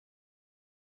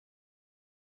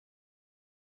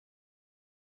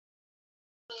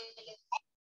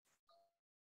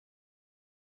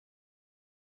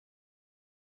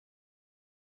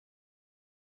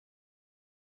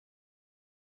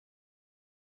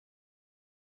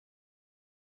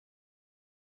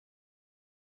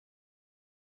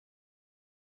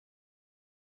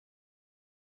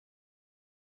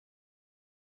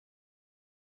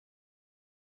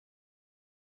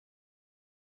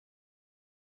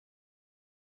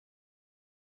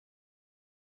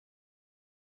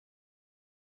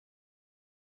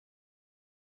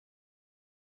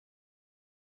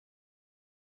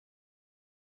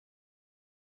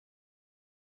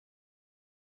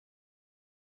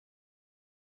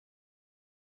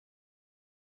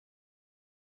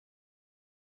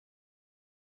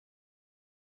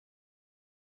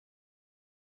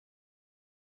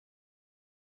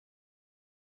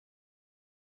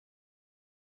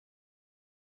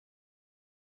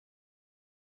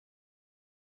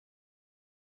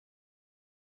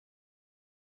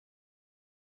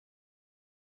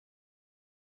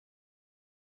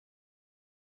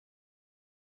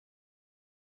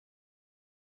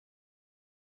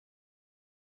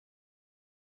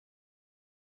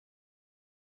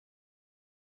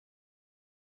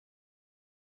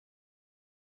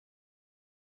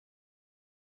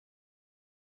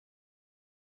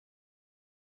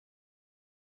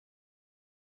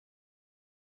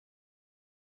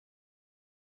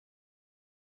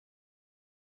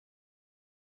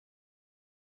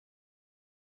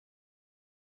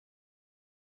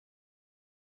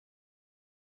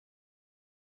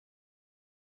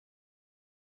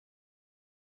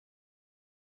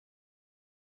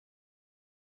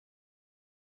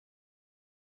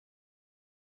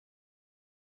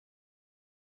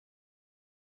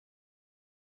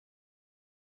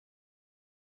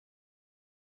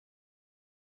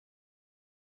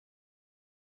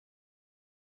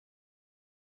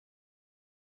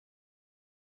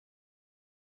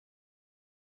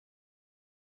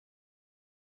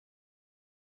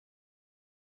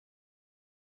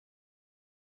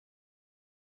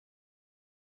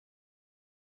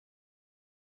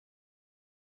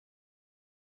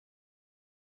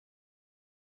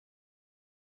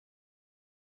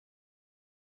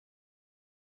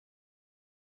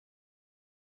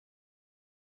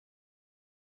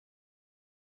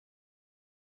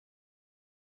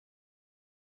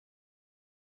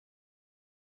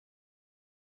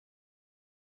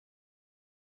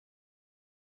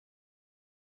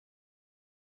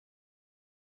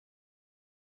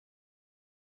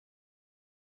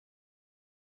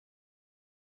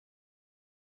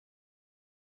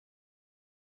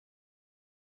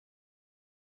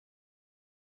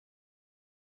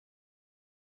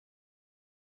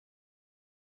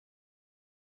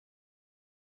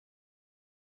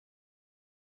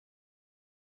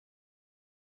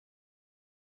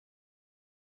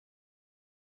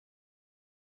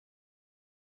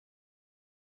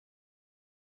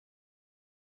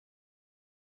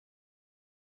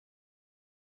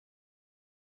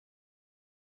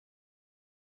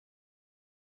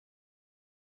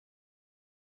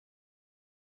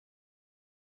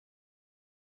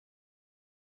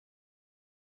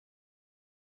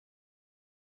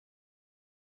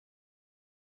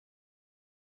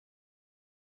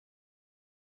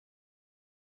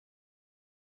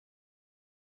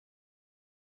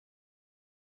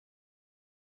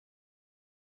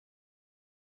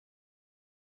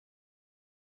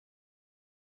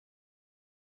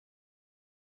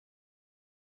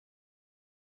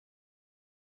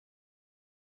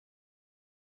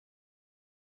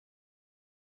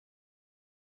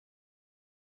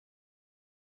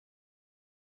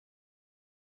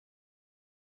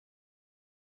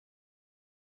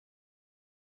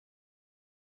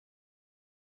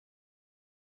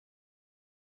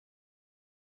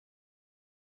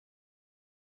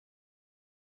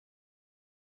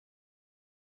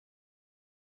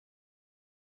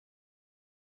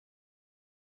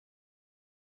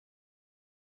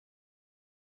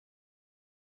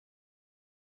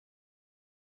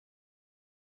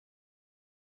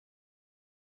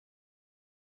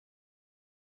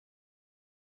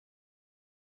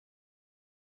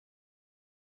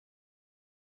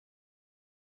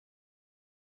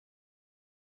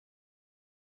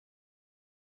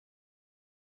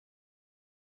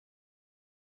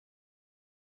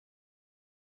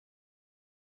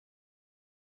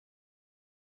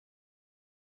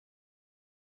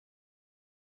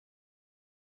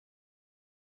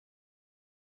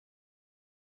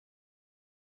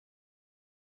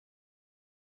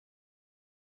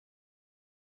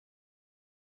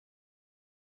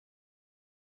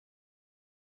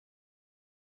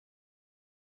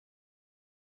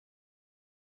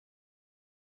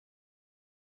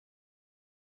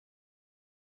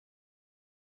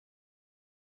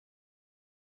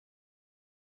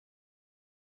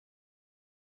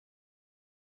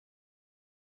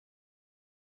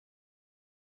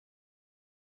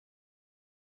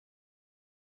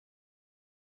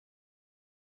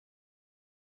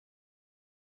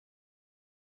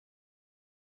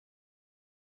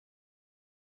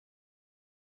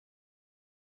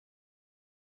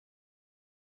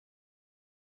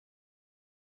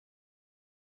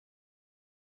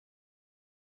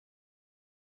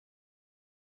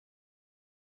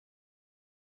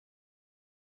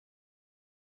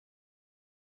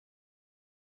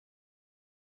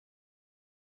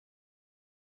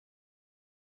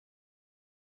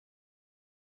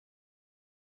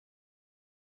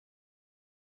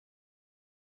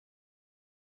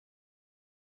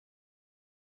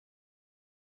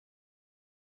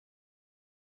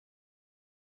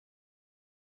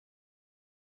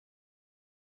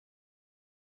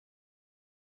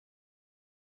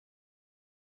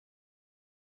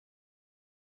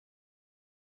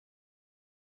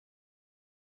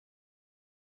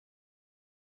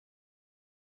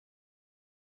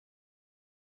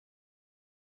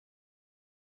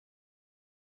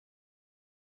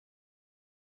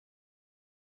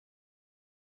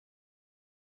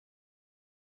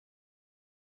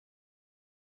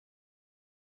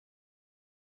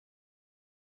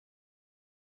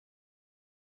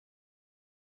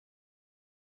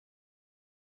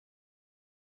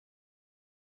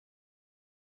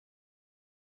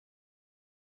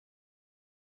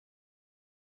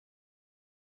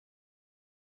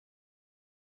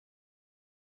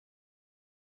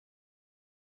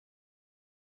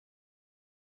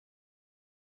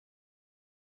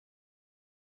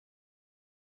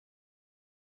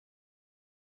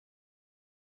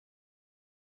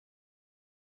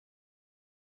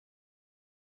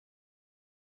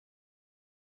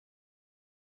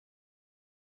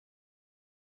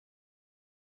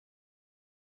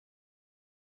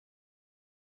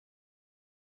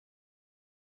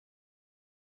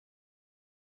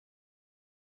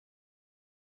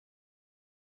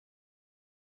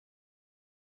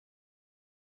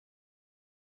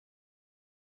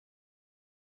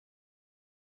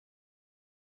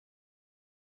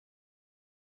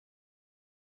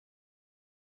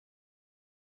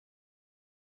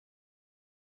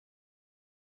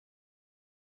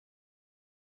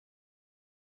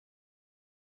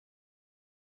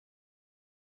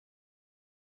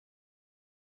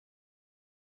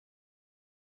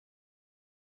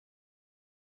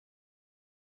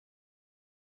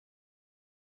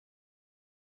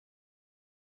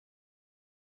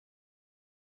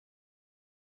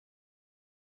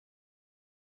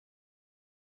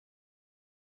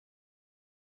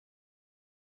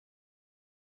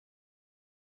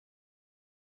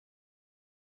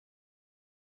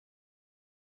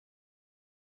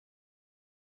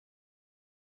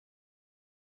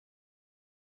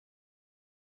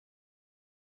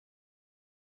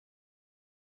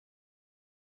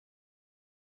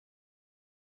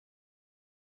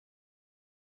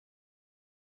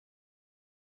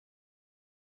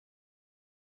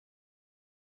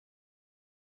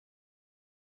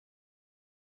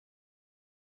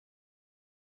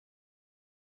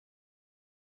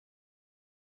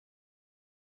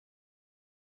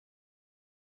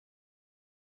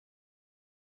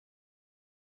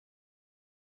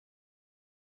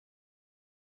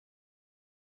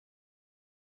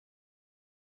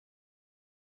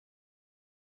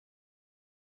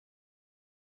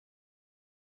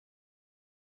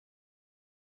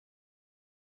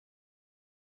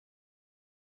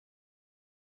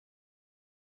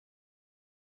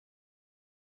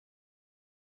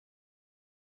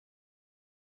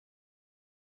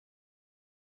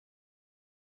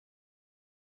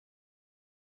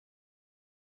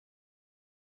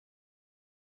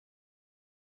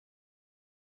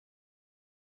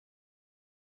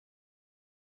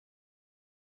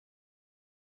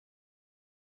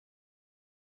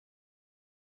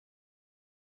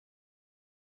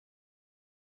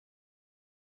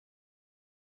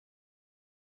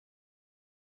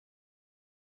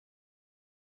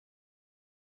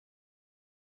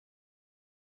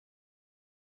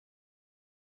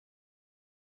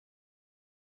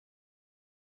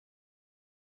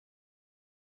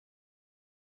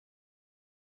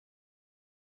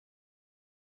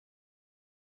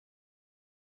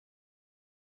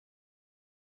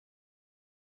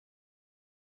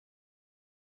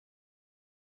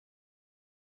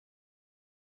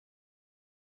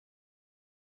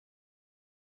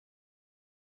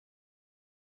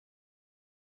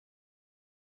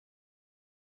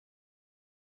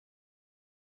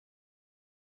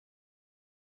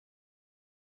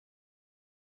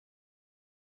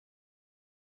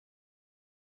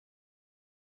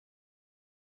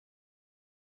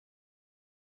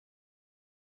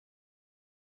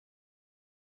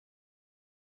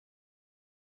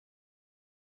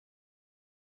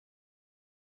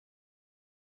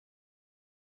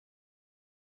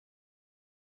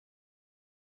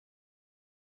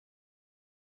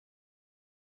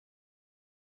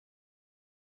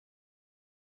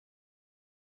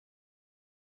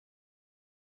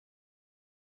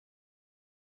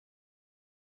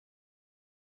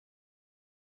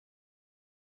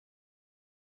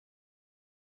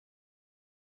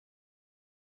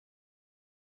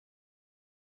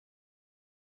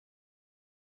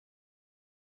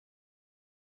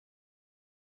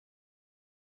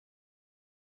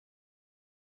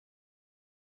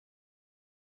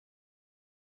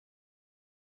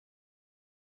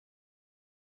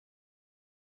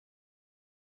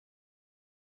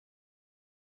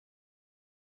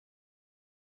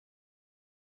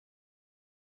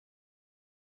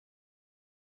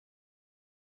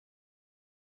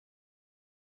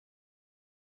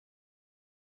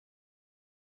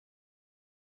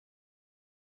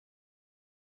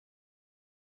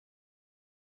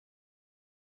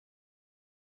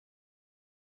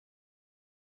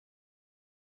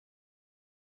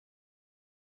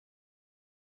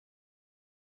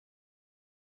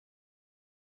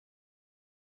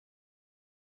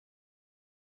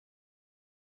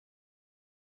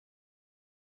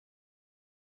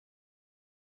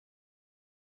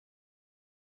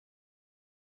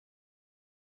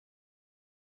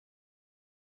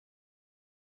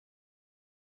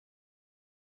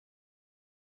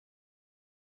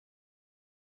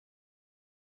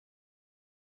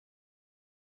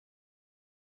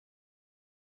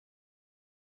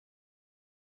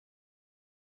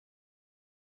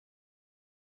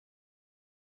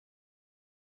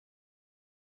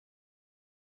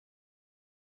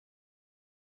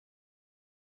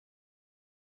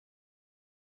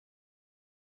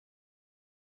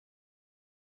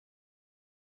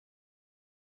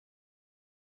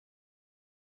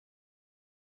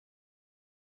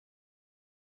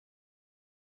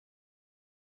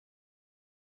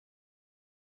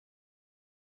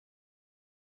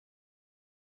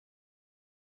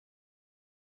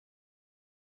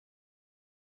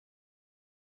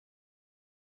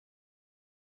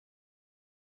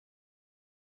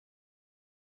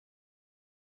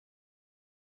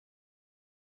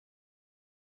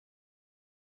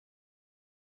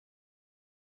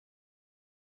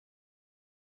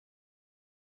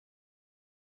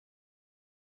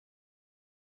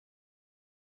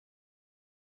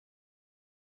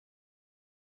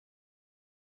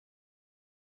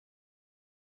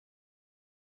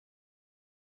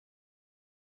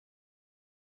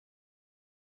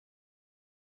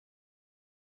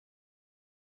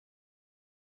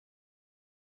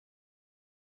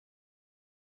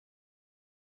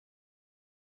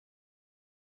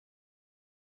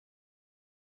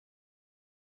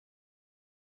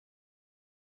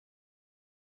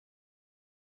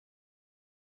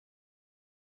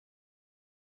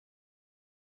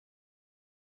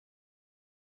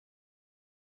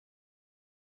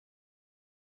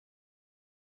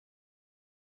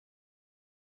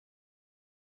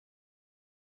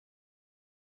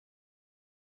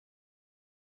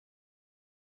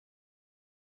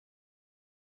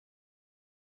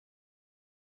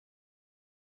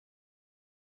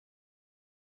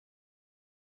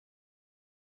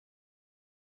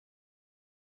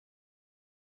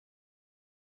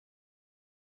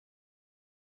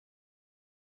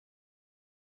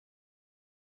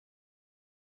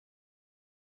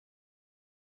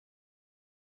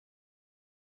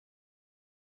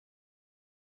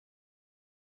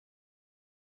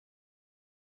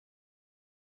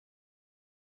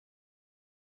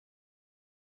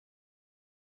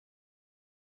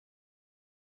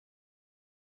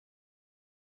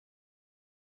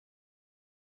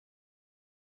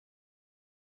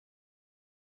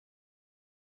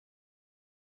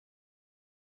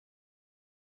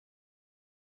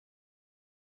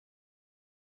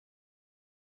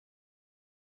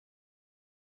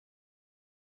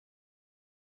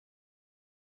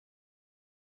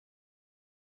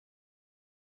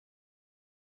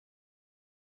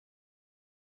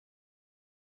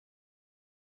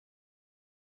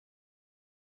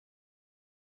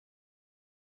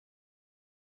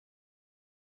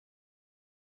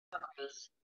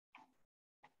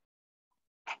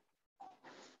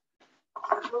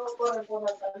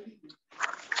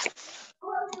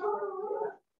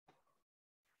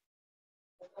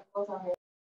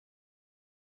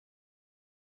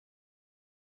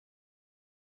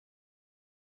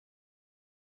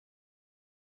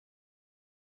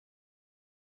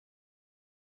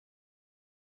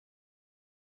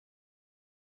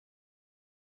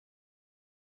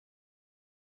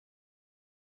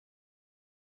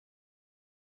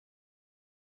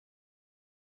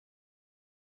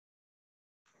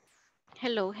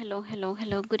Hello, hello, hello,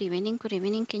 hello. Good evening, good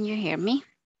evening. Can you hear me?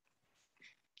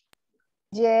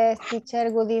 Yes, teacher,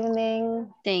 good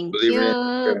evening. Thank Good evening,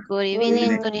 you. teacher. Good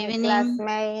evening, good Evening, evening.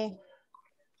 classmate.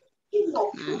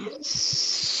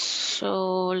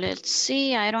 So let's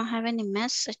see. I don't have any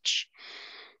message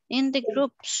in the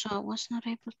group, so I was not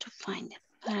able to find it,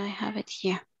 but I have it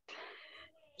here.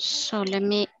 So let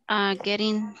me get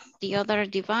in the other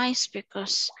device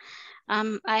because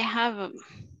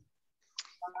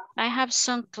I have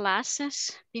some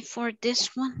classes before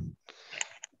this one.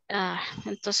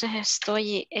 Entonces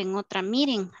estoy en otra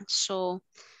meeting, so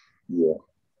Yeah.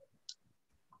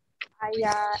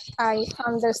 I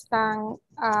understand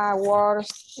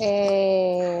words. Ya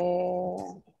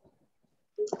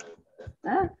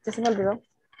se me olvidó.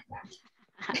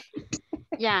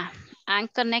 yeah, I'm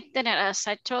connected. As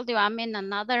I told you, I'm in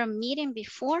another meeting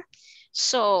before.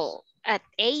 So at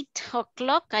 8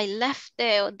 o'clock, I left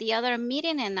the other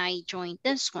meeting and I joined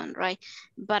this one, right?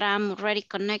 But I'm already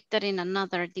connected in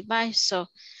another device. So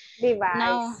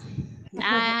now,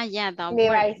 Device. yeah, the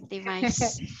Device. word device.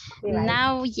 Device.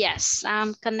 Now, yes,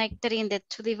 I'm connected in the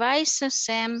two devices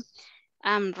and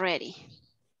I'm ready.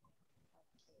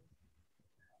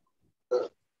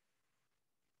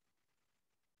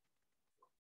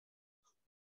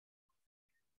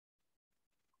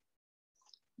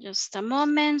 Just a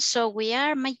moment. So we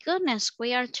are, my goodness,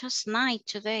 we are just 9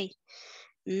 today.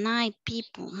 9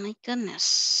 people, my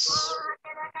goodness.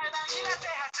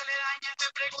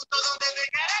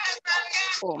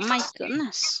 Oh my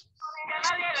goodness.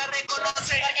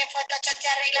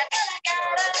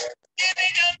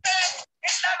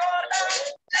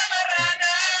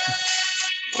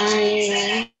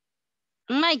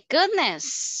 My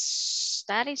goodness.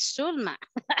 That is Sulma.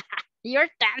 You're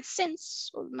dancing,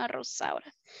 Sulma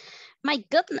Rosaura. My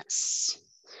goodness.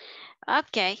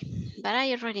 Okay, but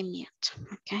I already mute.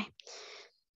 Okay.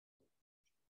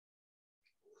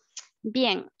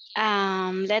 Bien,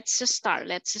 let's start.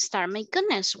 My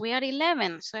goodness, we are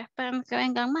 11, so esperamos que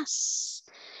vengan más.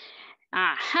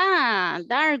 Aha,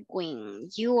 Darwin,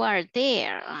 you are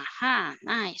there. Aha,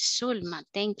 nice. Sulma,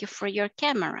 thank you for your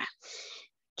camera.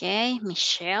 Okay,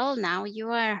 Michelle, now you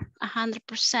are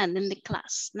 100% in the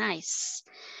class. Nice.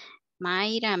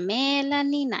 Mayra,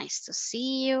 Melanie, nice to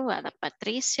see you. Ada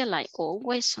Patricia, like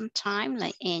always on time,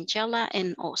 like Angela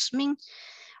and Osmin.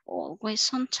 Always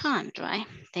on time, right?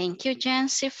 Thank you,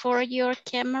 Jancy, for your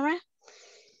camera.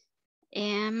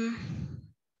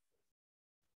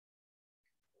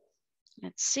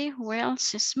 Let's see who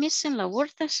else is missing.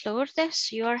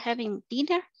 Lourdes, you are having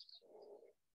dinner?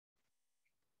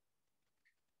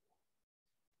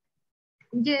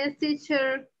 Yes,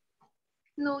 teacher.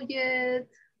 No yet.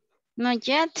 Not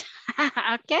yet?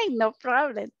 Okay, no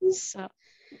problem. So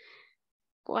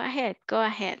go ahead.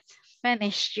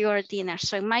 Finish your dinner.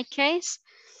 So in my case,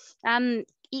 I'm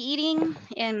eating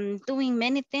and doing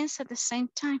many things at the same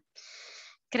time.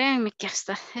 Créanme que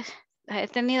hasta he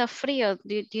tenido frío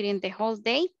during the whole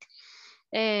day.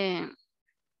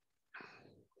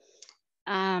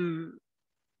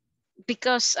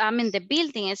 Because I'm in the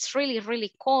building, it's really,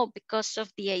 really cold because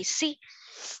of the AC.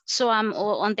 So I'm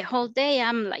on the whole day,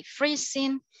 I'm like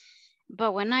freezing.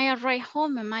 But when I arrive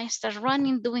home, I might start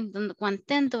running, doing one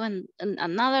thing, doing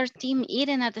another team,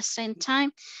 eating at the same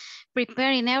time,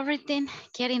 preparing everything,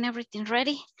 getting everything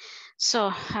ready.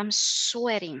 So I'm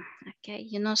sweating, okay?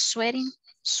 You know, sweating,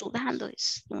 sudando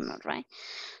is, you know, right?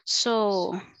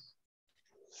 So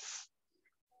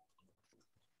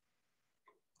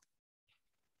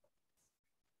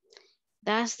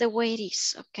that's the way it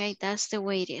is, okay? That's the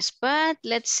way it is. But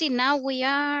let's see, now we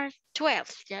are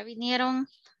 12. Ya vinieron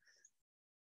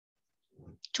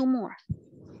 2 more.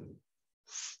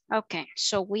 Okay,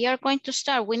 so we are going to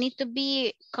start. We need to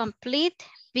be complete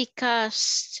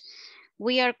because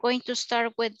we are going to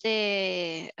start with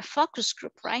the focus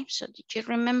group, right? So did you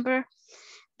remember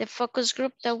the focus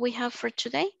group that we have for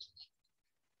today?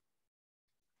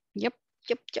 Yep.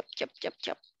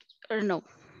 Or no?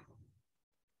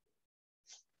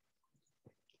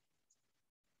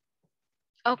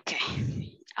 Okay,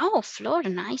 Oh, Flor,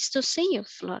 nice to see you,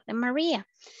 Flor de Maria.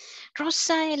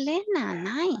 Rosa Elena,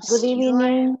 nice. Good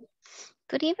evening.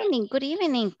 Good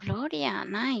evening, Gloria.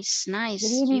 Nice, nice.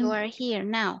 Good evening. You are here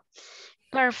now.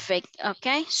 Perfect.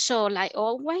 Okay, so like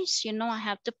always, you know, I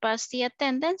have to pass the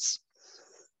attendance.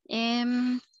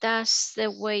 And that's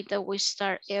the way that we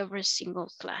start every single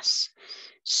class.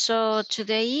 So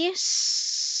today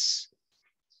is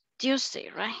Tuesday,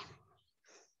 right?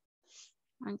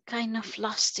 I'm kind of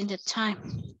lost in the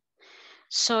time.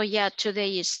 So yeah,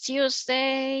 today is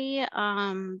Tuesday.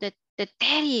 The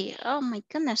 30. Oh my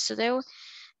goodness,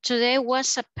 today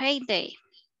was a payday.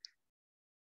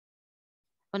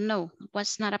 Oh no,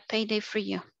 was not a payday for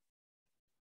you.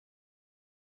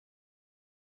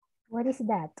 What is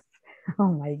that? Oh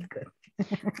my God.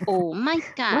 Oh my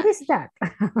God. What is that?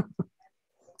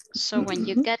 So when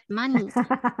you get money.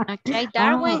 Okay,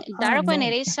 Darwin, Darwin, no.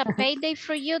 it is a payday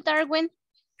for you, Darwin.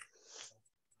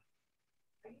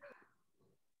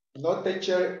 No,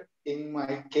 teacher, in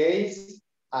my case,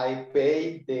 I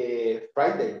paid the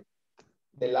Friday,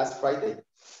 the last Friday.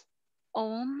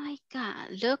 Oh my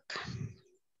God, look,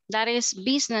 that is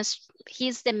business.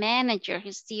 He's the manager,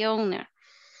 he's the owner.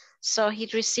 So he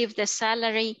received the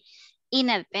salary in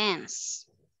advance.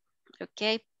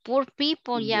 Okay, poor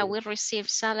people, yeah, we receive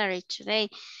salary today,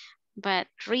 but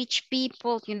rich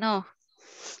people, you know,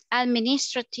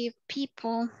 administrative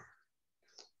people,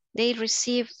 they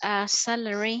receive a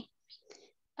salary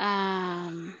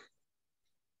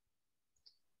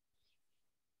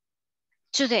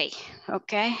today.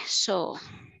 Okay, so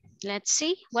let's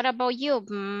see. What about you,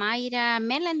 Mayra,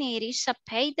 Melanie? It is a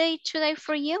payday today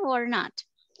for you or not?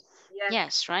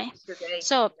 Yes, right? Today.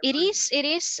 So it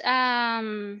is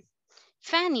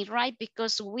funny, right?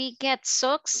 Because we get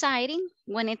so exciting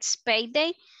when it's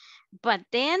payday, but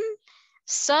then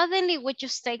suddenly we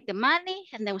just take the money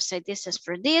and then we say, this is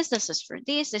for this, this is for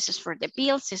this is for the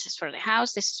bills, this is for the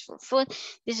house, this is for food,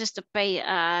 this is to pay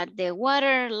the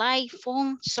water, light,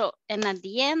 phone. So, and at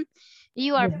the end,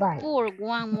 you are poor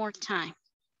one more time,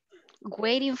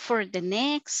 waiting for the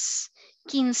next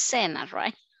quincena,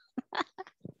 right?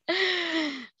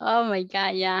 Oh my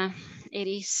God, yeah, it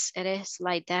is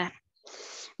like that.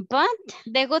 But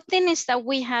the good thing is that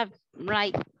we have,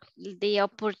 right, the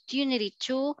opportunity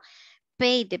to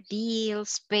pay the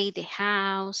bills, pay the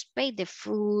house, pay the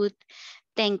food.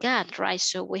 Thank God, right?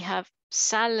 So we have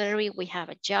salary, we have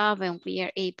a job, and we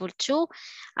are able to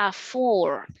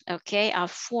afford, okay?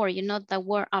 Afford, you know the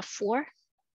word afford?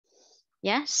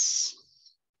 Yes?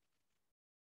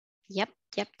 Yep.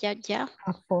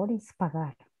 Afford is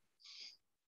pagar.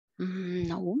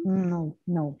 No.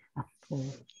 No.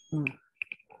 Afford. No.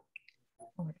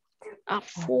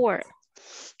 Afford.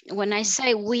 When I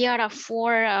say we are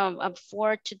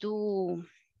afford to do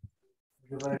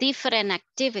different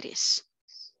activities,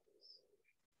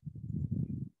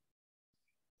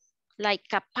 like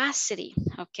capacity,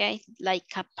 okay? Like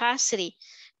capacity,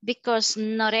 because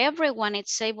not everyone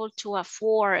is able to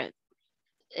afford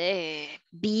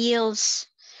bills.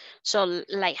 So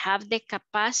like have the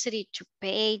capacity to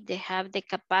pay, they have the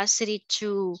capacity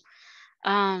to,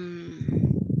 I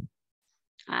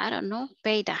don't know,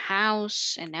 pay the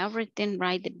house and everything,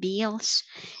 right? The bills.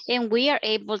 And we are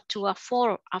able to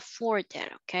afford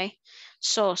that, okay?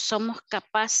 So somos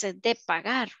capaces de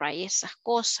pagar, right? Esas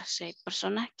cosas. Hay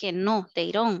personas que no,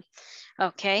 they don't,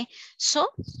 okay? So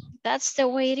that's the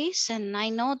way it is. And I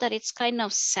know that it's kind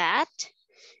of sad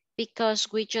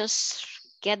because we just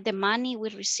get the money, we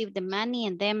receive the money,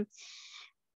 and then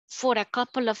for a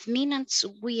couple of minutes,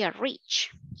 we are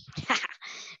rich.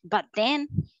 But then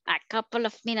a couple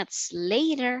of minutes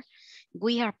later,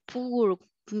 we are poor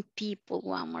people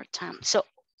one more time. So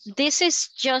this is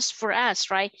just for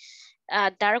us, right?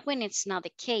 Darwin, it's not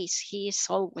the case. He is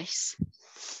always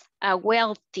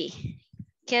wealthy.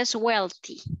 ¿Qué es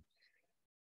wealthy?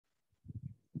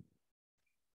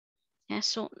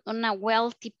 Es una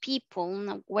wealthy people,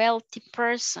 una wealthy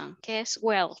person. ¿Qué es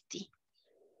wealthy?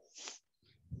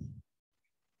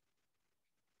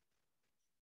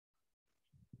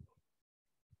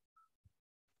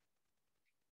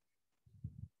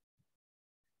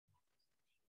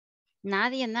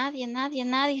 Nadie.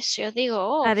 So yo digo,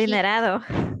 oh, Adinerado.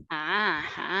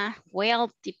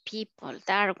 Wealthy people,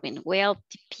 Darwin,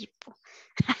 wealthy people.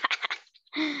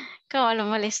 ¿Cómo lo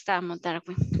molestamos,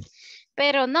 Darwin?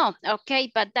 Pero no,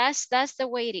 okay, but that's the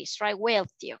way it is, right?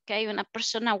 Wealthy, okay? Una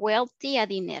persona wealthy,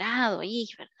 adinerado, ahí,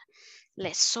 ¿verdad?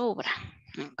 Le sobra,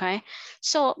 okay?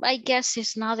 So I guess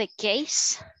it's not the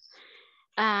case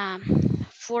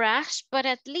for us, but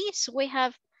at least we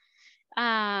have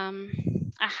a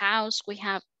house, we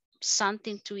have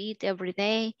something to eat every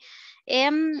day.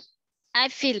 And I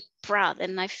feel proud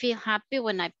and I feel happy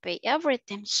when I pay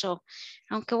everything. So,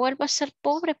 aunque vuelva a ser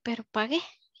pobre, pero pagué.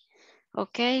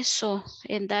 Okay, so,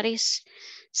 and that is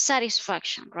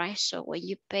satisfaction, right? So when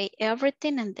you pay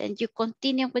everything and then you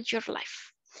continue with your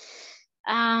life.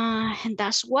 And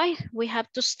that's why we have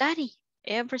to study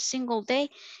every single day,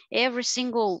 every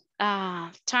single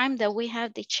time that we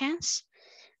have the chance.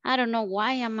 I don't know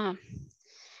why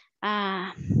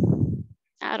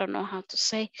I don't know how to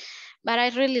say, but I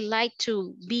really like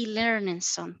to be learning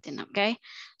something, okay?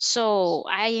 So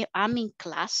I'm in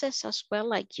classes as well,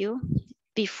 like you.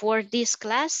 Before this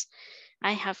class,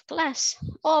 I have class.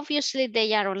 Obviously,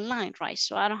 they are online, right?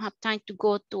 So I don't have time to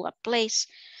go to a place.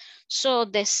 So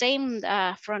the same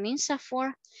from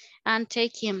INSAFORP, I'm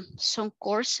taking some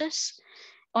courses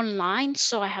online.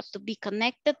 So I have to be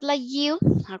connected like you,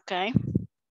 okay?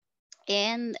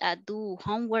 And do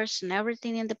homeworks and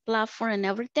everything in the platform and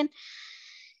everything.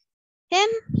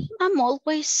 And I'm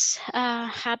always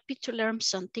happy to learn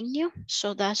something new.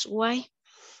 So that's why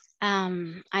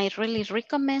I really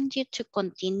recommend you to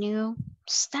continue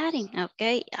studying,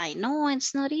 okay? I know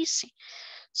it's not easy.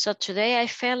 So today I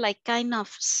felt like kind of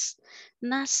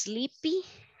not sleepy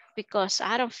because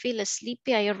I don't feel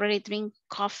sleepy. I already drink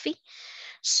coffee.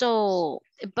 So,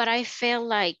 but I felt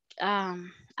like,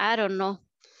 I don't know,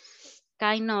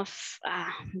 kind of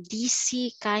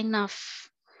dizzy, kind of,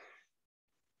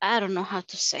 I don't know how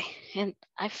to say. And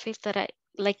I feel that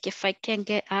like if I can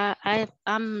get,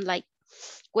 I'm like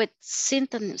with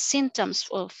symptoms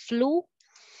of flu,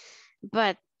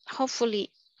 but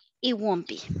hopefully it won't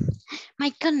be.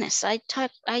 My goodness, I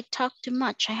talk too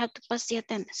much. I have to pass the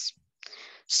attendance.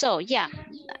 So yeah,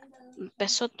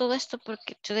 empezó todo esto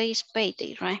porque today is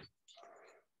payday, right?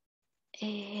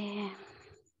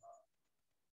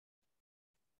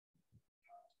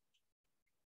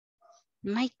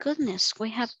 My goodness,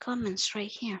 we have comments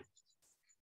right here.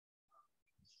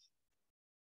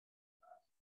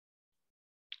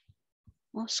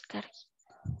 Oscar.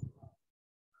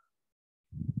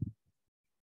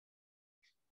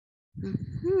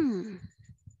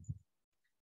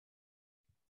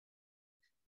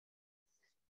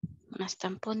 Me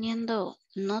están poniendo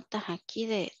notas aquí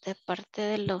de parte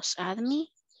de los admin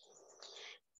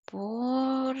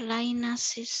por la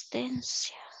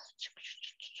inasistencia.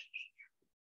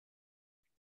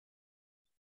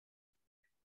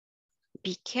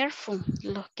 Be careful,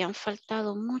 los que han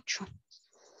faltado mucho.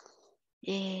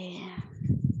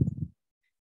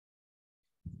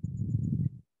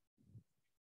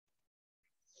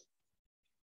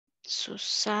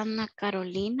 Susana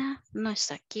Carolina no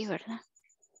está aquí, ¿verdad?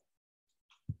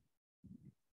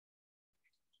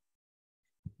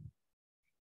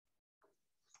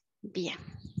 Bien.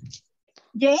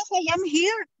 Yes, I am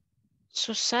here.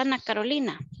 Susana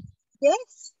Carolina.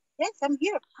 Yes, I'm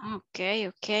here.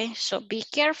 Okay. So be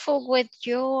careful with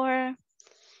your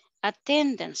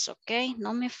attendance, okay?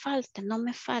 No me falte,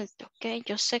 okay?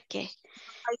 Yo sé que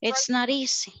it's not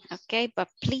easy, okay? But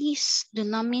please do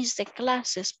not miss the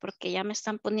classes porque ya me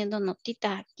están poniendo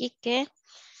notitas aquí que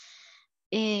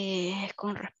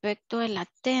con respecto al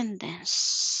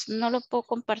attendance, no lo puedo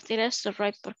compartir esto,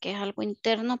 right? Porque es algo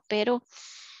interno, pero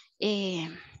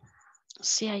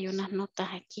sí hay unas notas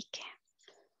aquí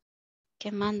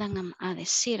que mandan a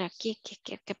decir aquí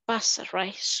que pasa,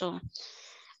 right? So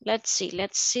let's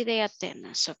see the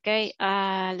attendance, okay?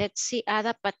 Let's see,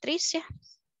 Ada Patricia.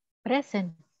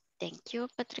 Present. Thank you,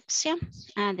 Patricia.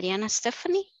 Adriana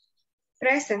Stephanie.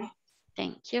 Present.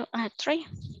 Thank you, Trey.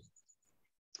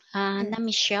 Ana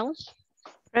Michelle.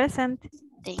 Present.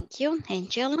 Thank you,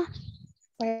 Angela.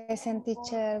 Present,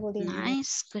 teacher. Good evening.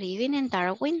 Nice. Good evening,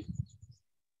 Darwin.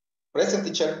 Present,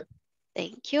 teacher.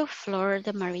 Thank you, Flor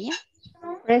de Maria.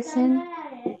 Present.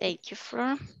 Thank you,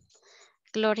 Flor.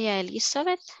 Gloria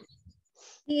Elizabeth.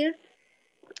 Here.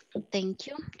 Thank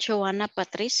you. Joanna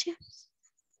Patricia.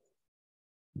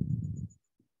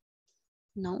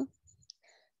 No.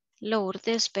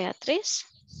 Lourdes Beatriz.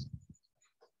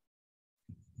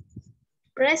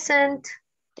 Present.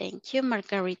 Thank you.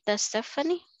 Margarita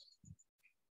Stephanie.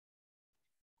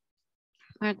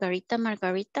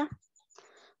 Margarita.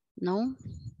 No.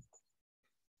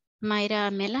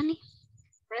 Mayra Melanie.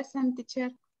 Present, teacher.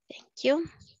 Thank you.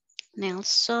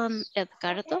 Nelson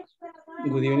Edgardo.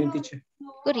 Good evening, teacher.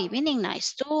 Good evening.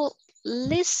 Nice to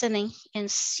listening and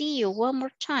see you one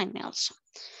more time, Nelson.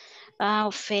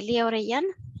 Ofelia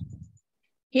Orellana.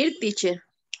 Here, teacher.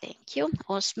 Thank you.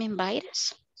 Osmin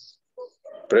Baires.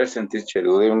 Present, teacher.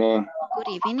 Good evening. Good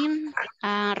evening.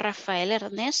 Rafael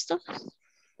Ernesto.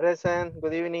 Present.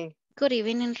 Good evening. Good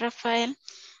evening, Rafael.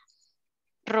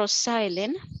 Rosa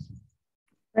Elena.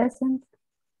 Present.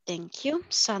 Thank you.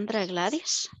 Sandra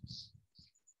Gladys.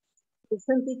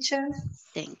 Present, teacher.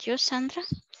 Thank you, Sandra.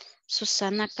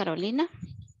 Susana Carolina.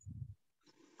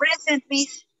 Present,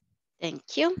 Miss.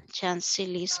 Thank you. Chancy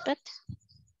Lisbeth.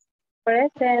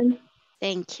 Present.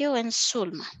 Thank you. And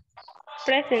Sulma.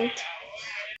 Present.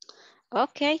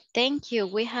 Okay, thank you.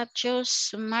 We have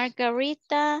just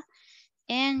Margarita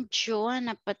and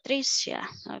Joanna Patricia.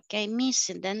 Okay,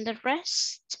 missing. Then the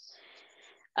rest,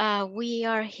 we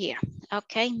are here.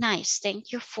 Okay, nice.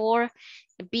 Thank you for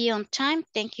being on time.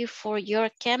 Thank you for your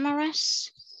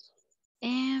cameras.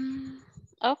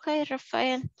 Okay,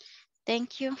 Rafael,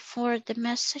 thank you for the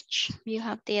message. You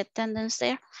have the attendance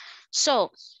there.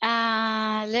 So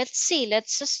let's see,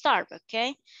 let's start,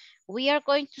 okay? We are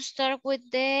going to start with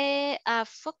the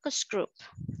focus group,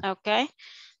 okay?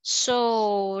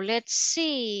 So let's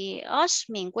see,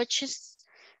 Osmin, which is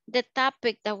the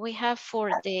topic that we have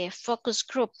for the focus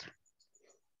group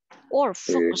or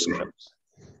focus group?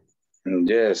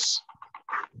 Yes.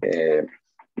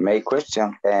 My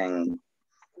question and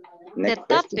next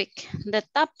question. The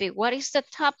topic, what is the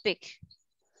topic?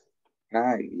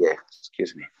 Yeah,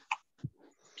 excuse me.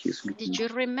 Did you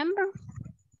remember?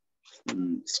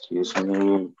 Excuse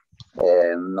me.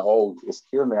 No,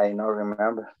 excuse me, I don't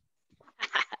remember.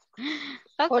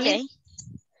 Okay.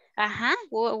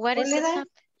 What is the topic?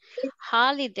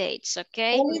 Holidays,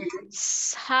 okay?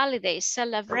 Holidays,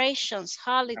 celebrations,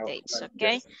 holidays,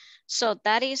 okay? So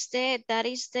that is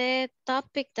the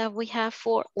topic that we have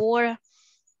for our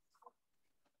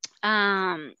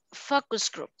focus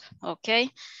group, okay?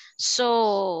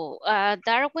 So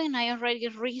Darwin, I already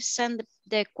resent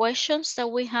the questions that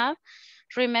we have.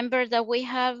 Remember that we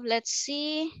have, let's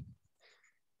see.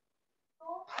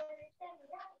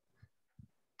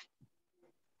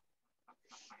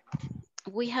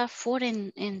 We have 4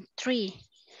 and 3.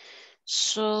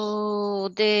 So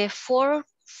the 4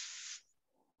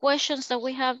 questions that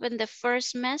we have in the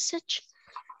first message,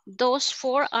 those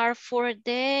 4 are for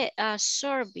the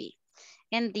survey.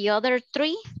 And the other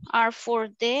 3 are for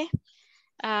the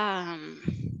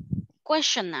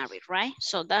questionnaire, right?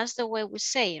 So that's the way we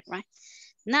say it, right?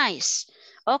 Nice.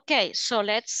 Okay, so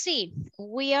let's see.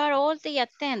 We are all the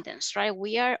attendants, right?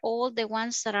 We are all the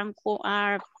ones that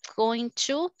are going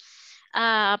to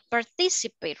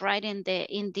participate, right, in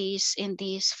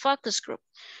this focus group.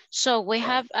 So we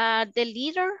have the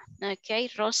leader, okay,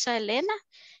 Rosa Elena.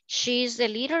 She's the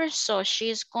leader, so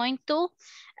she's going to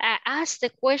ask the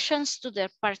questions to the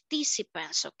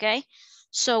participants, okay?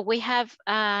 So we have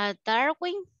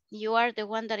Darwin. You are the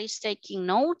one that is taking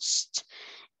notes.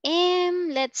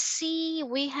 And let's see,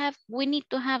 we need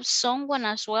to have someone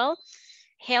as well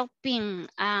helping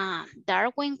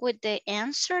Darwin with the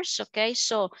answers, okay?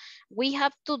 So we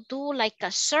have to do like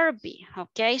a survey,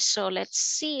 okay? So let's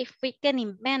see if we can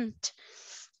invent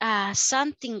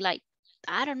something like,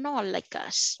 I don't know, like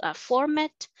a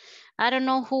format. I don't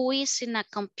know who is in a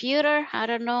computer. I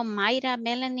don't know, Mayra,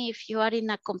 Melanie, if you are in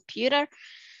a computer.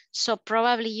 So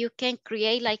probably you can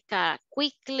create like a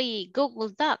quickly Google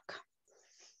Doc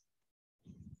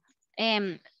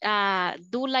and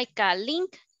do like a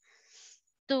link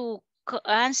to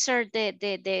answer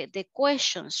the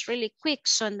questions really quick.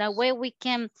 So in that way we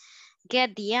can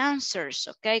get the answers,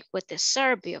 okay, with the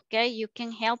survey, okay? You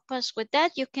can help us with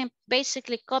that. You can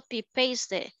basically copy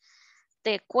paste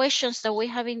the questions that we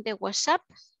have in the WhatsApp.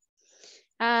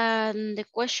 And the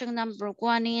question number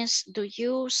 1 is, do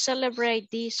you celebrate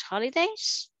these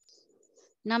holidays?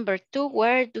 Number 2,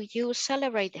 where do you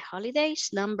celebrate the holidays?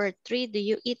 Number 3, do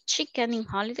you eat chicken in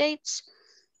holidays?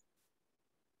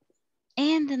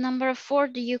 And the number 4,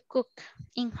 do you cook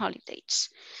in holidays?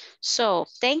 So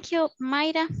thank you,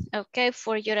 Mayra, okay,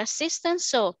 for your assistance.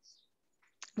 So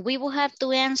we will have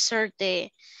to answer the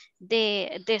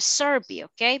survey,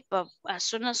 okay, but as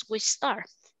soon as we start,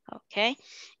 okay.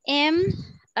 And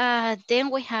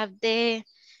then we have the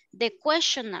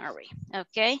questionnaire,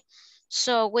 okay.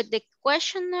 So with the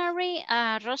questionnaire,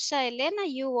 Rosa Elena,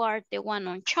 you are the one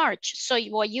on charge. So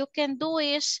what you can do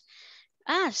is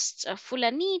ask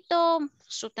fulanito,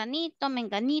 sutanito,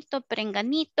 menganito,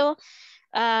 perenganito,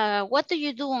 what do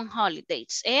you do on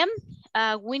holidays? And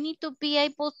we need to be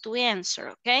able to answer,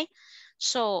 okay?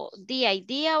 So the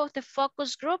idea of the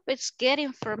focus group is get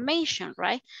information,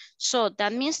 right? So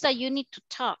that means that you need to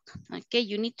talk, okay?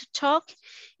 You need to talk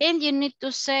and you need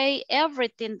to say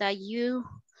everything that you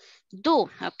do,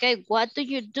 okay? What do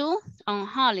you do on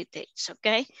holidays,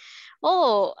 okay?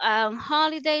 Oh, on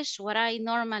holidays, what I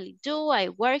normally do, I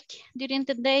work during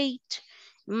the day,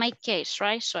 in my case,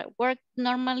 right? So I work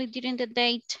normally during the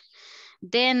day.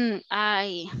 Then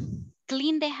I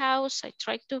clean the house. I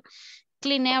try to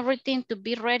clean everything to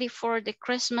be ready for the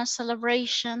Christmas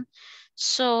celebration.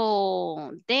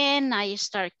 So then I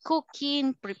start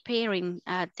cooking, preparing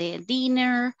the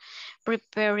dinner,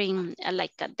 preparing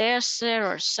like a dessert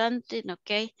or something,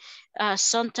 okay?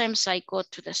 Sometimes I go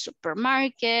to the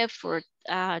supermarket for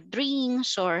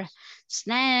drinks or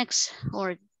snacks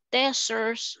or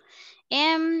desserts.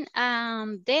 And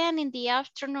then in the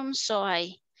afternoon, so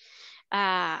I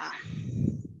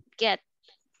get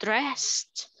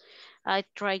dressed. I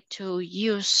try to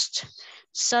use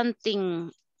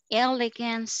something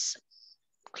elegant,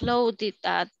 clothed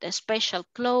at special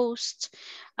clothes.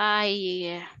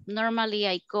 Normally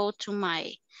I go to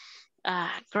my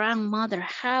grandmother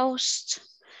house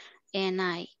and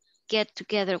I get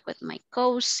together with my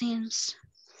cousins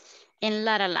and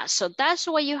la la la. So that's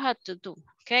what you have to do.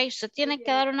 Okay, so tiene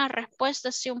que dar una respuesta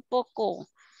así un poco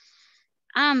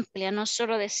amplia, no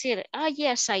solo decir,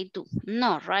 yes, I do.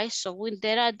 No, right? So when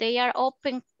they are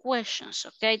open questions,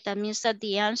 okay? That means that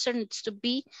the answer needs to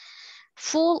be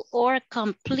full or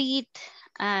complete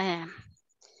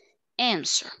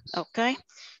answer, okay?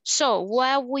 So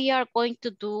what we are going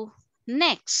to do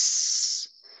next?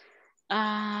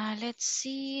 Let's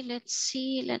see.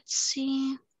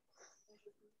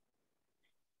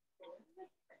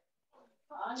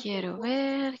 Quiero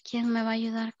ver quién me va a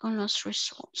ayudar con los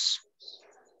results.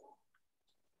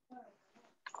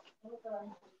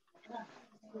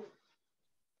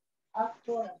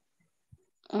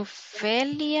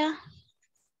 Ofelia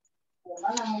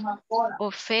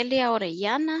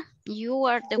Orellana, you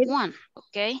are the one,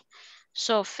 okay?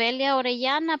 So Ofelia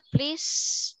Orellana,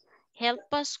 please help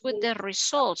us with the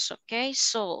results, okay?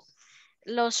 So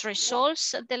los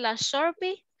results de la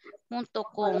survey junto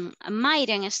con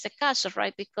Mayra en este caso,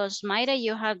 right? Because Mayra,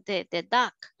 you have the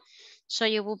doc, so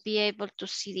you will be able to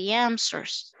see the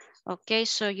answers, okay?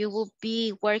 So you will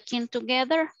be working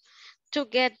together to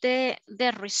get the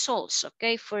results,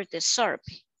 okay, for the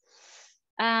survey.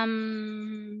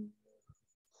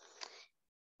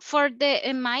 For the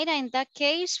Mayra, in that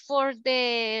case, for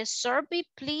the survey,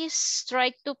 please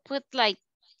try to put like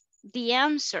the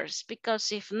answers,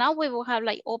 because if not, we will have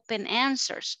like open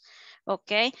answers,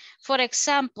 okay? For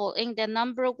example, in the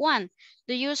number 1,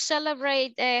 do you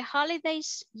celebrate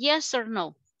holidays? Yes or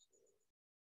no?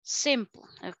 Simple,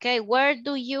 okay? Where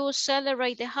do you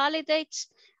celebrate the holidays?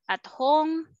 At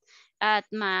home,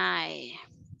 at my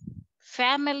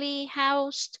family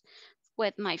house,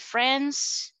 with my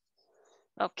friends.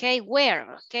 Okay,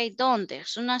 where? Okay, ¿dónde?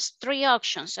 Son unas 3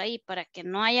 options ahí para que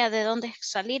no haya de dónde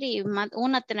salir y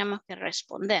una tenemos que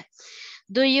responder.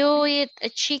 Do you eat a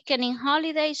chicken in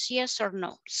holidays? Yes or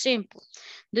no? Simple.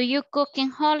 Do you cook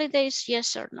in holidays?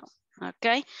 Yes or no?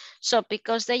 Okay, so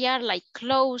because they are like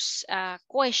closed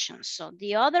questions. So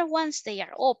the other ones, they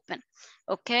are open.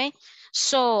 Okay,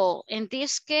 so in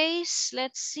this case,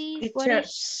 let's see what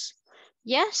is...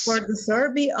 Yes? For the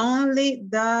survey, only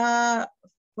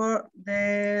for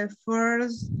the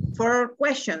first 4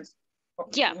 questions.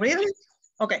 Yeah. Really?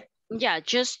 Okay. Yeah,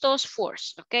 just those 4.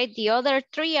 Okay, the other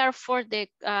 3 are for the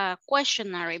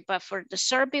questionnaire, but for the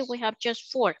survey, we have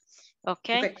just 4.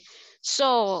 Okay.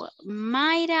 So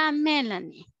Mayra,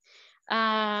 Melanie,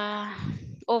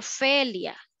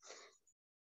 Ophelia.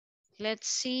 Let's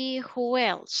see who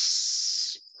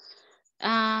else.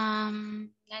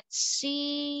 Let's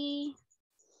see.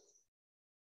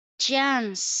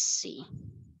 Jancy.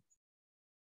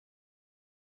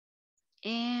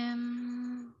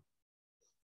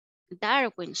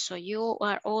 Darwin, so you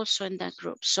are also in that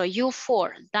group. So you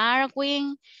 4,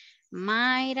 Darwin,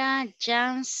 Mayra,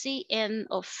 Jancy, and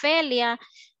Ophelia,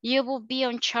 you will be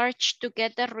on charge to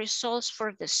get the results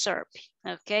for the survey.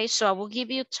 Okay, so I will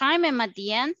give you time at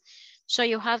the end, so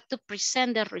you have to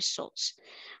present the results.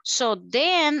 So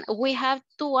then we have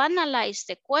to analyze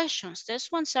the questions.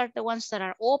 These ones are the ones that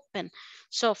are open.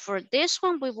 So for this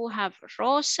one, we will have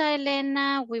Rosa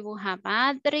Elena, we will have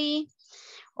Adri,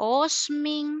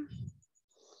 Osmin.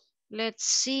 Let's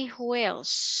see who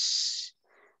else.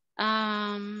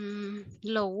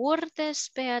 Lourdes,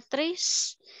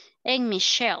 Beatriz, and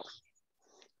Michelle.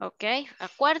 Ok,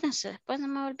 acuérdense, después no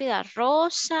me voy a olvidar.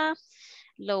 Rosa,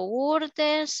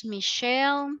 Lourdes,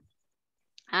 Michelle,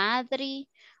 Adri,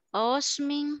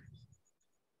 Osmin.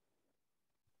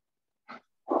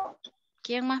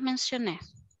 ¿Quién más mencioné?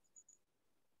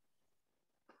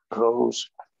 Rose,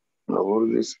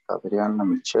 Lourdes, Adriana,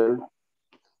 Michelle.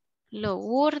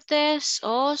 Lourdes,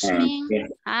 Osmin,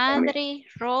 Adri,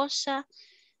 Rosa,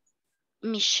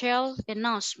 Michelle, and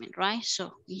Osmin, right?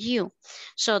 So you.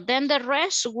 So then the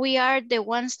rest, we are the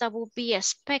ones that will be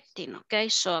expecting, okay?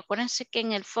 So acuérdense que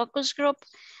en el focus group,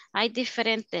 hay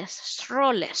diferentes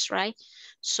roles, right?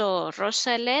 So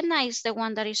Rosa Elena is the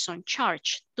one that is on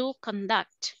charge to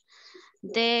conduct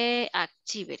the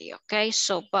activity, okay?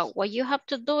 So, but what you have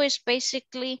to do is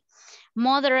basically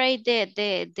moderate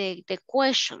the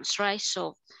questions, right?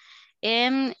 So,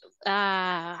 and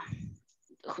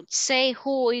say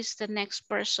who is the next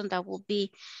person that will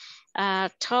be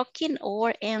talking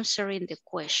or answering the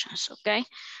questions, okay?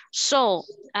 So,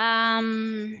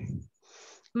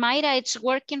 Mayra, it's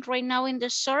working right now in the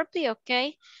survey,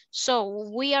 okay? So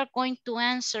we are going to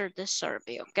answer the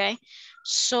survey, okay?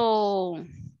 So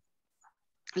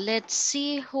let's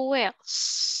see who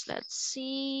else. Let's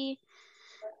see.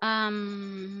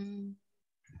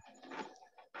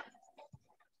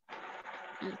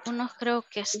 Algunos creo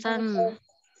que están,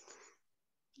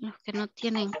 los que no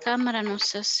tienen cámara, no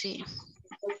sé si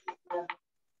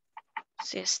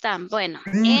están. Bueno,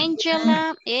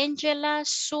 Angela,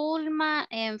 Zulma,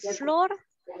 and Flor,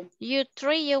 you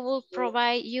three, you will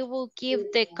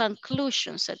give the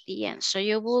conclusions at the end. So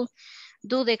you will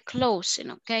do the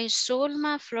closing, okay?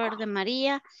 Zulma, Flor de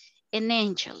Maria, and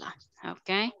Angela,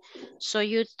 okay? So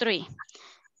you three.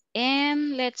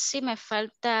 And let's see, me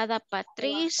falta Ada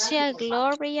Patricia,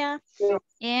 Gloria,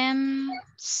 and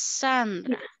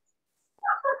Sandra.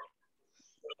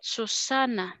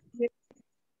 Susana.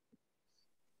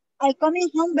 I'm coming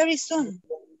home very soon.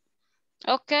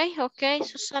 Okay,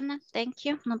 Susana, thank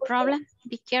you, no problem,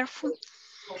 be careful.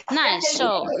 Nice,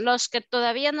 so los que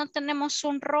todavía no tenemos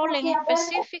un rol en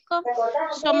específico,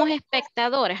 somos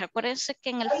espectadores. Acuérdense que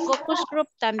en el focus group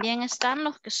también están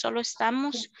los que solo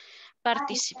estamos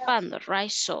participando, right?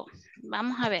 So,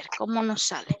 vamos a ver cómo nos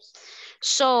sale.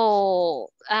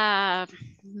 So,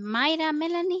 Mayra,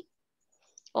 Melanie,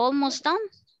 almost done?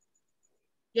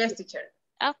 Yes, teacher.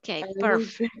 Okay,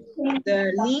 perfect.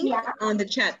 The link on the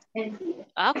chat.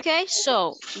 Okay,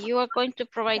 so you are going to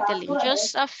provide the link.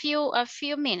 Just a few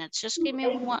minutes. Just give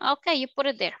me one. Okay, you put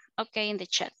it there. Okay, in the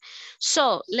chat.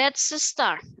 So let's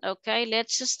start. Okay,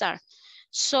 let's start.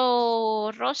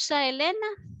 So Rosa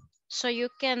Elena, so you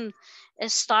can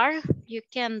start. You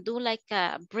can do like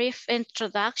a brief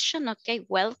introduction. Okay,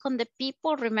 welcome the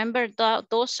people. Remember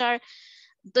those are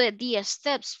the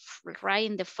steps, right?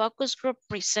 In the focus group,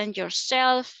 present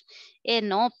yourself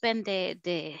and open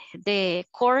the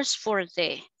course for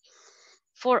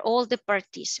all the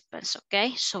participants,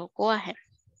 okay? So go ahead.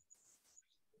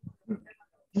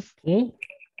 Okay.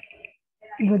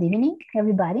 Good evening,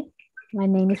 everybody. My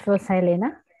name is Rosa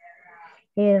Elena.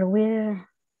 And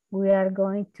we are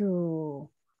going to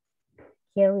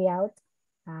carry out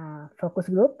a focus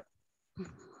group.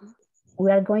 We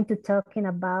are going to talking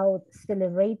about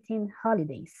celebrating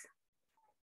holidays.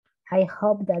 I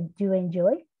hope that you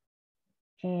enjoy.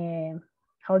 And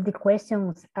all the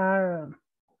questions are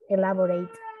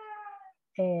elaborate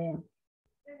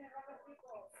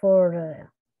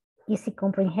for easy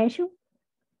comprehension.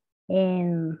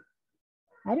 And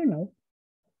I don't know,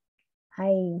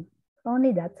 I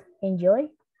only that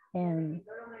enjoy and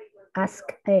ask,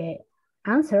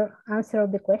 answer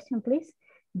the question, please.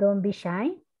 Don't be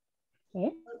shy.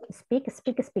 Yeah. Speak.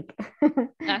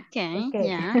 Okay,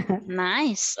 yeah,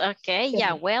 nice. Okay,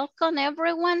 yeah, welcome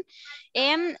everyone.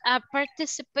 And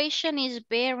participation is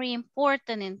very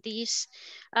important in this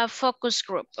focus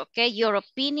group, okay? Your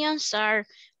opinions are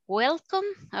welcome,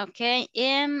 okay?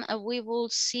 And we will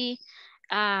see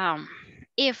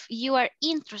if you are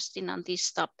interested on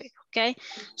this topic, okay?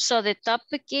 So the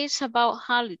topic is about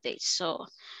holidays. So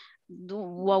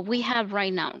what we have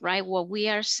right now, right? What we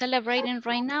are celebrating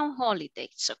right now,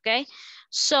 holidays, okay?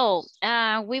 So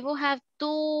we will have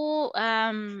two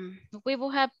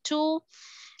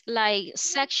like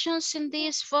sections in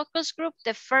this focus group.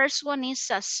 The first one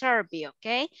is a survey,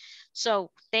 okay?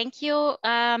 So thank you,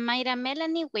 Mayra,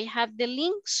 Melanie. We have the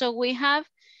link. So we have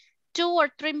 2 or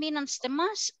 3 minutes the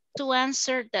most to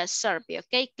answer the survey,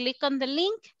 okay? Click on the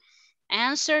link,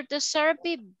 answer the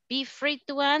survey, be free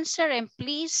to answer, and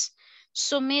please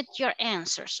submit your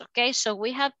answers, okay? So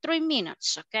we have 3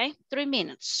 minutes, okay? 3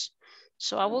 minutes.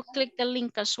 So I will click the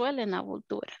link as well and I will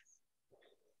do it.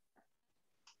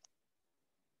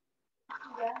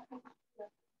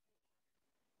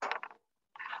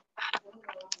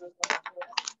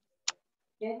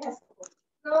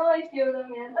 No, es que yo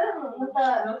también, pero no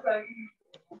está. No,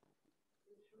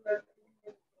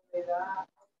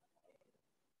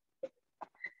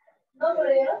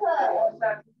 pero yo no estaba.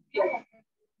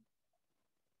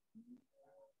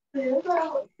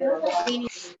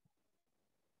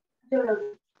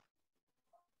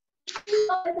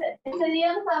 Ese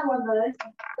día no estaba jugando de eso.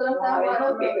 Solo estaba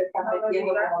jugando que está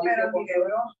metiendo como dice.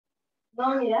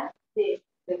 No, mira, sí.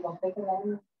 Se confía que la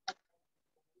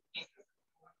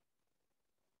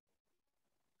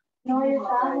No, yo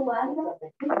estaba jugando.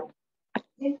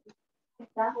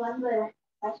 Estaba jugando de la...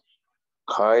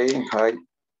 Hi, hi.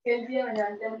 El día me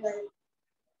levanté.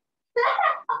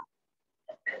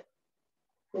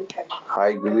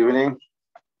 Hi, good evening.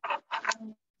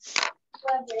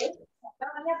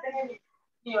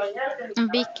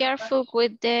 Be careful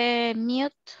with the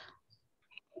mute.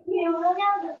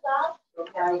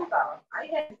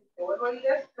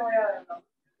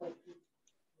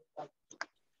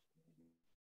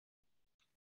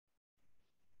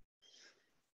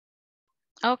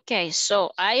 Okay,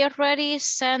 so I already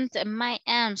sent my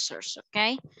answers,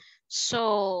 okay?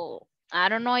 So I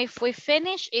don't know if we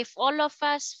finish. If all of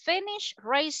us finish,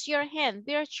 raise your hand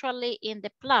virtually in the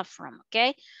platform,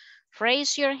 okay?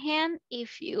 Raise your hand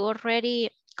if you already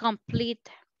complete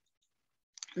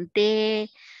the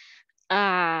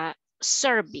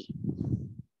survey.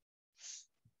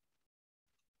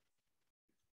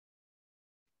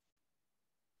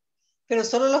 Pero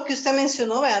solo los que usted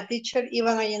mencionó, vea, teacher,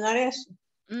 iban a llenar eso.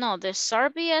 No, the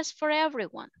survey is for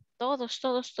everyone. Todos.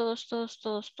 Todo.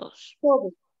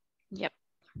 Yep.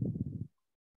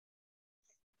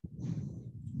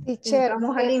 Teacher,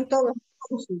 Entramos al link todos.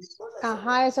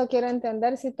 ajá, eso quiero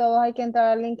entender si todos hay que entrar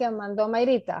al link que mandó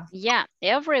Mayrita. Yeah,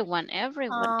 everyone.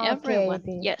 Ok,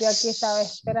 Yes. yo aquí estaba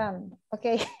esperando. Ok.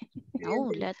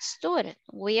 No, let's do it.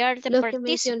 We are the Lo que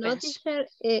mencionó,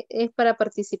 participants. teacher, es para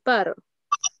participar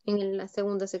en la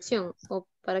segunda sección. ¿O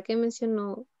para qué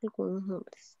mencionó algunos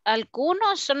nombres?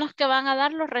 Algunos son los que van a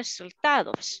dar los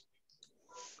resultados.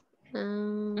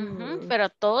 Ah, Pero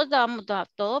todos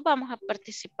vamos a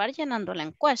participar llenando la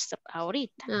encuesta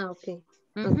ahorita. ok.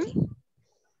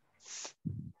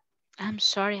 I'm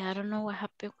sorry, I don't know what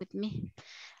happened with me.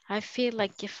 I feel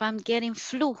like if I'm getting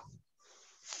flu.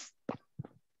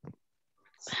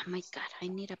 Oh my God, I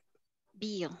need a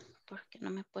pill porque no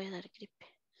me puede dar gripe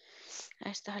a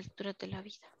estas alturas de la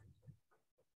vida.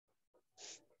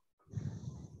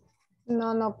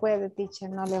 No puede, teacher,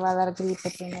 no le va a dar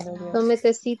gripe primero. No. Tome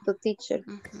tecito, teacher.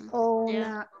 O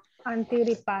una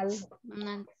antigripal. Un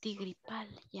antigripal,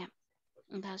 yeah.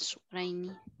 That's what I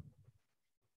need.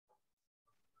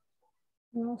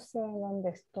 No sé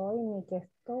dónde estoy ni qué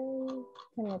estoy.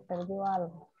 Se me perdió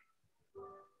algo.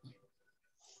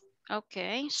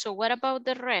 Okay, so what about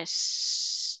the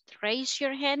rest? Raise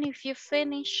your hand if you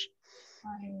finish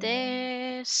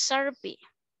the survey.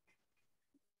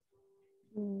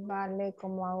 Vale,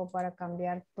 ¿cómo hago para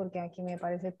cambiar? Porque aquí me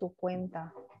parece tu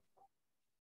cuenta.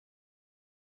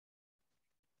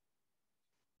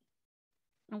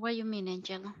 What do you mean,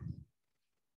 Angela?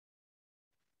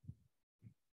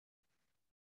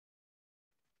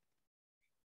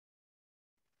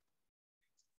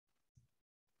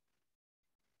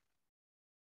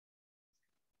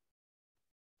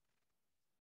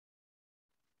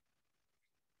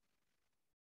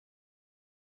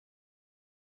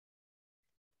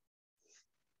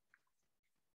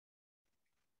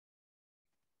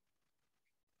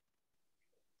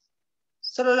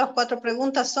 Solo las 4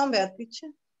 preguntas son, vea,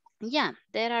 teacher. Yeah,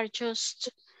 there are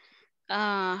just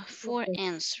 4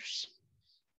 answers.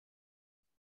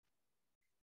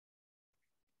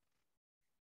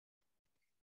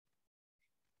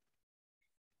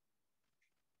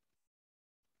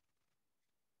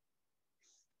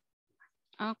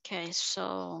 Okay,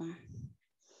 so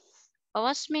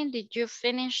Osmin, did you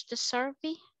finish the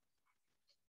survey?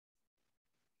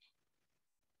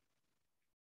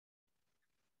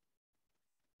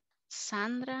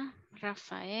 Sandra,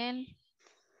 Rafael,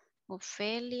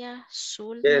 Ofelia,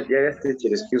 Zulma. Yes, teacher,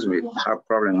 excuse me. I have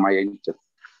problem my internet.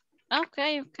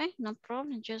 Okay, no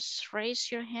problem. Just raise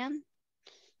your hand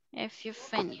if you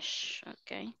finish,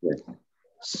 okay? Yes.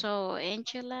 So,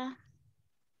 Angela.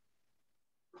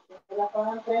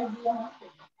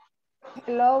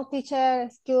 Hello, teacher,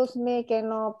 excuse me, que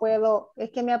no puedo, es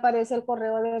que me aparece el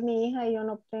correo de mi hija y yo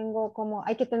no tengo como,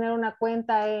 hay que tener una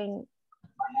cuenta en...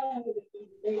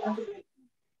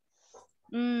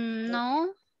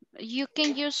 No, you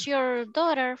can use your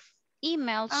daughter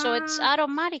email, so it's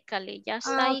automatically, ya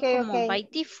está ahí como by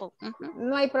default.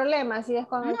 No hay problema si es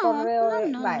con el No, correo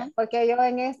no. porque yo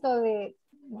en esto de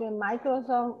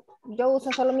Microsoft, yo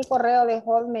uso solo mi correo de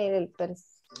Hotmail,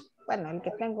 bueno, el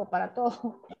que tengo para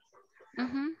todo.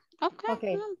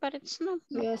 Okay. No, but it's no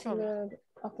problem.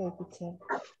 Okay, teacher.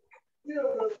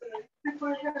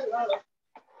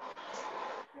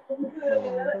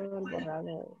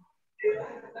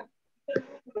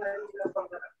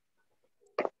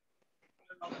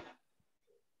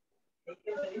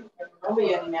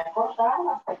 No, me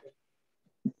acordaba.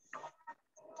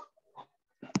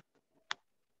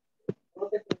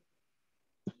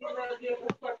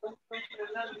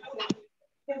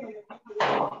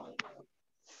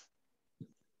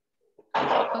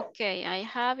 Okay, I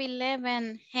have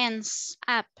 11 hands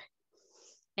up.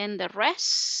 And the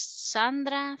rest,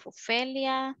 Sandra,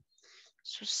 Ofelia,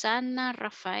 Susana,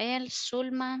 Rafael,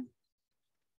 Zulma.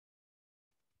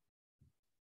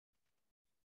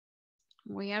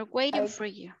 We are waiting for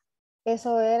you.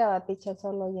 Eso era, teacher,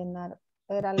 solo llenar.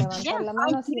 Era levantar la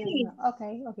mano. Sí, no.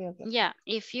 Okay. Yeah,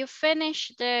 if you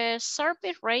finish the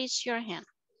survey, raise your hand.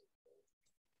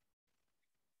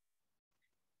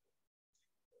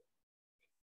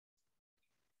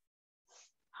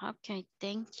 Okay,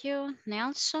 thank you.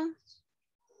 Nelson?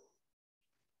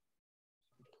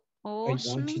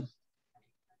 Awesome.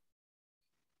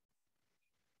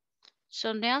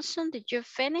 So Nelson, did you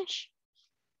finish?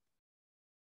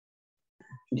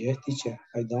 Yes, teacher,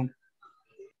 I don't.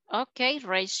 Okay,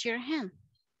 raise your hand.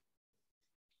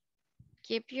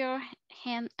 Keep your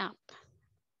hand up.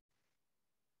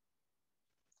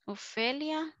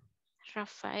 Ofelia,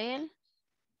 Rafael.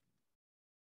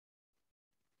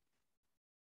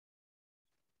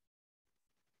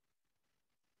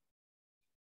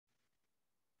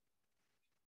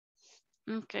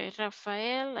 Okay,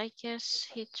 Rafael, I guess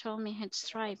he told me he's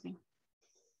driving.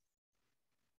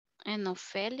 And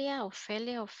Ofelia,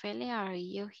 are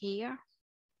you here?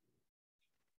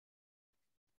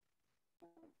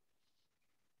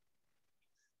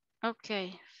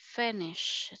 Okay,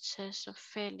 finish, it says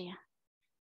Ofelia.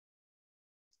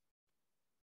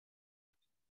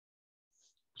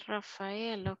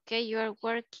 Rafael, okay, you are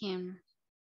working.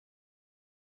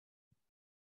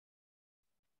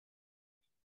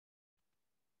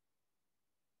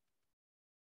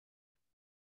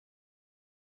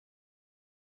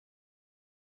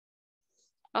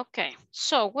 Okay,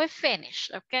 so we finished,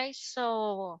 okay?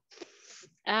 So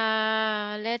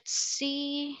let's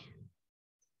see.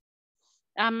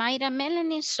 Mayra,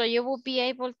 Melanie, so you will be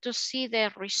able to see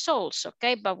the results,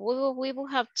 okay? But we will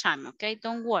have time, okay?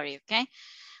 Don't worry, okay?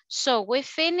 So we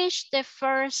finished the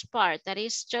first part, that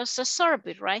is just a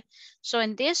survey, right? So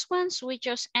in these ones, we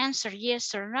just answer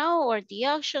yes or no, or the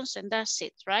options, and that's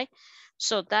it, right?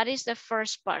 So that is the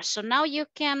first part. So now you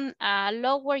can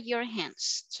lower your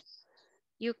hands.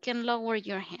 You can lower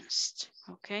your hands,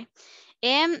 okay?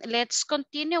 And let's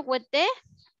continue with the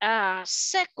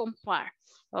second part,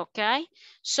 okay?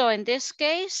 So in this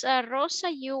case,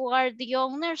 Rosa, you are the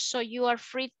owner, so you are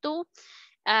free to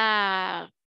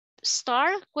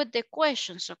start with the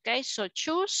questions, okay? So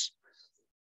choose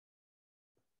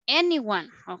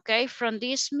anyone, okay, from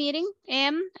this meeting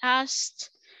and ask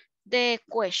the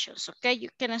questions, okay? You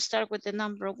can start with the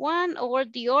number 1, or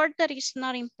the order is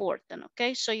not important,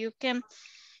 okay? So you can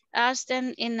ask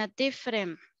them in a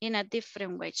different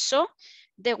way. So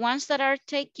the ones that are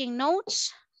taking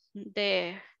notes,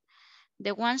 the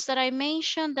ones that I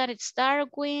mentioned, that it's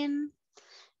Darwin,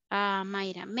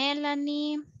 Mayra,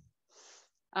 Melanie,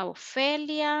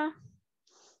 Ofelia,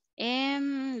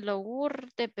 and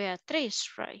Lourdes, Beatriz,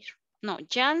 right? No,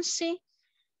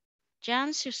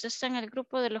 Jancy, usted está en el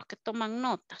grupo de los que toman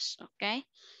notas, ok?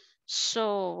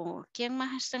 So, ¿quién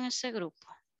más está en ese grupo?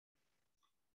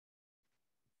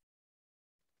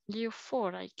 You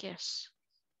 4, I guess.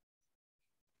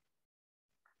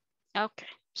 Okay,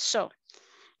 so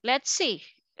let's see.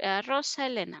 Rosa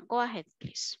Elena, go ahead,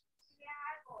 please.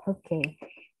 Okay.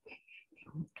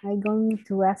 I'm going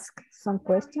to ask some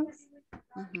questions.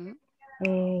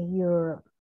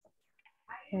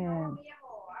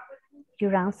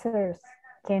 Your answers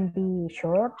can be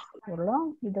short or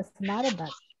long. It doesn't matter, but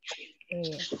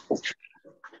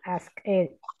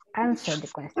answer the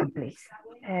question, please.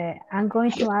 I'm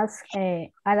going to ask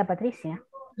Ada Patricia.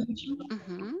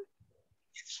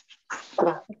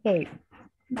 Okay,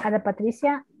 Ada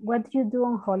Patricia, what do you do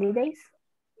on holidays?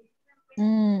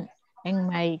 In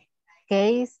my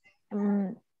case,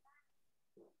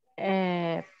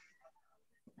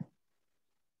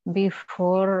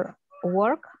 before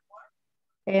work,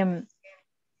 and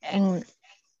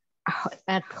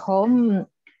at home,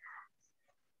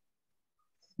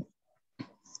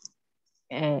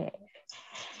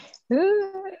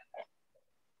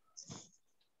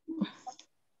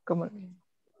 ¿cómo?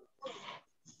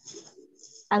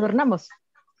 Adornamos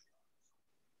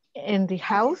in the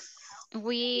house.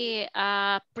 We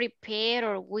prepare,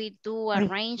 or we do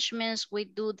arrangements, we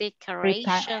do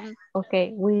decoration.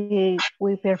 Okay, we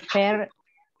prepare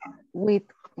with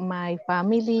my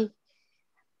family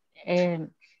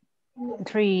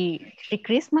three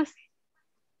Christmas.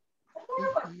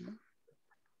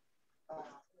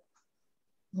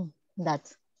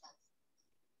 That's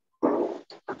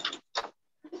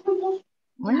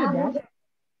only that.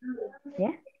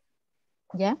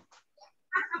 Yeah.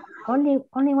 Only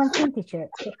one thing, teacher.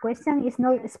 The question is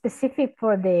not specific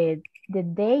for the the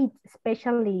date,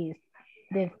 especially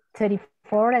the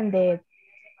 34 and the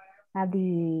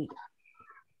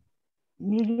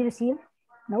New Year's Eve?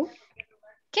 No?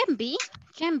 Can be.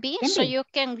 So you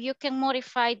can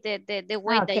modify the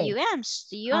way that you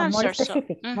answer. More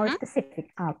specific, more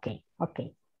specific.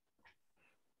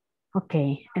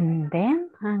 Okay. And then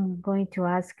I'm going to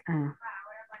ask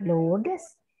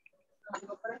Lourdes.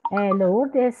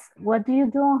 Lourdes, what do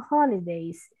you do on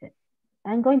holidays?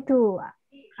 I'm going to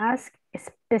ask a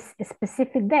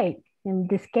specific date. In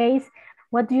this case,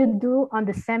 what do you do on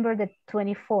December the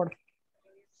 24th?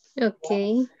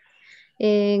 Okay.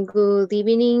 Good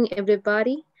evening,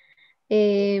 everybody.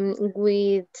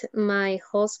 With my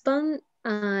husband,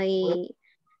 we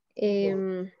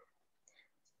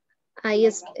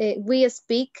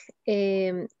speak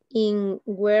in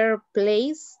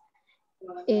workplace.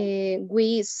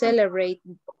 We celebrate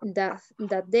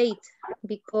that date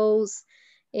because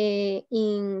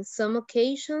in some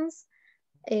occasions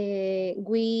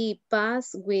we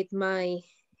pass with my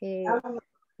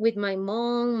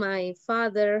mom, my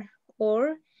father,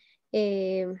 or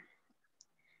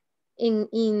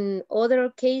in other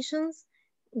occasions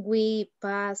we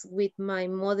pass with my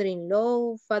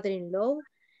mother-in-law, father-in-law,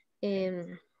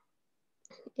 and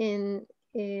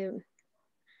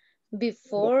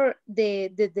before the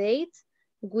date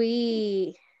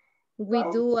we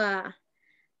do a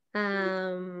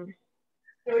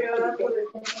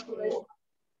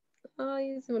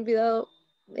ay, se me ha olvidado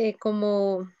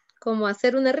como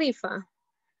hacer una rifa.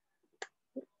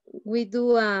 We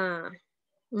do una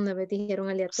vez dijeron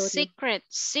aleatorio.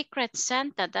 Secret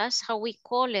Santa, that's how we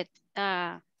call it.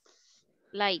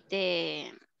 Like the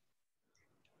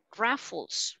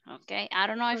raffles, okay? I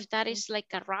don't know if that is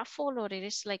like a raffle or it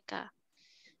is like a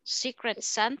Secret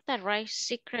Santa, right?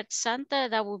 Secret Santa,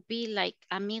 that would be like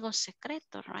Amigo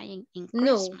Secreto, right? In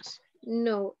Christmas.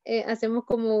 No, hacemos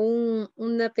como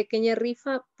una pequeña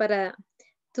rifa para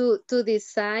to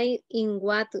decide in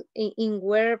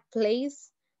where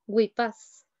place we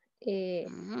pass.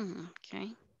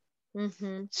 Okay.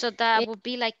 So that would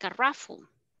be like a raffle.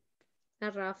 A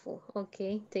raffle,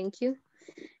 okay, thank you.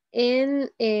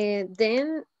 And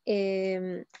then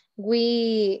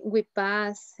we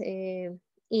pass in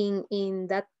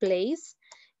that place,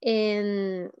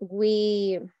 and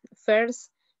we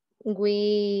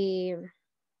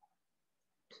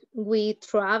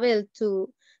travel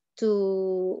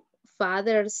to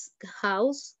father's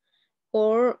house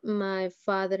or my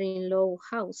father-in-law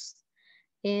house,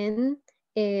 and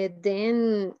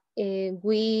then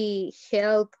we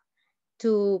help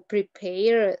to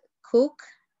prepare cook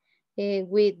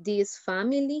with this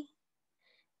family,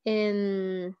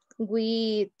 and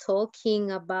we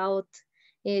talking about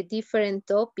different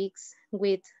topics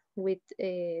with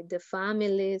the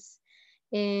families,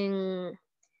 and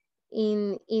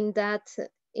in that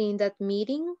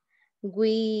meeting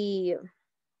we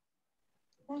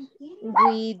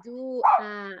do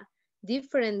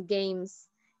different games.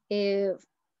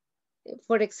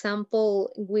 For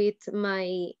example, with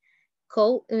my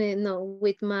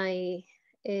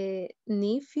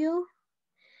nephew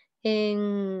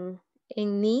and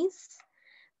niece,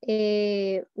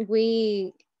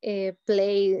 we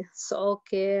play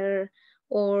soccer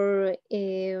or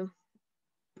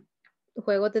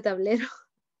juegos de tablero.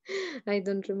 I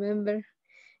don't remember.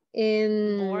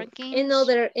 Board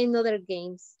games? Another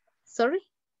games. Sorry?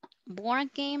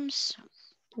 Board games.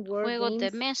 Juegos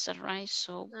de mesa, right?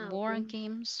 So board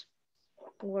games.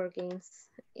 Board games.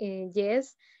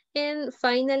 Yes. And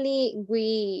finally,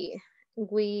 we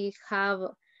have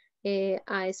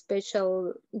a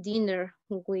special dinner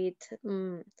with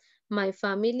my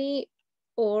family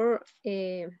or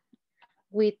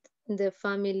with the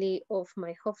family of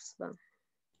my husband.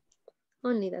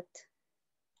 Only that.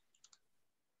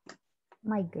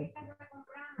 My good.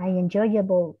 An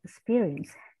enjoyable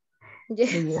experience.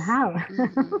 Yes. Do you have?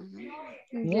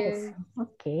 Yes.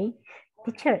 Okay.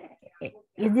 Teacher,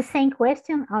 is the same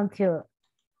question until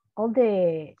all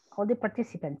the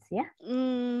participants, yeah?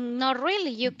 Not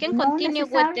really. You can No continue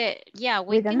with the,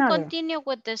 we can another. continue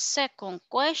with the second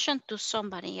question to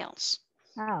somebody else.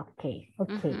 Okay.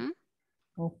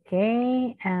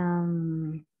 Okay.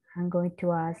 I'm going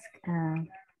to ask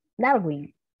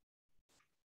Darwin.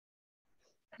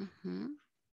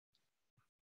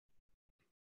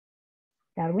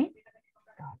 Darwin?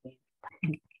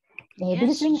 Yes, do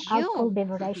you drink alcohol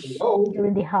beverage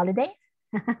during the holidays?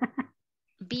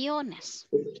 Be honest.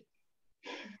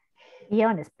 Be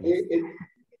honest, please.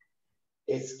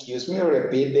 Excuse me,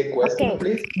 repeat the question,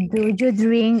 please. Do you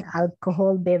drink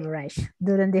alcohol beverage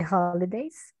during the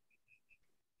holidays?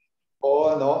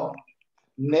 Oh, no.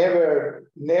 never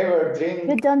drink.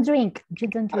 You don't drink. You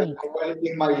don't drink. Alcohol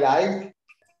in my life.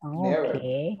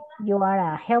 Okay. You are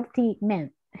a healthy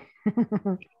man.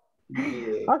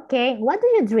 Yeah. Okay. What do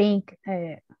you drink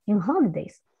in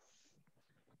holidays?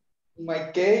 In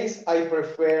my case, I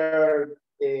prefer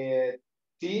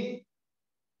tea.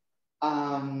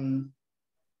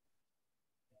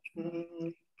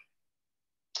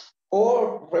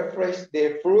 Or refresh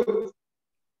the fruit.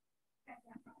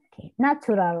 Okay.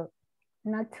 Natural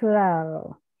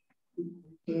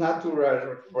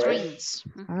Drinks.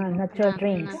 natural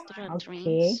drinks. Natural Okay.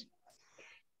 drinks.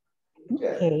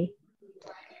 Okay.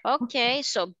 Okay,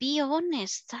 so be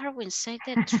honest, Darwin, say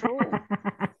the truth.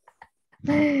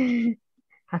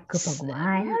 A cup of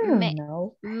wine. I don't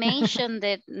know. Mention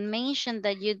that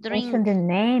you drink. Mention the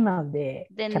name of the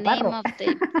chaparro. Name of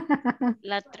the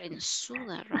la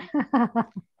trenzuda, right?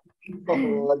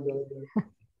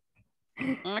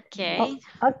 Okay.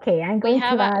 Okay, I'm going to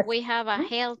ask. We have a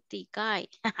healthy guy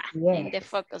Yes. in the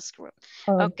focus group.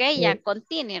 Okay, yeah,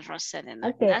 continue, Rosalina.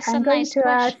 Okay, That's I'm a going nice to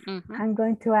ask. question. I'm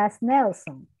going to ask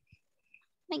Nelson.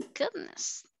 My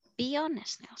goodness. Be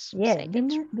honest, Nelson. Yeah,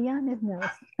 be honest,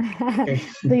 Nelson.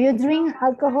 Do you drink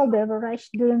alcohol beverage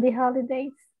during the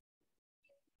holidays?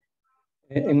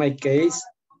 In my case,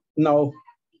 no.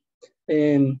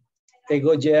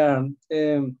 Ago year,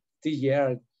 this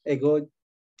year,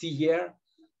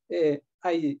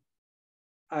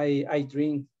 I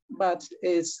drink, but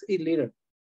it's illegal.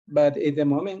 But at the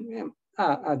moment,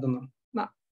 I don't know. No,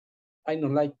 I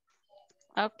don't like.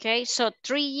 Okay, so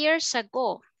 3 years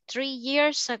ago, you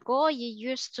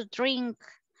used to drink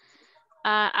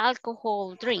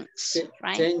alcohol drinks,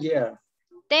 right? 10 years.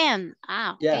 10,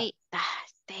 okay. Yeah.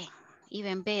 10,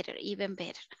 even better.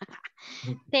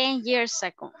 10 years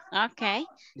ago, okay.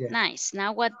 Yeah. Nice.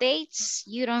 Nowadays,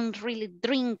 you don't really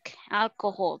drink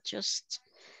alcohol, just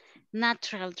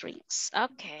natural drinks.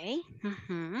 Okay.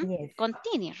 Yes.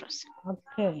 Continue, Rosa.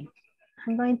 Okay.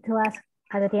 I'm going to ask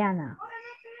Adriana.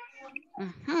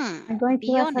 I'm going to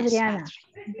Be ask honest, Adriana.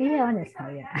 Adri. Be honest,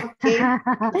 Adriana.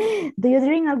 Okay. Do you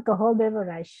drink alcohol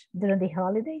beverage during the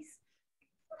holidays?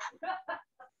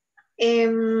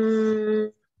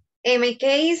 In my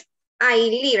case, I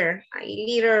later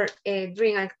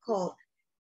drink alcohol.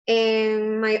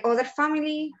 In my other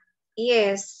family,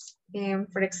 yes.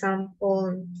 For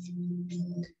example,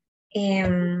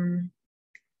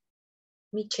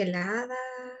 micheladas,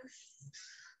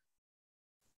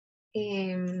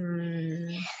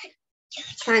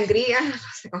 sangría,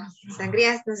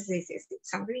 sangría, no sé si dice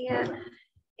sangría,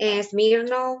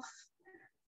 Smirnoff.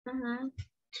 In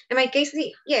my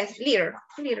case, yes, later.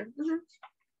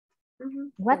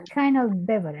 What kind of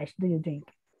beverage do you drink?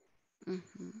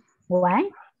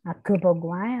 Wine? A cup of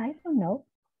wine? I don't know.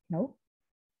 No.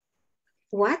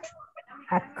 What?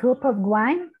 A cup of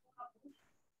wine?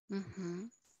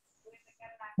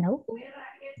 No.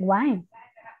 Wine.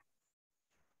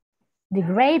 The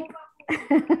grape.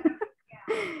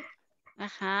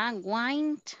 Wine.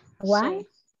 Wine? So,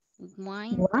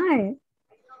 wine. Wine.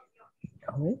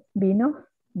 Oh, vino.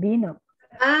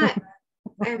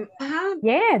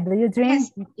 Yeah, do you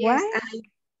drink wine?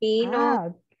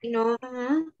 Vino.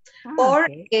 Or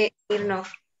okay. Smirnoff.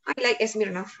 I like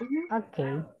Smirnoff.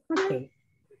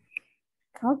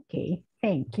 Okay,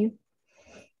 thank you.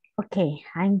 Okay,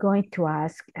 I'm going to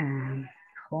ask,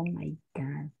 oh my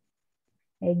God,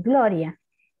 Gloria.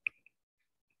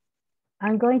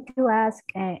 I'm going to ask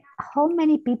how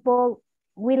many people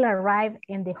will arrive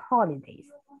in the holidays?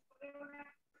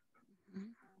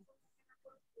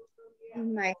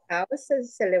 In my house, I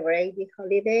celebrate the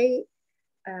holiday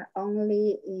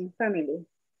only in family.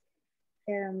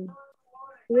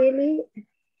 Really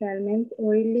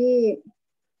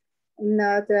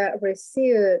not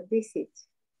receive visit.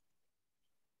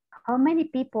 How many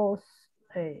people?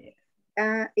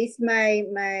 It's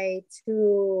my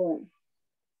two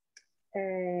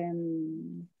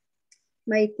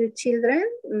children,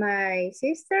 my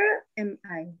sister and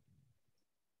I.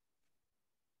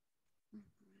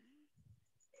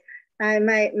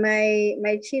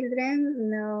 My children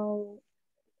no,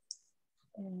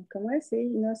 ¿cómo decir?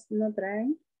 No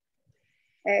traen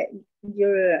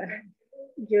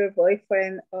your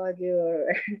boyfriend or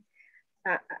your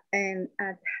and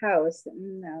at house.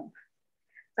 No,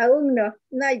 aún no,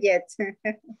 not yet.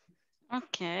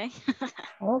 Okay.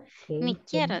 Okay. Ni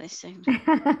quiero decir.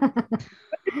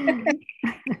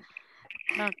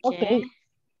 Okay.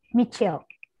 Michelle.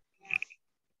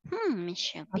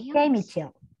 Michelle. Okay,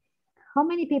 Michelle. How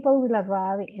many people will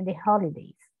arrive in the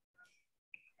holidays?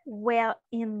 Well,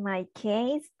 in my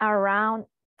case, around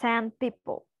 10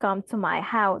 people come to my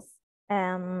house.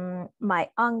 my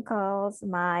uncles,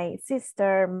 my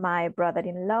sister, my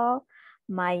brother-in-law,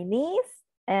 my niece,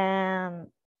 and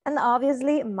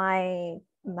obviously my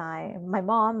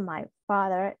mom, my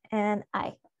father, and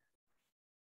I.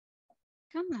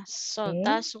 Goodness. So Okay.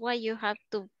 that's why you have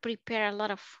to prepare a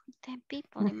lot of food. 10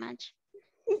 people, imagine.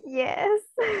 Yes.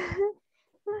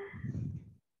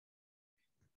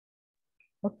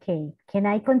 Okay. Can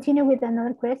I continue with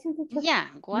another question? Teacher? Yeah,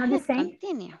 go Not the ahead. same?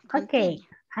 Continue. Okay.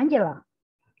 Angela.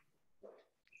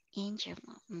 Angela.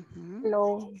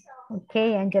 Hello.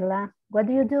 Okay, Angela. What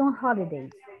do you do on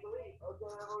holidays?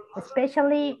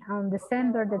 Especially on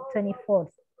December the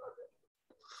 24th.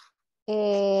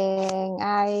 And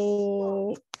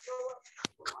I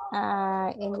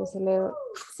in the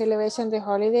celebration the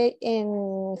holiday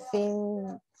in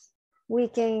fin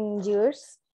weekend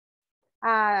years.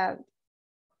 ¿Cómo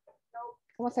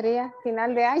sería?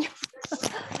 Final de año.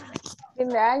 Fin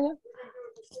de año.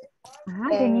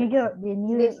 The New Year's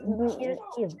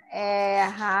Eve.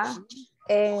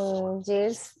 And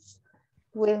years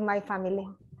with my family.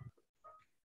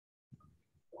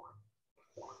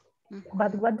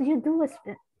 But what do you do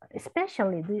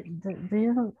especially?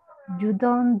 You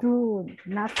don't do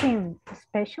nothing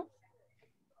special?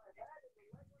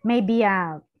 Maybe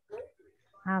a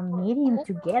meeting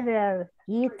together,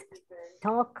 eat,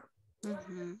 talk,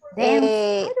 dance,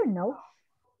 I don't know.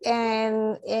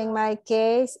 And in my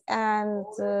case, and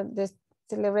the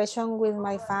celebration with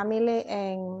my family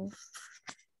and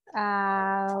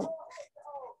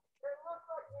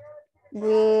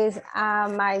with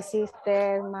my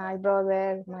sister, my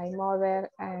brother, my mother,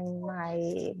 and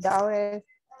my daughter,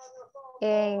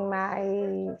 and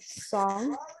my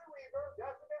son.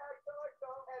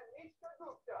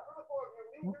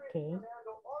 Okay,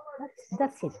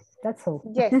 that's it. That's all.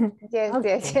 Yes, yes,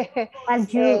 okay.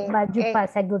 yes. But you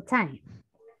pass a good time.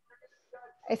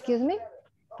 Excuse me?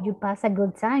 You pass a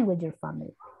good time with your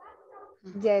family.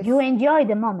 Yes. You enjoy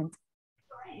the moment.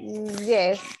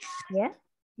 Yes. Yeah?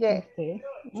 Yes. Okay.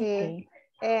 Okay.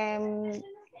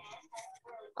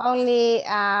 Only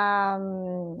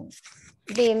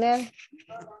dinner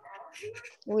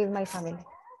with my family.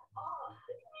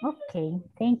 Okay.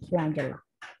 Thank you, Angela.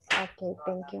 Okay,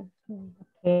 thank you.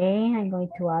 Okay, I'm going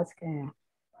to ask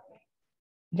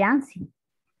Yancy.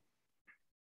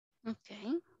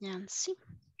 Okay, Yancy.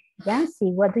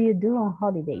 Yancy, what do you do on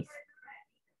holidays?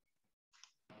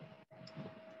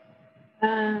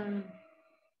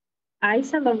 I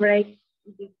celebrate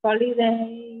the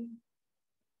holiday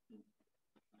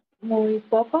muy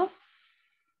poco,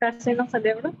 casi no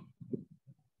celebro,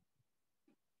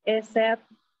 except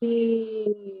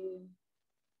the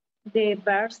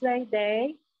birthday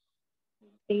day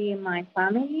in my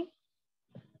family,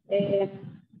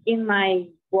 in my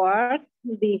work,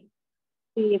 the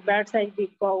birthday the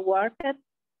co-worker,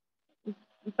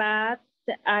 but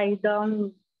I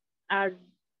don't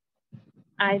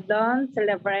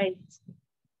celebrate.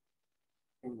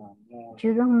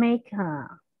 You don't make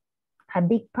a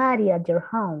big party at your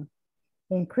home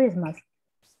in Christmas?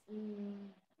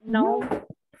 No.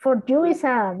 For you, it's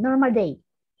a normal day?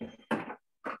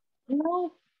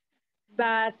 No,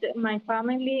 but my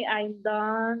family, I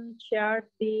don't share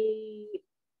the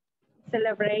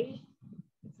celebration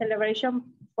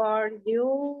for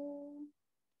you.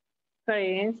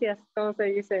 Creencias, ¿cómo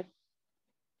se dice?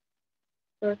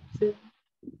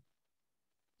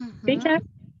 Teacher?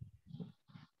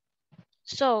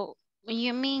 So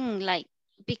you mean like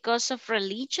because of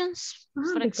religions,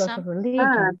 for because example? of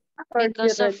religion.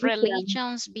 Because of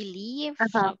religions belief,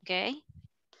 okay.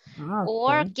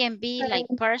 Or can be like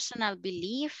personal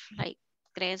belief, like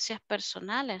creencias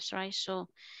personales, right? So,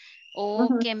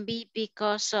 or can be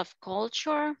because of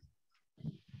culture.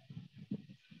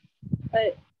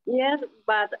 Yes,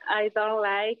 but I don't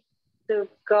like to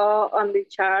go on the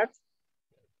charts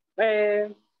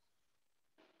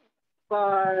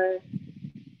for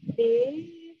this.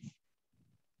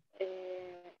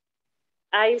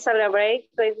 I celebrate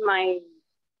with my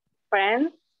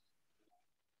friends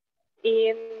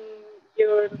in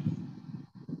your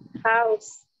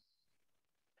house.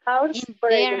 In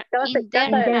their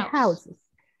houses.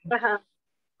 Uh-huh.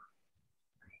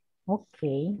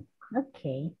 Okay,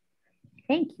 okay.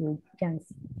 Thank you,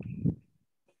 Jancy.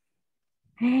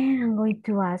 And I'm going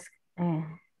to ask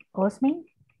Osmin.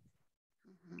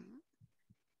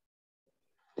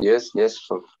 Yes.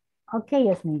 Okay,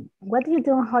 Osmin. What do you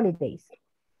do on holidays?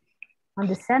 On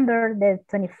December the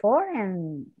 24th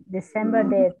and December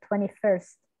the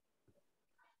 21st.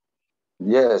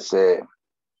 Yes,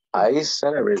 I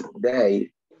celebrate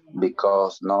day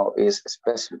because no is a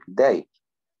specific day.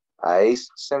 I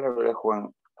celebrate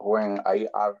when I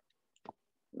are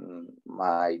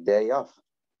my day off.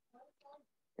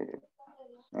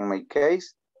 In my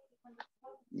case,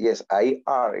 yes, I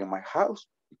are in my house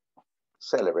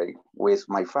celebrating with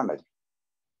my family.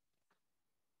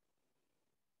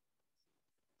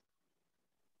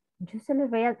 You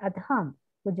celebrate at home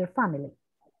with your family.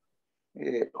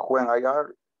 When I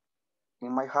are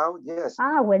in my house, yes.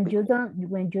 When you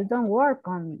don't work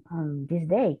on this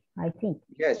day, I think.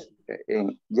 Yes,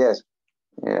 yes.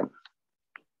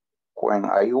 When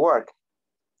I work.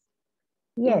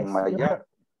 Yes. In my job.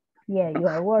 You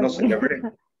are working. No celebrate.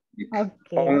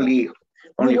 Okay. Only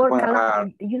you work when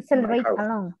alone. You celebrate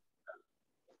alone.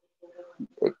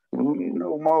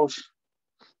 No, most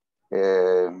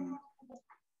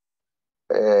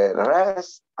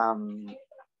rest and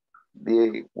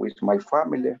be with my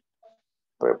family,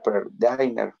 prepare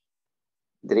dinner,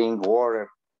 drink water,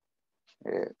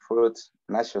 fruits,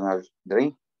 national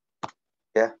drink.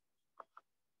 Yeah.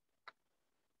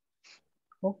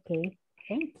 Okay,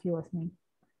 thank you, Osman.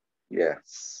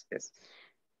 Yes, yes.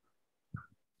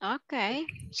 Okay,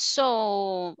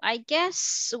 so I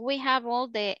guess we have all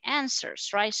the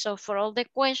answers, right? So for all the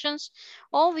questions,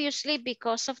 obviously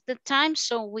because of the time,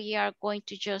 so we are going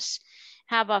to just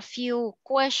have a few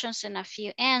questions and a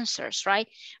few answers, right?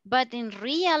 But in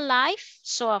real life,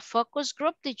 so a focus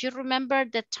group, did you remember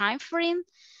the time frame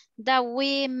that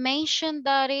we mentioned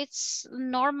that it's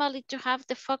normally to have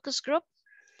the focus group?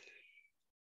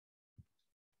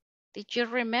 Did you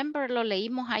remember? Lo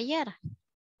leímos ayer.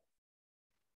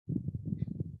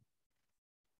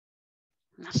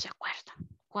 No se acuerda.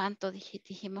 ¿Cuánto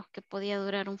dijimos que podía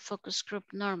durar un focus group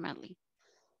normally?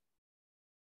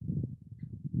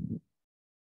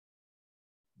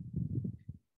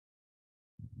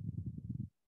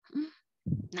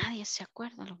 Nadie se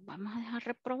acuerda. Los vamos a dejar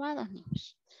reprobados,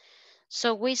 niños.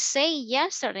 So we say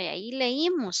yesterday, ahí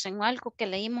leímos en algo que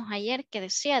leímos ayer que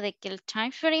decía de que el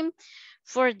time frame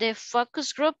for the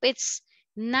focus group it's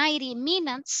 90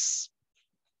 minutes.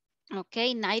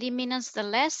 Okay, 90 minutes the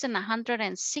less and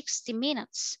 160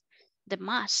 minutes the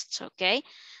most, okay?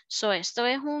 So esto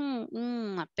es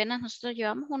apenas nosotros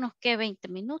llevamos unos que 20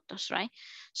 minutos, right?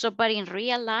 So, but in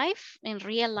real life,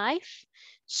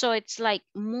 so it's like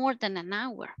more than an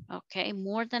hour, okay?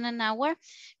 More than an hour,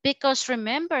 because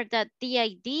remember that the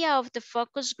idea of the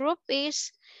focus group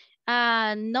is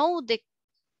know the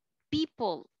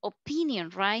people opinion,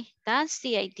 right? That's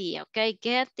the idea, okay?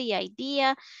 Get the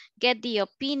idea, get the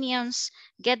opinions,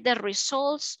 get the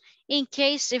results in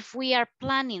case if we are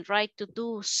planning, right, to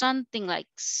do something like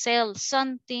sell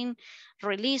something,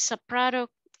 release a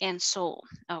product, and so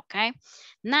on, okay?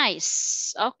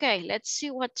 Nice. Okay, let's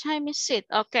see what time is it.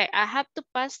 Okay, I have to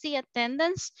pass the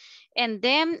attendance and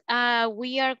then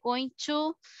we are going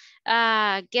to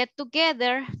get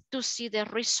together to see the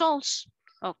results,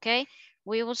 okay?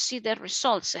 We will see the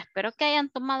results. Espero que hayan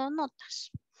tomado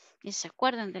notas y se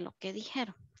acuerden de lo que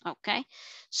dijeron. Okay,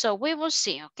 so we will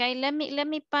see. Okay, let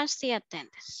me pass the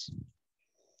attendance.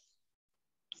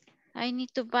 I need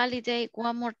to validate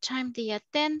one more time the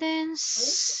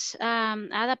attendance.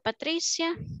 Ada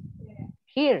Patricia.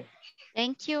 Here.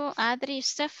 Thank you. Adri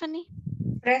Stephanie.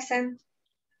 Present.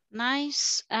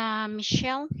 Nice.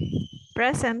 Michelle.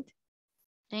 Present.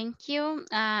 Thank you.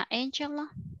 Angela.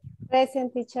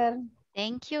 Present, teacher.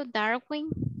 Thank you. Darwin.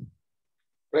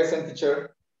 Present,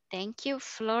 teacher. Thank you.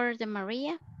 Flor de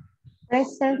Maria.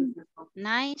 Present.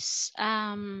 Nice.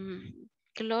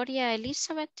 Gloria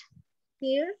Elizabeth.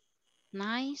 Here.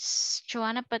 Nice.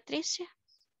 Joana Patricia.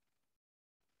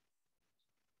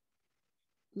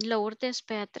 Lourdes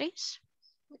Beatriz.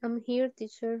 I'm here,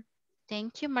 teacher.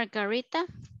 Thank you. Margarita.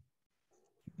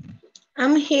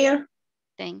 I'm here.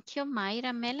 Thank you.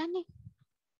 Mayra Melanie.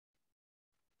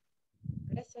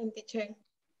 Present, teacher.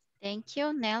 Thank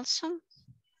you. Nelson.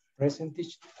 Present,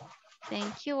 teacher.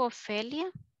 Thank you.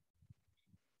 Ophelia.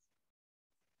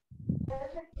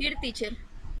 Here, teacher.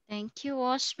 Thank you.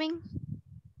 Osmin.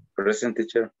 Present,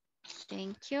 teacher.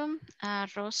 Thank you.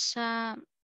 Rosa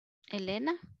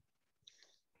Elena.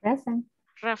 Present.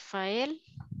 Rafael.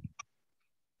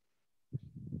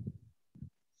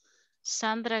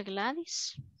 Sandra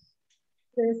Gladys.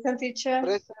 Present, teacher.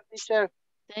 Present, teacher.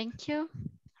 Thank you.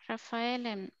 Rafael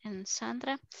and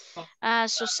Sandra.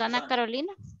 Susana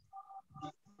Carolina.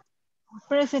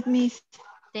 Present, Miss.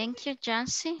 Thank you,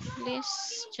 Jancy.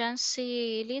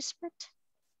 Jancy Elizabeth.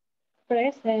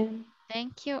 Present.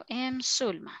 Thank you,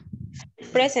 Sulma.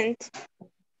 Present.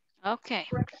 Okay.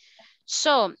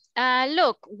 So,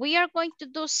 look, we are going to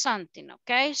do something,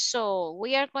 okay? So,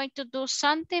 we are going to do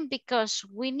something because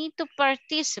we need to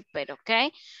participate,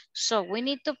 okay? So, we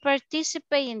need to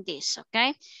participate in this,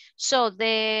 okay? So,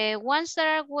 the ones that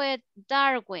are with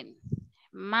Darwin,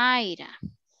 Mayra.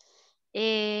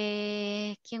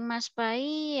 ¿Quién más va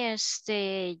ahí?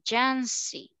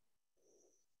 Jancy.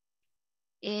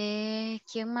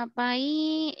 ¿Quién más va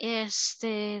ahí?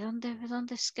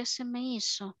 ¿Dónde es que se me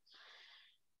hizo?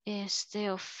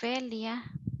 Ofelia.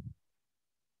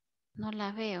 No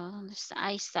la veo. ¿Dónde está?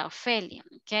 Ahí está, Ofelia.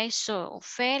 Ok, so,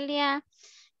 Ofelia.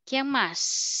 ¿Quién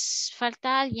más?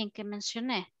 Falta alguien que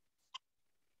mencioné.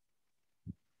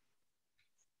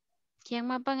 ¿Quién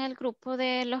más va en el grupo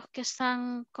de los que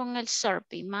están con el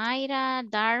survey? Mayra,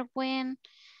 Darwin,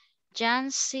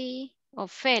 Jancy,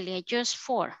 Ofelia, just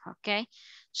 4, ok.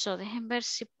 So, dejen ver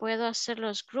si puedo hacer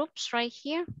los groups right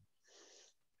here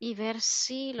y ver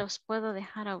si los puedo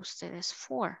dejar a ustedes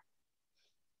 4.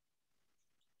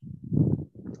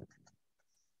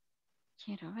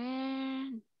 Quiero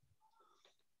ver.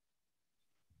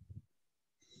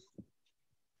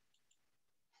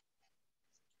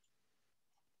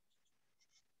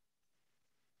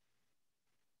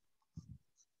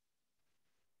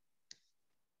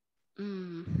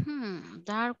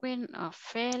 Darwin,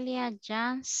 Ofelia,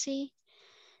 Jancy,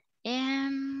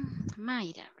 and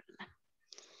Mayra.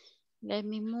 Let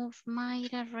me move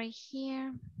Mayra right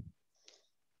here.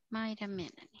 Mayra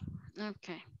Melanie.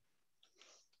 Okay.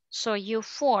 So you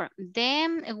 4.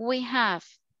 Then we have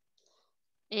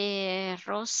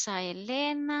Rosa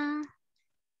Elena.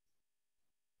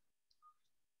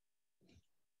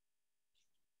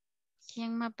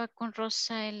 ¿Quién más va con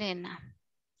Rosa Elena?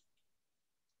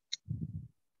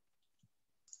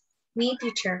 Mi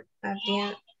teacher,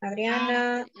 Adriana,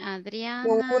 Adriana,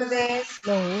 Lourdes,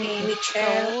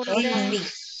 Michelle,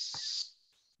 Lourdes,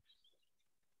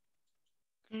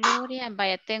 Gloria,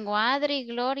 vaya, tengo Adri,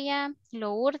 Gloria,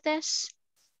 Lourdes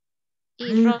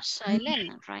y Rosa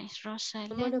Elena, right? Rosa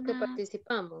Elena. Somos los que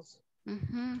participamos.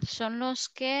 Son los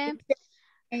que,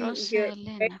 Rosa Yo,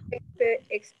 Elena.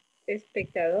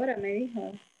 Espectadora, me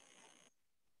dijo.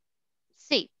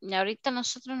 Sí, y ahorita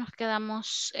nosotros nos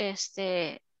quedamos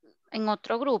en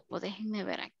otro grupo. Déjenme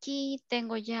ver aquí.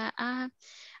 Tengo ya a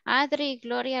Adri,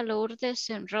 Gloria, Lourdes,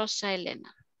 y Rosa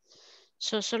Elena.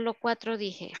 Son solo 4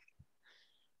 dije.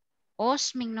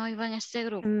 Osmin no iba en este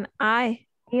grupo.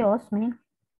 Y Osmin.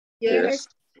 Yo no Yes.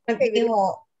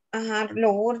 digo,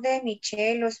 Lourdes,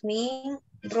 Michelle, Osmin,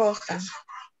 Rosa.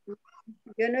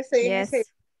 Yo no estoy en ese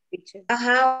teacher.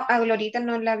 A Glorita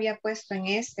no la había puesto en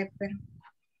pero.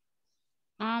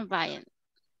 Ah, vayan.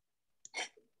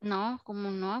 No,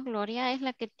 como no, Gloria es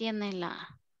la que tiene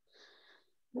la...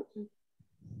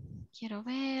 Quiero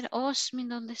ver, Osmin,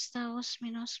 ¿dónde está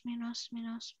Osmin?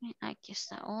 Aquí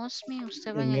está Osmin,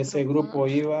 usted va en En el ese grupo grupo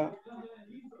 2. iba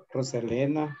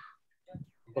Roselena,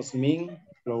 Osmin,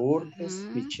 Lourdes,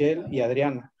 Michelle y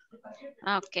Adriana.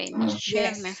 Ok,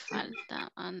 Michelle me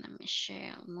falta. Ana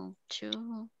Michelle, move to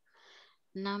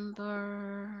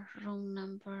room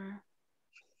number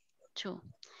 2.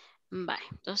 Vale,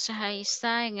 entonces ahí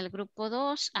está en el grupo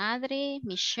 2, Adri,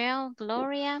 Michelle,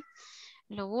 Gloria,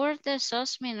 Lourdes,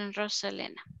 Osmin y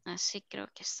Rosalena. Así creo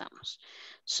que estamos.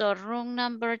 So, room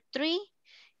number 3,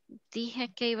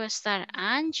 dije que iba a estar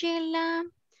Angela,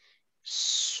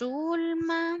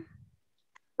 Zulma.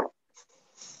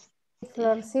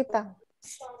 Florcita.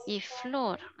 Y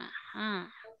Flor.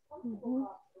 Ajá.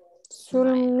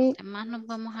 Zulmi. Además nos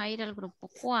vamos a ir al grupo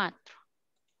 4.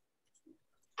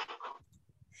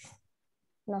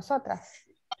 Nosotras.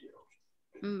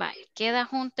 Vale, queda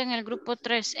junto en el grupo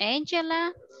 3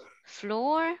 Angela,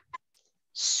 Flor,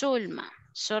 Zulma.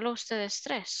 Solo ustedes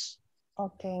 3.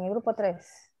 Ok, en el grupo 3.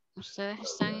 Ustedes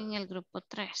están en el grupo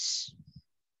 3.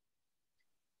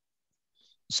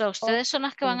 So, ustedes son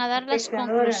las que van a dar las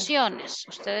conclusiones.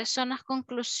 Ustedes son las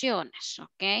conclusiones,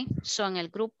 ¿ok? So, en el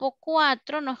grupo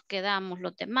 4 nos quedamos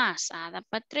los demás. Ada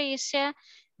Patricia,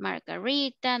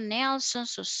 Margarita, Nelson,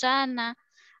 Susana,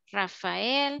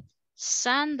 Rafael,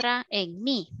 Sandra, en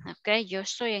mí, ¿ok? Yo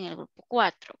estoy en el grupo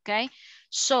 4, ¿ok?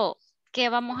 So, ¿qué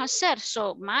vamos a hacer?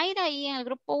 So, Mayra y en el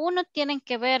grupo 1 tienen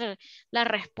que ver las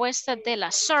respuestas de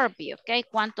la survey, ¿ok?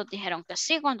 ¿Cuántos dijeron que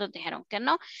sí, cuántos dijeron que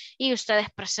no? Y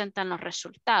ustedes presentan los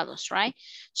resultados, right?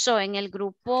 So, en el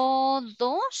grupo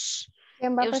 2.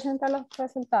 ¿Quién va a presentar los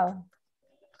resultados?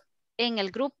 En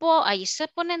el grupo, ahí se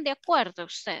ponen de acuerdo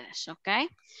ustedes, ¿ok?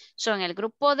 So, en el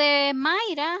grupo de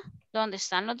Mayra, donde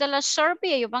están los de la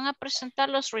survey, ellos van a presentar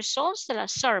los results de la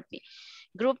survey.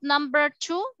 Group number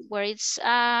 2, where it's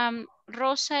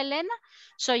Rosa Elena.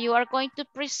 So, you are going to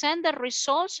present the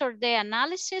results or the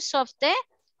analysis of the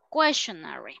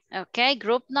questionnaire, okay?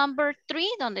 Group number 3,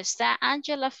 donde está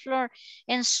Angela, Flor,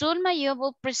 en Zulma, you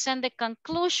will present the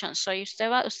conclusion. So,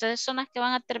 ustedes son las que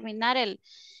van a terminar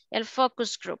el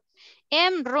focus group.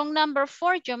 En room number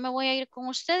 4, yo me voy a ir con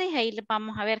ustedes y ahí les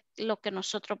vamos a ver lo que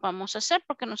nosotros vamos a hacer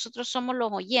porque nosotros somos los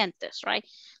oyentes, right?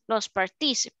 Los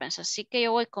participants. Así que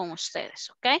yo voy con ustedes,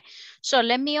 okay? So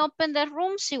let me open the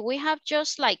room. Si we have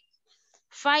just like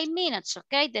 5 minutes,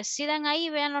 okay? Decidan ahí,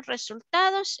 vean los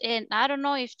resultados. And I don't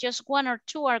know if just 1 or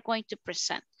 2 are going to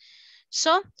present.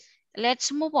 So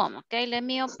let's move on, okay? Let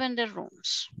me open the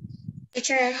rooms.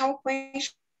 Teacher, how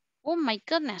question? Oh my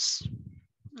goodness.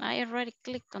 I already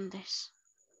clicked on this.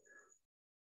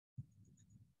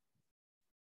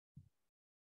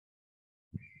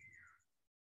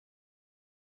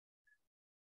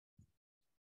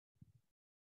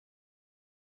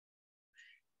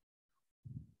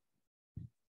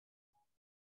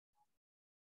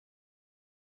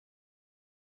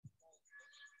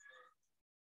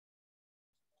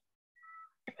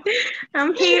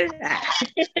 I'm here.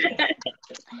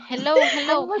 Hello,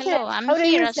 hello, hello. I'm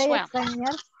here as well.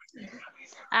 Extrañar?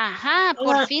 Ajá,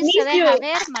 por fin se deja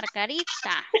ver,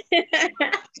 Margarita.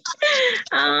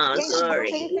 Oh, ¿Cómo se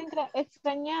sorry. dice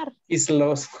extrañar? It's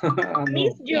lost. No.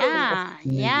 Miss you.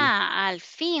 Yeah, al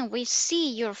fin we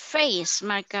see your face,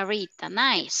 Margarita.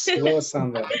 Nice. Hello,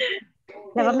 Sandra.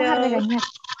 La vamos a Hello. regañar.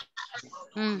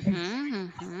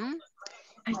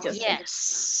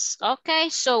 Yes. Okay,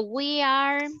 so we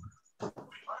are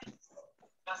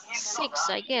 6,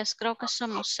 I guess. Creo que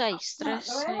somos 6, 3,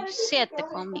 6, 7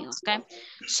 conmigo, okay?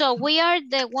 So we are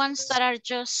the ones that are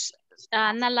just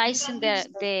analyzing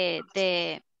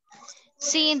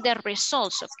seeing the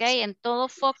results, okay? En todo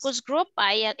focus group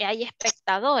hay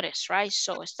espectadores, right?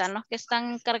 So están los que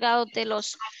están encargados de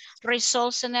los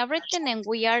results and everything, and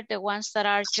we are the ones that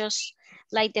are just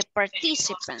like the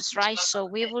participants, right? So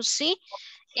we will see,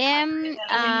 and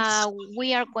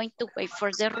we are going to wait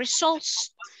for the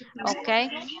results, okay?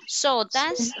 So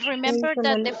that's, remember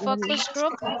that the focus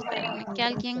group, espérame que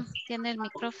alguien tiene el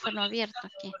micrófono abierto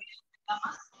aquí.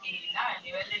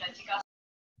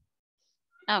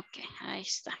 Ok, ahí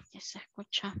está, ya se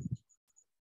escucha.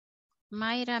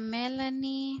 Mayra,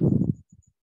 Melanie.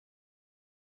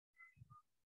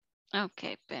 Ok,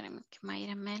 espérenme que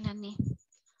Mayra, Melanie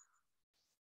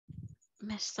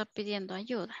me está pidiendo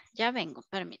ayuda. Ya vengo,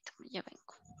 permítame, ya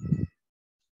vengo.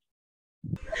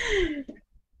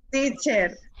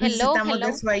 Teacher, Hello, necesitamos hello.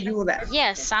 de su ayuda.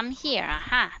 Yes, I'm here.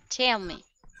 Ajá, tell me.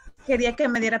 Quería que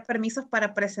me diera permisos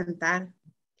para presentar.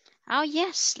 Oh,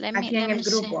 yes, let me Aquí en el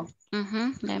grupo. See.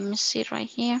 Let me see right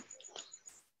here.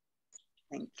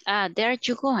 There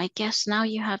you go. I guess now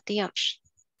you have the option.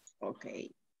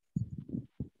 Okay.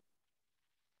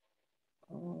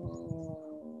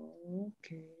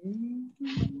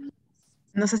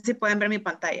 No sé si pueden ver mi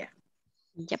pantalla.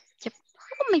 Yep.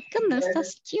 Oh my goodness,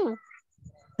 that's cute.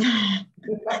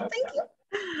 Thank you.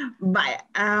 Vaya,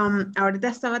 ahorita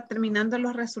estaba terminando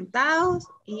los resultados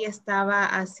y estaba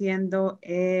haciendo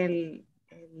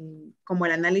como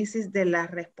el análisis de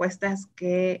las respuestas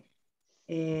que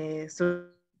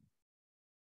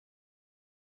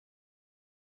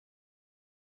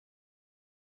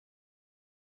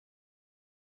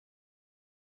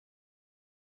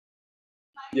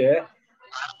Yeah.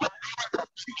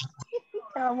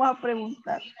 Te vamos a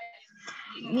preguntar.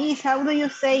 Miss, how do you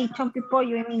say chompy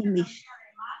pollo in English?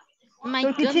 My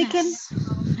Turkey goodness.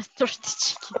 chicken? Turkey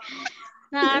chicken.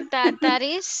 No, that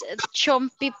is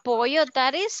chompy pollo.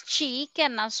 That is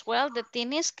chicken as well. The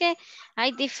thing is que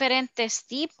hay diferentes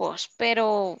tipos,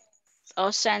 pero,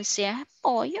 o sea, en sí es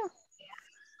pollo.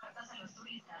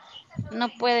 No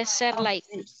puede ser like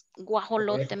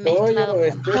guajolote mezclado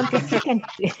con Chompy chicken.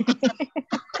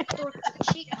 turkey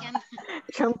chicken.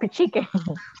 Chompy chicken.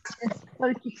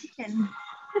 Turkey chicken.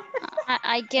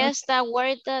 I guess that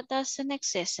word that doesn't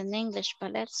exist in English,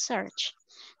 but let's search.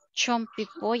 Chompy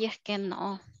pollo, es que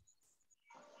no.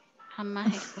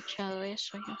 Jamás he escuchado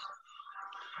eso yo.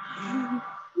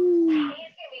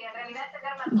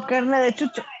 Carne de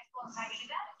chucho.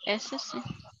 Ese sí.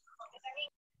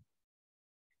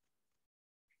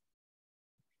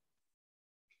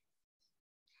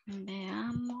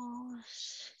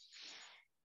 Veamos.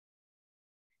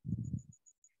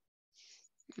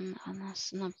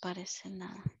 No aparece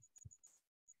nada.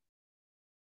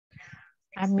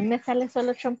 A mí me sale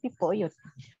solo chompy pollo.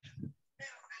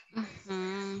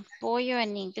 Pollo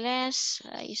en inglés,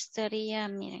 ahí estaría,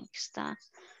 miren que está.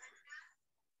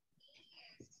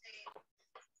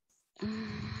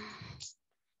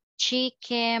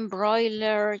 Chicken,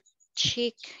 broiler,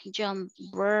 chick, John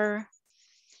Burr,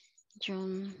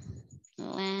 John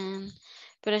Lamb.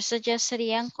 Pero eso ya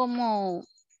serían como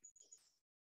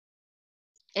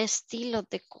estilo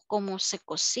de cómo se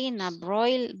cocina.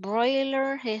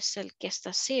 Broiler es el que está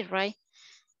así, right?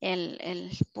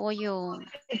 el pollo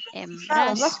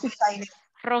Rostizado.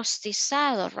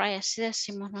 rostizado, right? Así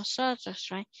decimos nosotros,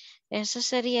 right? Ese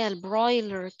sería el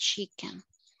broiler chicken.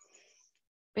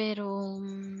 Pero,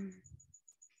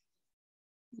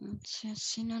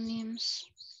 synonyms.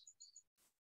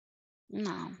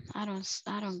 No, I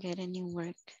don't get any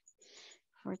work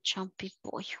for chumpy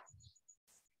pollo.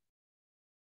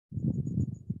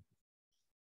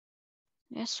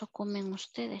 Eso comen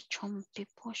ustedes, chumpy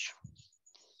pollo.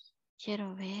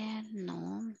 Quiero ver,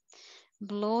 no.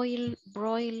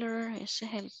 Broiler, ese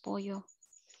es el pollo.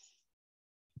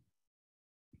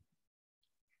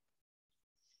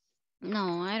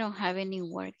 No, I don't have any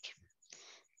work.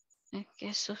 Es que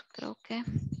eso creo que...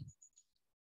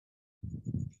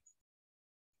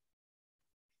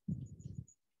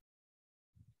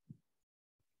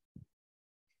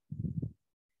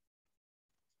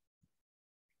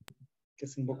 Que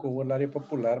es un vocabulario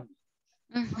popular.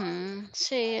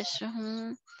 Sí, eso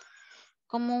es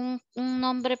como un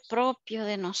nombre propio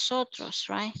de nosotros,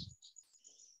 right?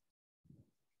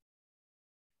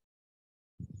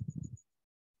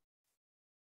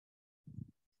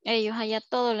 Ellos allá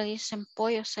todo le dicen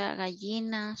pollo, sea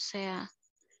gallina, sea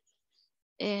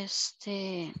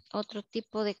otro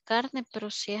tipo de carne,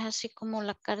 pero si es así como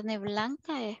la carne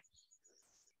blanca,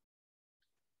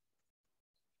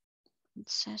 it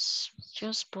says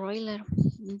just broiler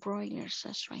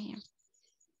says right here.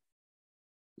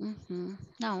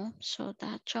 No, so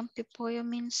that chumpy pollo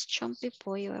means chumpy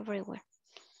pollo everywhere.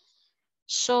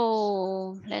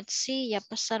 So, let's see, ya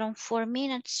pasaron 4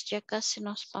 minutes, ya casi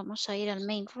nos vamos a ir al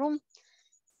main room.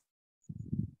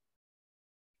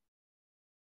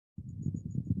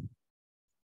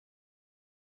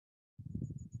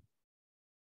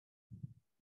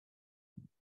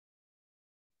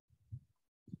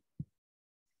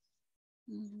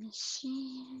 Let me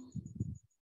see.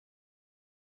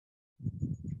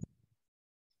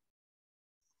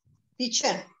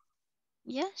 Teacher.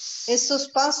 Yes. Esos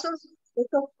pasos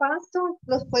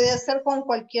los puede hacer con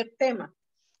cualquier tema.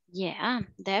 Yeah,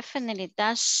 definitely.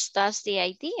 That's the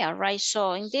idea, right?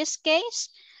 So in this case,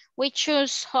 we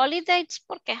choose holidays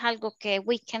porque es algo que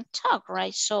we can talk,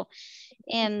 right? So,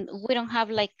 and we don't have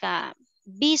like a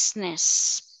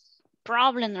business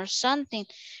problem or something,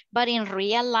 but in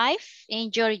real life, in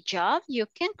your job, you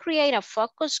can create a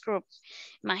focus group.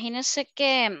 Imagínense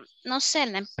que, no sé,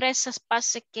 en la empresa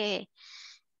pase que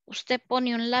usted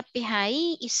pone un lápiz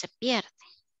ahí y se pierde.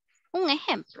 Un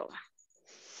ejemplo.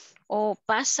 O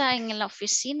pasa en la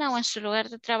oficina o en su lugar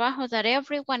de trabajo that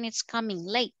everyone is coming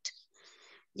late.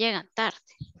 Llegan tarde.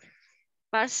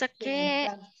 Pasa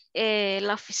que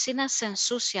la oficina se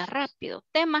ensucia rápido.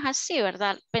 Temas así,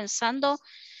 ¿verdad? Pensando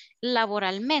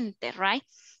laboralmente, right?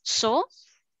 So,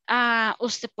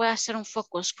 usted puede hacer un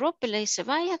focus group y le dice,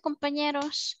 vaya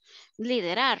compañeros,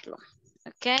 liderarlo.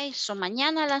 Ok, so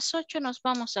mañana a las 8 nos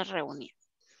vamos a reunir.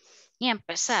 Y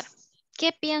empezar.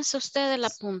 ¿Qué piensa usted de la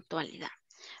puntualidad?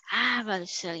 Va a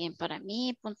decir alguien, para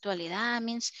mí puntualidad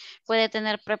means puede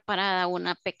tener preparada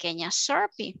una pequeña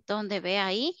survey donde ve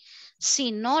ahí,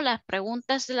 si no, las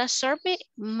preguntas de la survey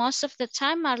most of the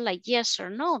time are like yes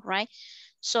or no, right?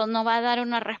 So no va a dar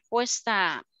una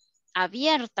respuesta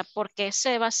abierta porque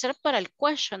ese va a ser para el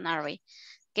questionnaire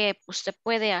que usted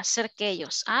puede hacer que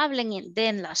ellos hablen y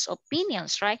den las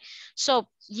opinions, right?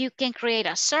 So you can create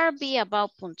a survey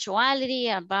about punctuality,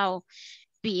 about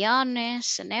be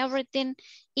honest and everything.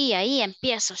 Y ahí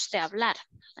empieza usted a hablar.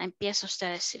 Empieza usted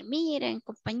a decir, miren,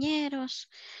 compañeros,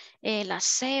 el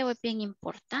aseo es bien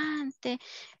importante.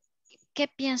 ¿Qué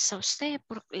piensa usted?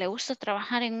 ¿Le gusta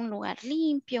trabajar en un lugar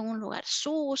limpio, en un lugar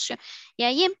sucio? Y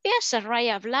ahí empieza, Ray,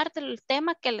 a hablar del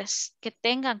tema que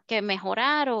tengan que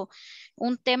mejorar o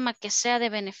un tema que sea de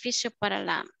beneficio para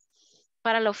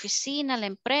la oficina, la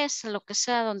empresa, lo que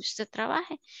sea donde usted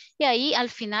trabaje. Y ahí al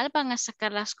final van a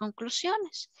sacar las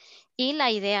conclusiones. Y la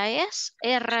idea es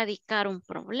erradicar un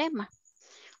problema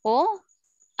o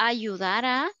ayudar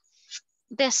a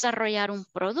desarrollar un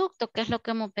producto, que es lo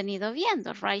que hemos venido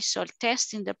viendo, right? So,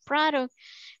 testing the product.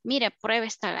 Mire, pruebe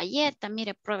esta galleta,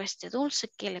 mire, pruebe este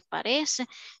dulce, ¿qué le parece?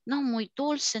 No muy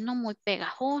dulce, no muy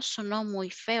pegajoso, no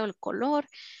muy feo el color,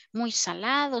 muy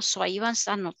salado, so ahí van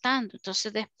anotando.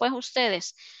 Entonces, después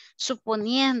ustedes,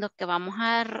 suponiendo que vamos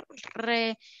a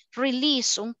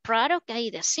release un product, ahí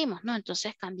decimos, ¿no?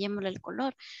 Entonces, cambiémosle el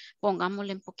color,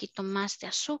 pongámosle un poquito más de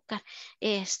azúcar,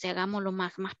 hagámoslo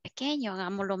más pequeño,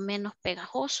 hagámoslo menos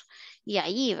pegajoso y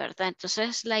ahí, ¿verdad?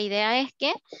 Entonces la idea es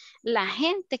que la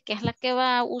gente que es la que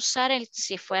va a usar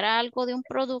si fuera algo de un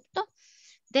producto,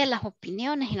 dé las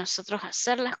opiniones y nosotros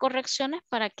hacer las correcciones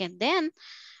para que den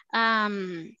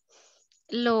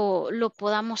lo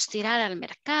podamos tirar al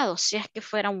mercado, si es que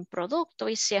fuera un producto,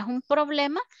 y si es un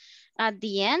problema, at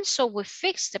the end, so we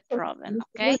fix the problem,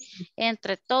 ¿ok?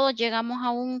 Entre todos llegamos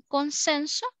a un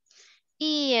consenso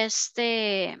y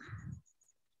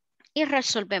y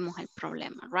resolvemos el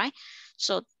problema, right?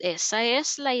 So, esa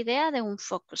es la idea de un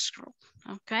focus group,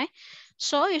 ¿ok?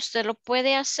 So, y usted lo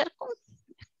puede hacer con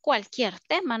cualquier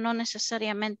tema, no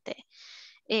necesariamente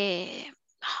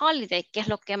holiday, que es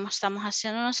lo que estamos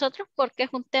haciendo nosotros, porque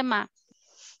es un tema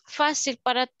fácil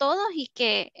para todos y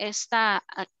que está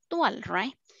actual,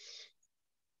 right?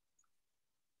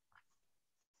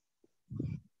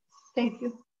 Thank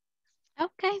you.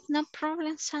 Okay, no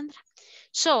problem, Sandra.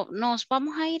 So, nos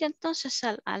vamos a ir entonces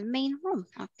al main room,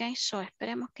 ok? So,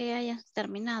 esperemos que ya hayan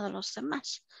terminado los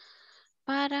demás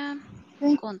para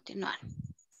continuar.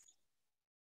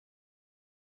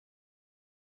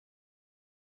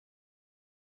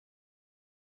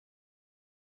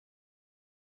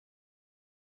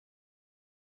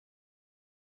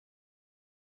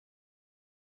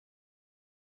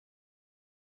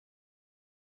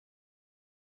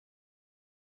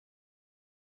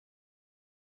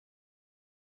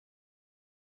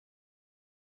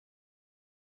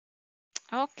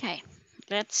 Okay,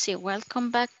 let's see.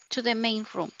 Welcome back to the main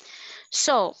room.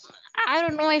 So, I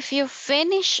don't know if you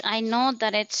finished. I know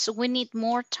that we need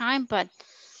more time, but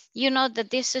you know that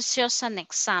this is just an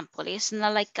example. It's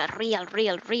not like a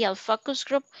real focus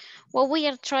group. What we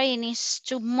are trying is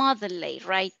to modulate,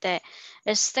 right? The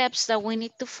steps that we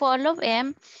need to follow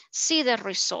and see the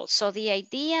results. So the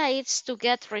idea is to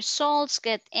get results,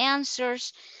 get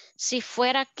answers. Si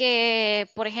fuera que,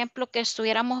 por ejemplo, que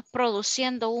estuviéramos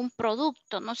produciendo un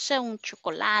producto, no sé, un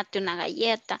chocolate, una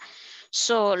galleta.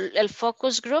 So, el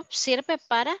focus group sirve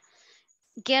para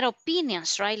get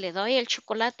opinions, right? Le doy el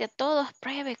chocolate a todos,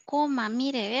 pruebe, coma,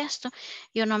 mire esto.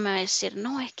 Y uno me va a decir,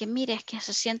 no, es que mire, es que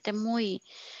se siente muy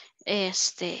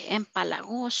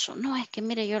empalagoso. No, es que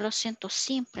mire, yo lo siento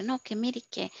simple. No, que mire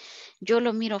que yo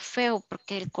lo miro feo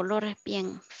porque el color es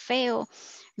bien feo.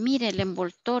 Mire, el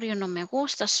envoltorio no me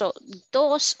gusta. So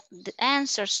those the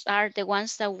answers are the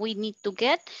ones that we need to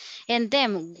get. And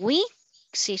then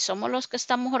si somos los que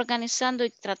estamos organizando y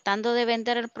tratando de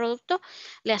vender el producto,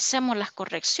 le hacemos las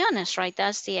correcciones, right?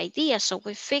 That's the idea. So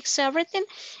we fix everything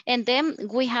and then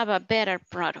we have a better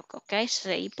product, okay?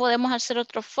 So, y podemos hacer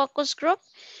otro focus group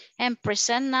and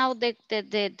present now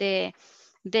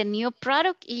the new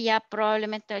product y ya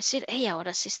probablemente decir, hey,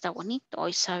 ahora sí está bonito,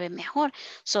 hoy sabe mejor.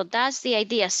 So that's the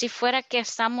idea. Si fuera que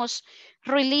estamos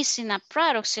releasing a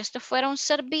product, si esto fuera un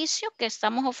servicio que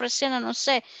estamos ofreciendo, no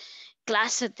sé,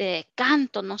 clases de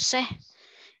canto, no sé,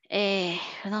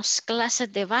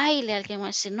 clases de baile, alguien va a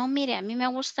decir, no, mire, a mí me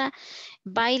gusta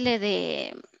baile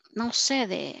de, no sé,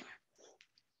 de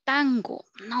tango.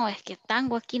 No, es que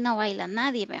tango aquí no baila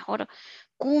nadie, mejor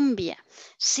cumbia.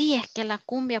 Sí, es que la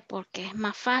cumbia porque es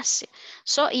más fácil.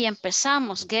 So, y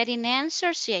empezamos getting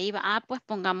answers y ahí va, pues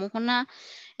pongamos una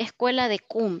escuela de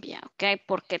cumbia, ¿ok?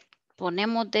 Porque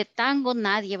ponemos de tango,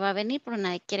 nadie va a venir porque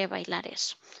nadie quiere bailar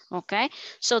eso, ¿ok?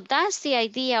 So that's the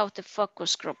idea of the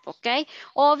focus group, ¿ok?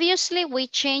 Obviously, we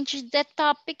changed the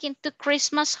topic into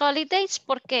Christmas holidays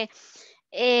porque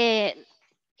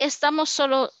estamos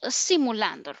solo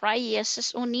simulando, right? Y ese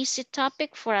es un easy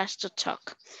topic for us to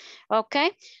talk.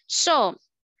 Okay, so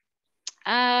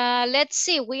let's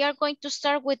see. We are going to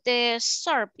start with the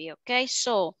survey. Okay,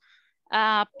 so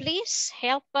please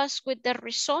help us with the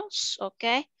results.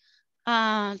 Okay,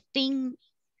 thing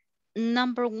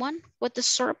number 1 with the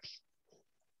survey.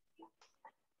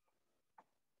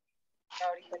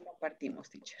 Ahorita compartimos,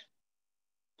 teacher.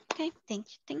 Okay,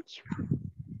 thank you, thank you.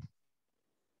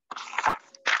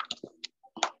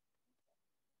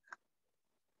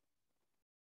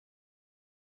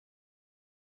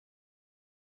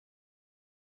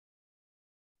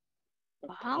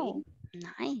 Wow,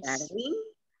 nice. Darwin.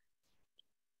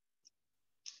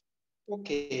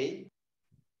 Okay.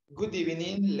 Good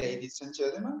evening, ladies and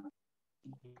gentlemen.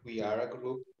 We are a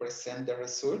group present the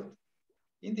result.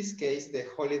 In this case, the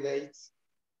holidays,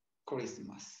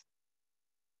 Christmas.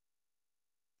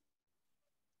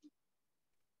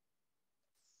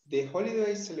 The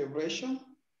holiday celebration,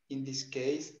 in this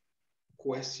case,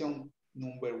 question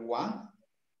number 1.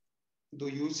 Do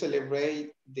you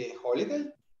celebrate the holiday?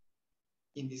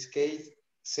 In this case,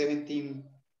 17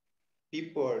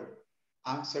 people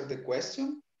answer the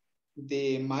question.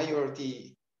 The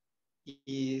majority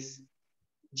is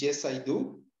yes, I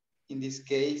do. In this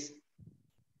case,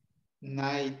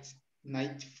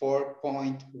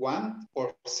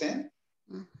 94.1%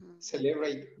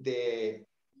 celebrate the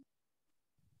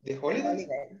holidays.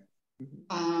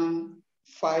 And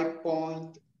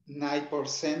 5.9%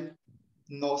 9%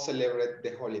 no celebrate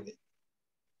the holiday.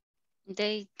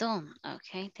 They don't.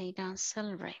 Okay, they don't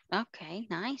celebrate. Okay,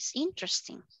 nice,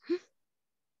 interesting.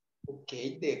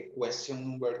 Okay, the question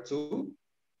number 2.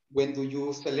 When do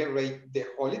you celebrate the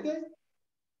holiday?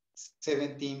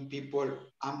 17 people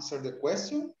answer the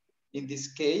question. In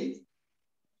this case,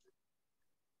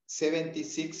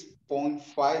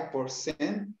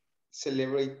 76.5%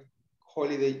 celebrate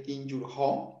holiday in your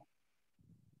home.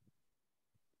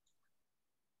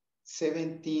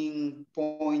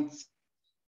 17.6%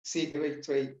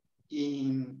 celebrate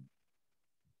in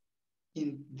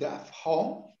the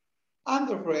home, and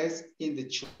the rest in the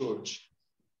church.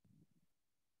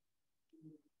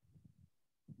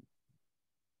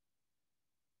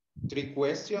 Three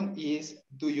question is,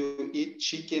 do you eat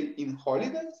chicken in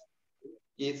holidays?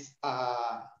 It's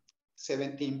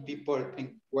 17 people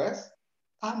request,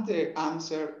 and the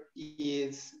answer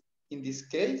is, in this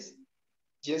case,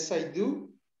 yes, I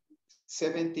do.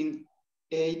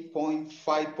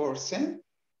 78.5%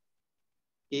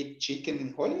 eat chicken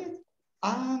in holidays,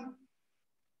 and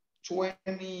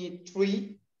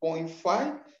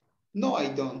 23.5%, no, I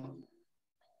don't.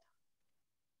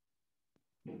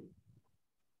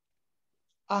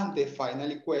 And the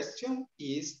final question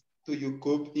is, do you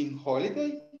cook in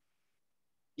holiday?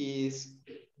 Is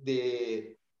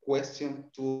the question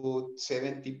to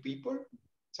 70 people,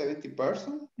 70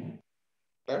 person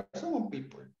or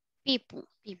people? People.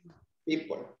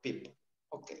 People.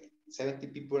 Okay, 70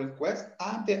 people request,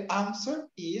 and the answer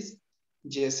is,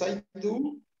 yes, I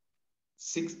do.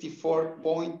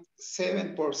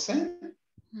 64.7%,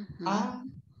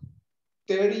 and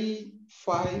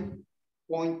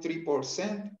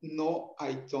 35.3%, no,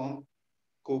 I don't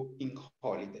cook in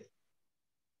holiday.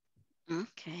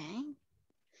 Okay.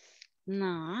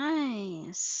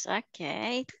 Nice.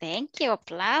 Okay. Thank you.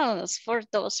 Applause for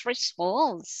those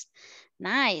results.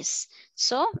 Nice.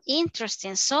 So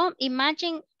interesting. So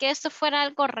imagine que esto fuera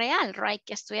algo real, right?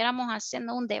 Que estuviéramos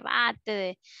haciendo un debate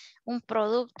de un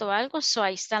producto o algo. So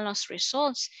ahí están los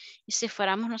results. Y si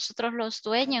fuéramos nosotros los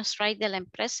dueños, right, de la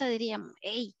empresa, diríamos,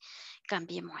 hey,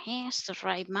 cambiemos esto,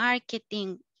 right?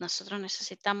 Marketing. Nosotros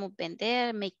necesitamos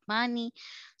vender, make money.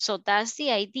 So that's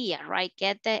the idea, right?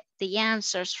 Get the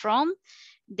answers from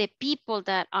the people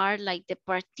that are like the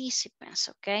participants,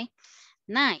 okay?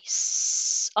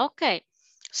 Nice. Okay,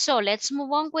 so let's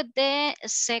move on with the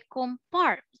second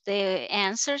part, the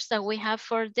answers that we have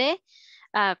for the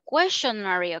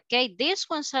questionnaire, okay? These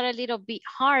ones are a little bit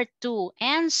hard to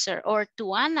answer or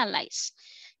to analyze.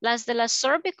 Las de la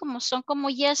survey como son como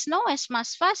yes, no, es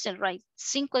más fácil, right?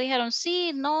 5 dijeron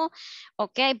sí, no,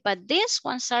 okay, but these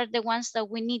ones are the ones that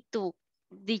we need to,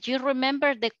 did you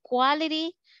remember the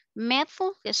quality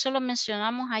method? Eso lo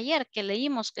mencionamos ayer, que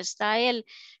leímos que está el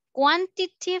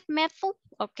quantitative method,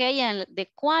 okay, and the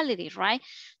quality, right?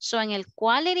 So en el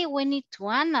quality we need to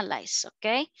analyze,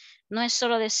 okay? No es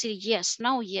solo decir yes,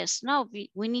 no,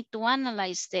 we need to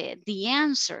analyze the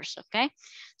answers, okay?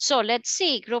 So let's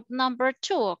see, group number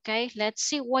 2, okay? Let's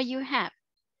see what you have.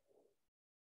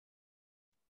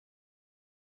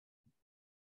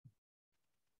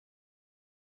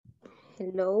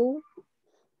 Hello.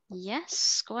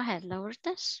 Yes, go ahead,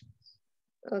 Lourdes.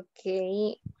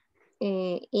 Okay.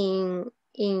 In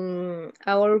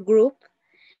our group,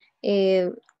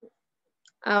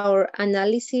 our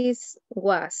analysis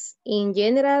was, in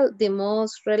general, the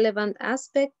most relevant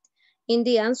aspect in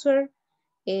the answer.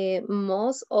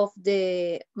 Most of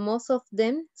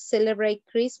them celebrate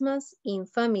Christmas in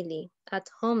family at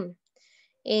home,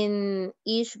 and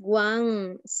each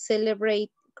one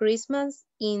celebrate Christmas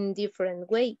in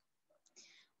different way.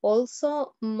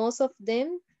 Also, most of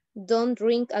them don't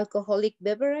drink alcoholic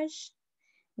beverage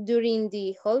during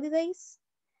the holidays,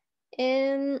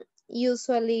 and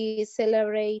usually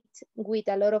celebrate with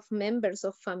a lot of members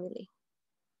of family.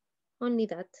 Only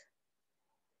that.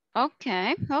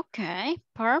 Okay,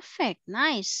 perfect,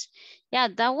 nice. Yeah,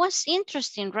 that was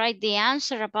interesting, right? The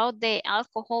answer about the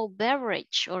alcohol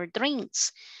beverage or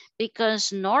drinks,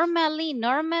 because normally,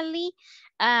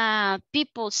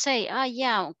 people say, oh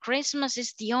yeah, Christmas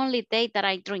is the only day that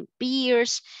I drink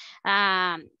beers,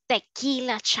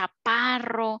 tequila,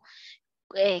 chaparro,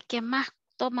 ¿qué más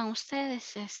toman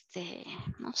ustedes?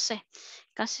 No sé,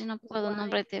 casi no puedo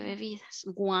nombres de bebidas.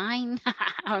 Wine,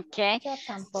 okay. Yo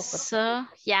tampoco. So,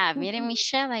 yeah, miren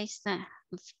Michelle, ahí está.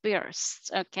 Beers,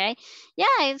 okay.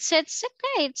 Yeah, it's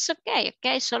okay,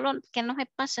 okay. Solo que no se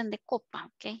pasen de copa,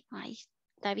 okay. Ahí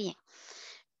está bien.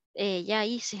 Ya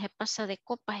ahí si se pasa de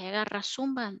copas y agarra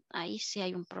zumba, ahí sí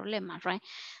hay un problema, right?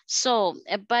 So,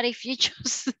 but if you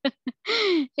just,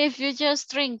 if you just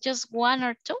drink just 1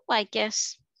 or 2, I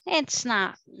guess It's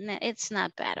not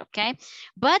bad, okay?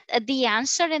 But the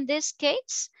answer in this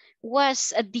case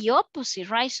was the opposite,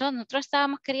 right? So nosotros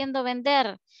estábamos queriendo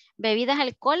vender bebidas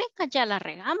alcohólicas, ya la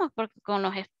regamos porque con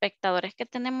los espectadores que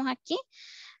tenemos aquí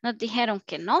nos dijeron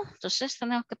que no. Entonces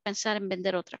tenemos que pensar en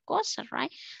vender otra cosa,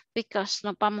 right? Because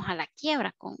nos vamos a la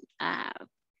quiebra con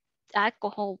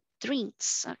alcohol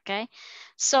drinks, okay?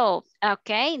 So,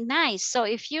 okay, nice. So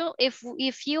if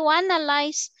you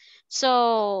analyze,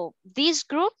 so this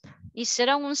group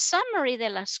hicieron un summary de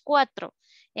las 4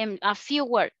 in a few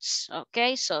words,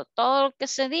 okay? So todo lo que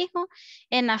se dijo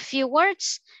in a few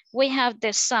words, we have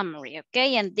the summary,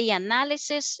 okay? And the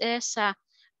analysis is a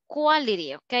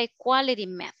quality, okay? Quality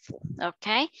method,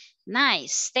 okay?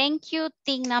 Nice, thank you.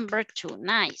 Thing number 2,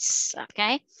 nice,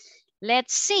 okay?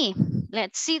 Let's see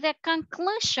the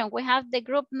conclusion. We have the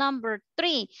group number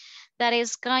 3 that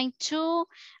is going to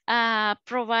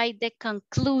provide the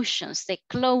conclusions, the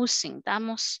closing.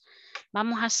 Vamos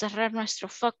a cerrar nuestro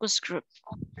focus group.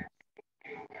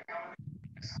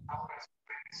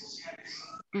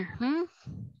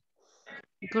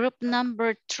 Group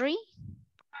number 3.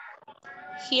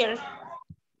 Here.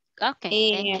 Okay,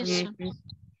 thank you so much.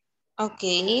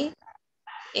 Okay.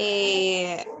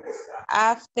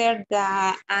 After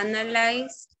the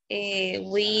analyze,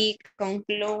 we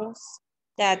conclude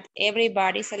that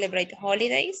everybody celebrate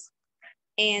holidays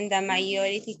and the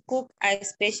majority cook a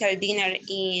special dinner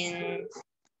in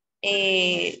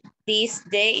this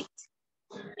date.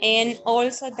 And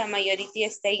also the majority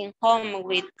staying home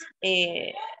with,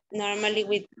 normally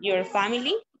with your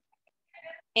family.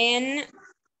 And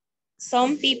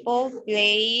some people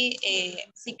play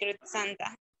Secret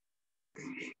Santa.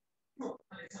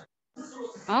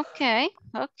 Okay,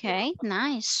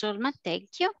 nice, Sulma,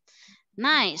 thank you.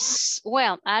 Nice.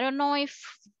 Well, I don't know if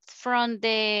from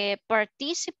the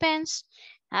participants,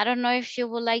 I don't know if you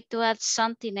would like to add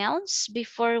something else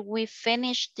before we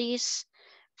finish this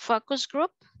focus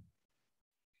group.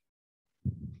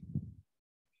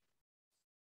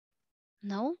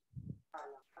 No?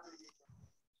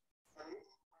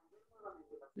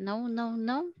 No.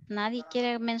 ¿Nadie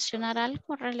quiere mencionar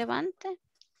algo relevante?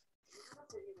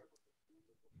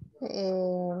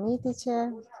 Me,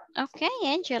 teacher. Okay,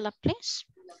 Angela, please.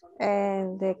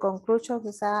 The conclusion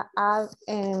quizá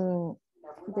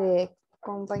de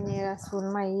compañera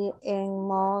Zulma y en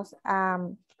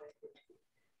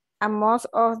most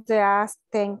of the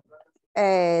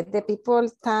people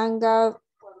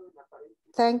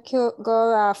thank you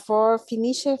God for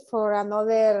finishing for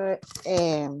another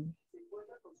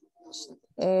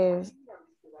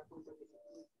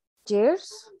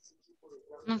years.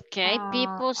 Okay,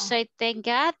 people say thank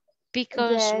God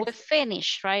because we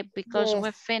finished, right? Because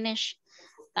we finished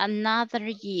another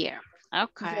year.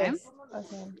 Okay. Yes.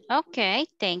 Okay,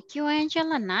 thank you,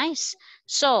 Angela. Nice.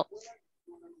 So,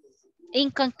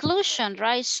 in conclusion,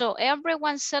 right? So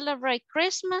everyone celebrate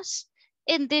Christmas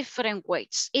in different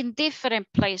ways, in different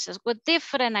places, with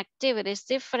different activities,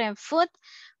 different food.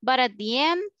 But at the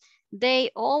end,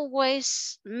 they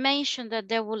always mention that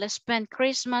they will spend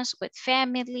Christmas with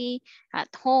family, at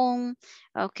home,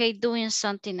 okay, doing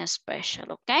something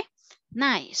special, okay?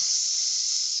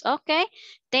 Nice. Okay,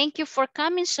 thank you for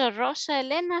coming. So Rosa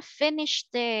Elena, finish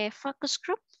the focus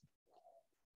group.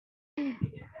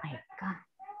 My God.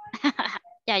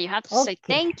 Yeah, you have to say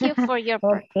thank you for your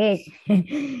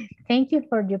Thank you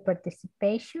for your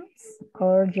participations.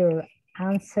 All your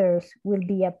answers will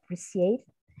be appreciated.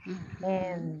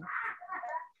 And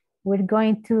we're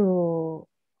going to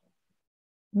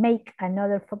make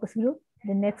another focus group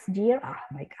the next year. Oh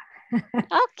my God.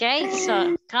 Okay,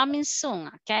 so coming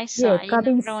soon. Okay, so yeah,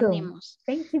 coming soon.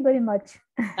 Thank you very much.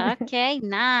 Okay,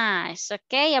 nice.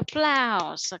 Okay,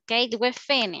 applause. Okay, we're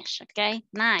finished. Okay,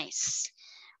 nice.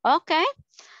 Okay,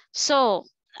 so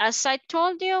as I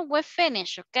told you, we're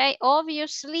finished. Okay,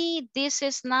 obviously this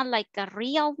is not like a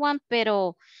real one,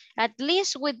 pero at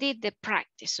least we did the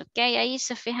practice. Okay, ahí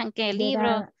se fijan que el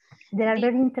libro. They are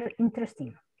very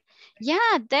interesting.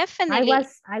 Yeah, definitely.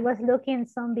 I was looking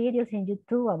some videos in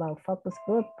YouTube about focus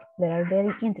group. They are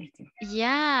very interesting.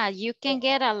 Yeah, you can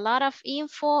get a lot of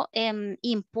info and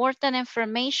important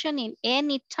information in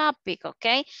any topic,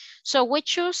 okay? So we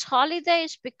choose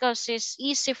holidays because it's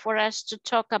easy for us to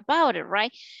talk about it,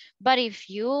 right? But if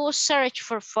you search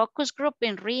for focus group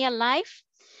in real life,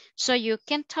 so you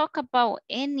can talk about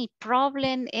any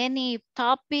problem, any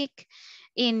topic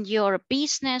in your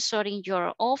business or in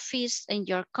your office, in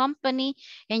your company,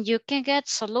 and you can get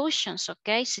solutions,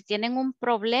 okay? Si tienen un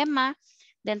problema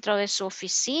dentro de su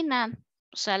oficina,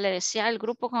 o sea, le decía al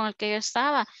grupo con el que yo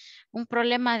estaba, un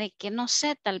problema de que, no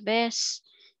sé, tal vez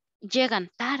llegan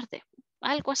tarde.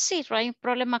 algo así, right? Un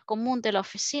problema común de la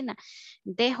oficina.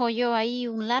 Dejo yo ahí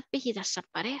un lápiz y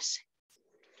desaparece.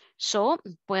 So,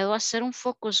 puedo hacer un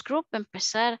focus group,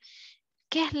 empezar.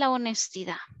 ¿Qué es la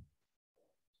honestidad?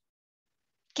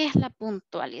 ¿Qué es la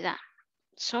puntualidad?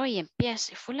 So, y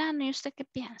empiece, fulano, ¿y usted qué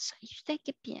piensa? ¿Y usted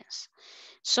qué piensa?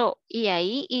 So, y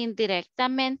ahí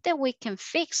indirectamente we can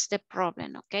fix the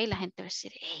problem, ¿ok? La gente va a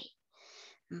decir, hey,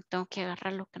 no tengo que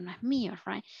agarrar lo que no es mío,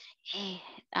 right? Hey,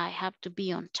 I have to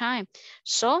be on time.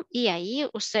 So, y ahí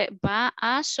usted va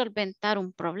a solventar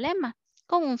un problema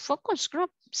con un focus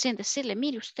group, sin decirle,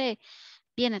 mire, usted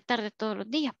viene tarde todos los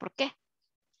días, ¿por qué?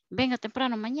 Venga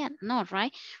temprano mañana. No,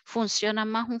 right? Funciona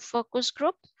más un focus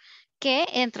group que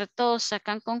entre todos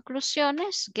sacan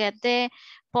conclusiones, get the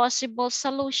possible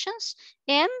solutions,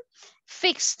 and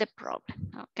fix the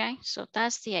problem. Okay, so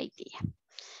that's the idea.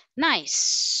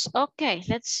 Nice. Okay,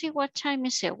 let's see what time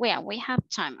is it. Well, we have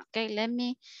time. Okay, let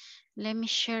me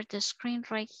share the screen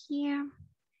right here.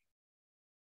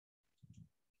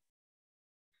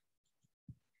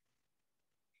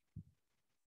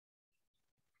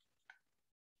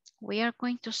 We are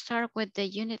going to start with the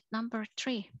unit number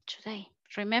 3 today.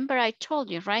 Remember I told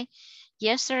you, right?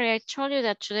 Yesterday I told you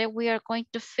that today we are going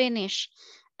to finish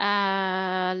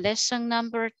lesson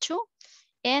number 2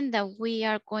 and that we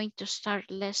are going to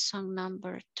start lesson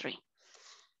number 3.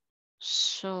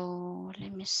 So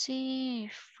let me see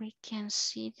if we can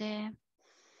see the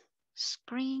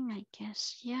screen. I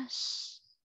guess yes.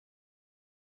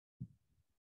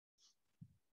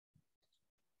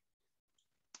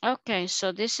 Okay,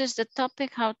 so this is the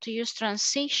topic, how to use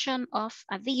transition of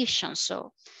addition.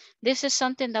 So this is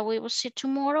something that we will see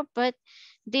tomorrow, but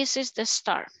this is the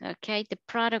start, okay? The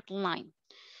product line.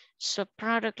 So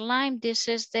product line, this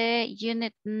is the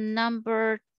unit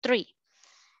number 3.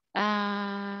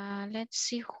 Let's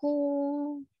see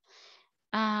who,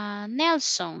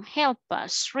 Nelson, help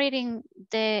us reading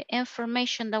the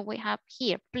information that we have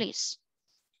here, please.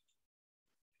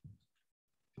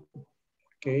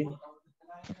 Okay.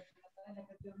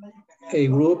 A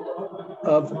group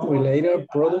of related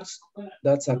products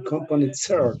that's a company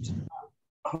served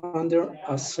under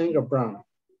a single brand.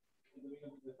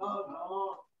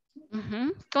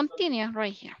 Continue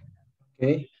right here.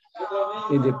 Okay.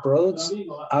 In the products,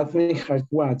 Acme Hair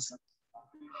Wax,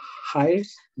 Acme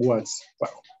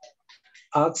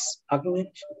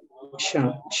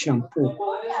shampoo,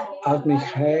 Acme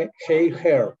hair,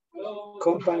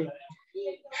 company,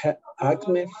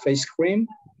 Acme face cream,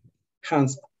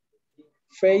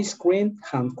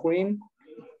 hand cream,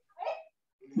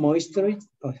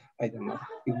 moisturizer, I don't know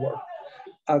the word.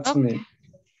 Acme, okay.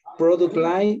 Product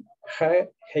line, hair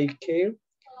care,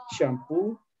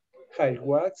 shampoo, hair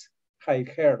wax,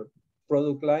 hair,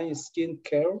 product line, skin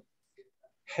care,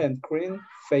 hand cream,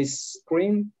 face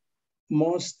cream,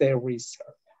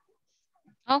 moisturizer.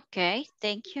 Okay,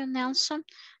 thank you, Nelson.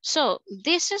 So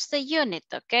this is the unit,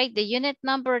 okay? The unit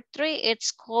number 3,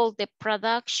 it's called the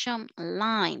production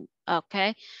line,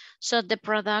 okay? So the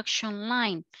production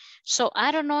line. So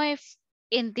I don't know if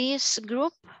in this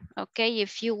group, okay,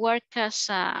 if you work as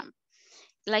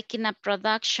like in a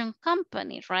production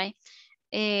company, right?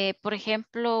 Por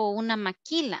ejemplo, una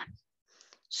maquila.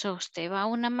 So usted va a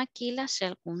una maquila, si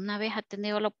alguna vez ha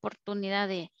tenido la oportunidad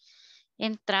de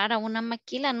entrar a una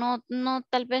maquila, no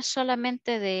tal vez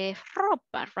solamente de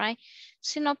ropa, right?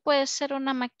 Sino puede ser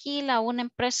una maquila o una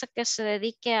empresa que se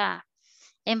dedique a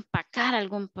empacar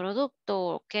algún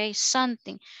producto, okay,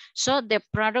 something. So the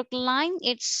product line,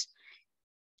 it's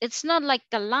not like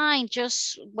a line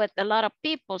just with a lot of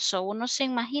people. So uno se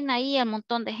imagina ahí el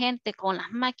montón de gente con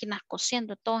las máquinas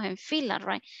cosiendo todos en fila,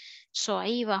 right? So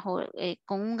ahí bajo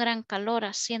con un gran calor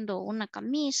haciendo una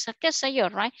camisa, qué sé yo,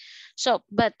 right? So,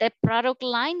 but the product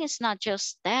line is not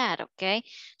just that, okay?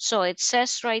 So it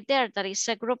says right there that it's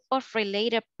a group of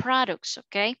related products,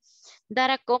 okay?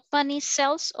 That a company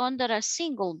sells under a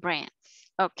single brand,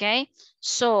 okay?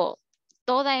 So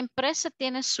toda empresa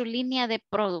tiene su línea de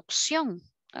producción.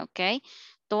 Okay,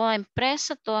 toda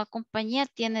empresa, toda compañía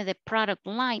tiene the product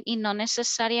line y no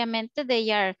necesariamente they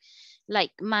are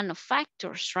like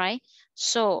manufacturers, right?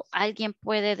 So, alguien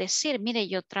puede decir, mire,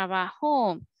 yo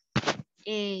trabajo,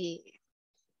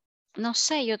 no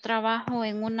sé, yo trabajo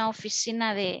en una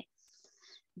oficina de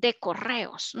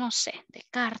correos, no sé, de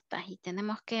cartas y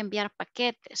tenemos que enviar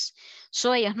paquetes.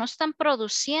 So ellos no están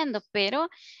produciendo, pero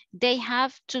they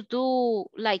have to do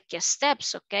like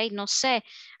steps, ok? No sé,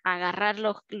 agarrar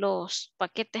los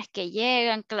paquetes que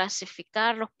llegan,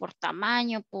 clasificarlos por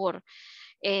tamaño, por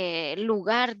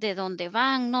lugar de donde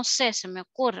van, no sé, se me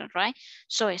ocurre, right?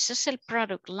 So ese es el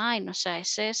product line, o sea,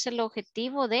 ese es el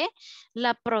objetivo de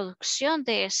la producción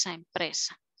de esa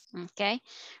empresa. Okay,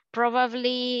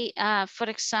 probably, for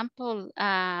example,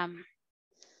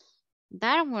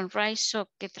 Darwin, right? So,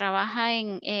 que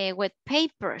trabaja with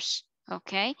papers,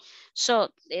 okay? So,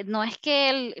 no es que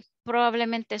él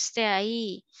probablemente esté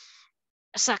ahí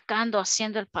sacando,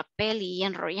 haciendo el papel y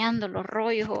enrollando los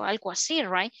rollos o algo así,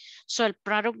 right? So, el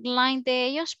product line de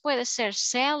ellos puede ser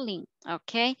selling,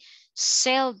 okay?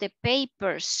 Sell the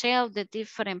paper, sell the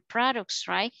different products,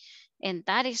 right? And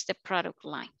that is the product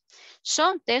line.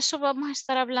 So, de eso vamos a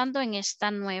estar hablando en esta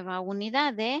nueva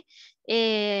unidad de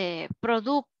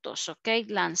productos, ¿ok?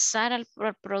 Lanzar el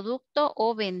producto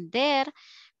o vender,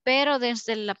 pero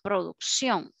desde la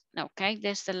producción, ¿ok?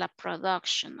 Desde la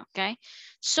production, ¿ok?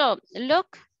 So,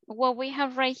 look what we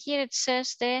have right here. It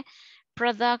says the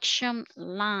production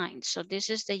line. So, this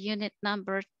is the unit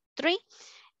number 3.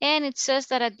 And it says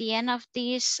that at the end of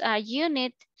this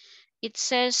unit, it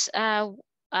says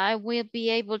I will be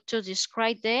able to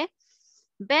describe the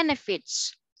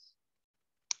benefits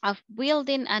of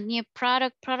building a new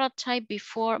prototype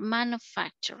before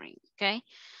manufacturing, okay?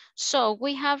 So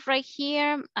we have right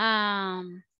here a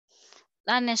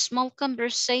small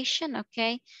conversation,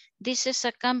 okay? This is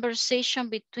a conversation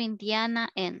between Diana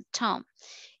and Tom.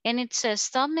 And it says,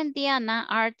 Tom and Diana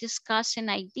are discussing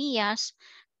ideas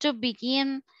to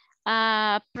begin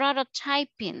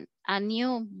prototyping a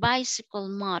new bicycle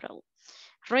model.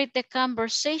 Read the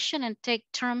conversation and take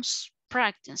turns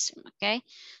practicing, okay?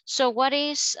 So what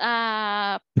is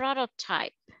a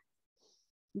prototype?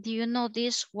 Do you know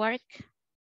this word?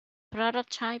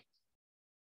 Prototype.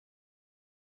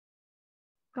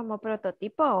 Como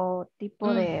prototipo o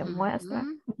tipo de muestra.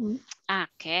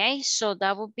 Okay, so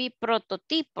that would be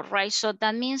prototipo, right? So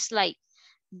that means like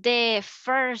the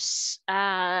first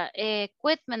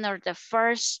equipment or the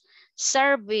first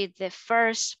service, the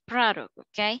first product,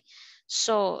 okay?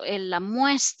 So, la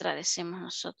muestra, decimos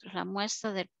nosotros, la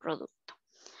muestra del producto.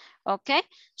 Okay,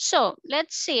 so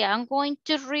let's see. I'm going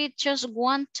to read just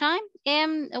one time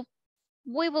and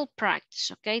we will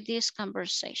practice, okay, this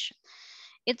conversation.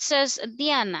 It says,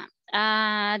 Diana,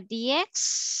 the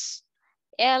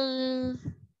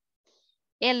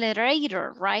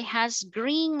accelerator, right, has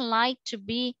green light to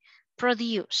be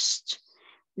produced.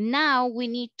 Now we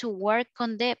need to work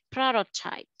on the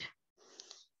prototype.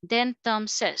 Then Tom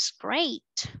says,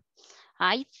 great.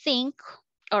 I think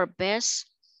our best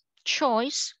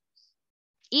choice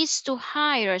is to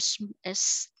hire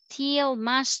steel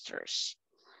masters.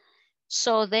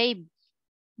 So they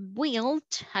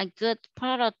built a good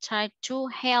prototype to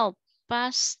help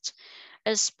us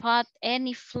spot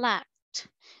any flaw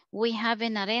we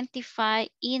haven't identified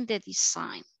in the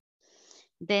design.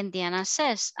 Then Diana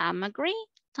says, I'm agree,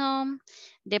 Tom.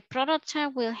 The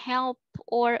prototype will help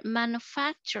our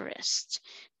manufacturers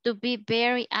to be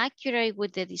very accurate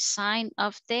with the design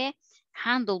of the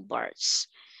handlebars,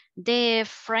 the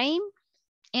frame,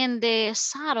 and the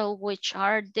saddle, which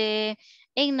are the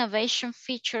innovation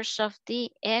features of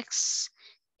the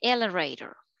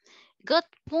accelerator. Good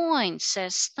point,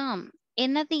 says Tom.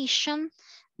 In addition,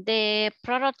 the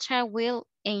prototype will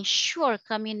ensure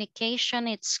communication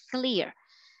is clear.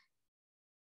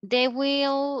 They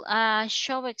will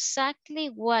show exactly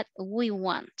what we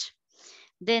want.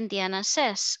 Then Diana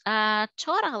says,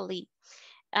 totally.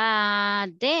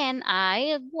 Then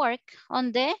I work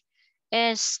on the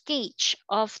sketch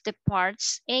of the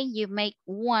parts and you may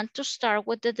want to start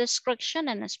with the description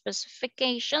and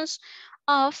specifications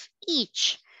of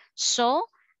each. So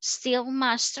steel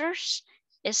masters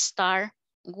start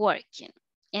working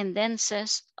and then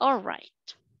says, all right.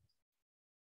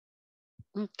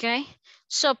 Okay,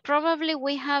 so probably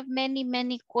we have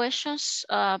many questions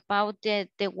about the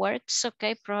works.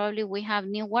 Okay, probably we have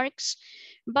new works,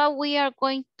 but we are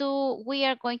going to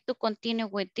continue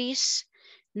with this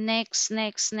next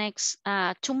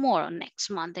tomorrow, next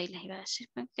Monday.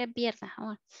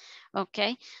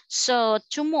 Okay, so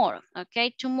tomorrow,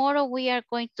 okay, tomorrow we are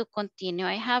going to continue.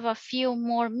 I have a few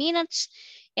more minutes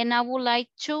and I would like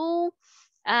to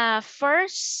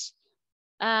first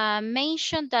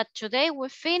mention that today we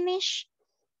finish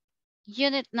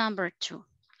unit number 2.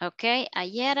 Okay,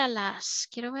 ayer a las,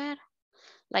 quiero ver,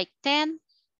 like 10,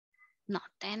 no,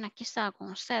 10, aquí estaba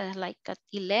con ustedes, like at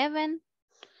 11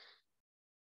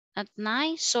 at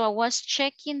night. So I was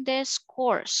checking the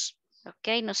scores.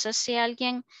 Okay, no sé si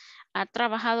alguien ha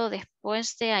trabajado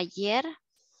después de ayer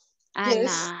a,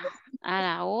 Yes. a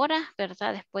la hora,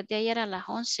 ¿verdad? Después de ayer a las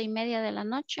 11:30 de la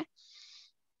noche.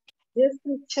 Yes,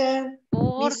 teacher.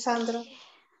 Miss Sandra.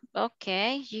 Ok,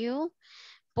 you.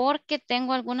 Porque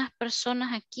tengo algunas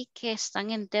personas aquí que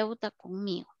están en deuda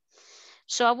conmigo.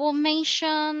 So I will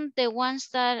mention the ones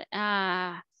that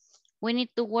we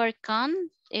need to work on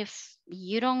if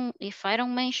I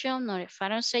don't mention or if I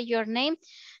don't say your name,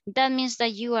 that means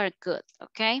that you are good,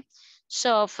 okay?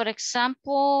 So for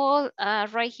example,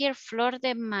 right here, Flor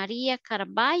de Maria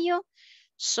Carballo.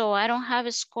 So I don't have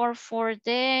a score for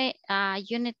the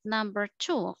unit number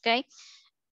 2, okay?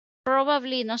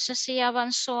 Probably, no sé si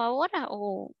avanzó ahora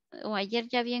o ayer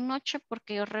ya bien noche,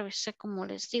 porque yo revisé, como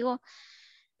les digo,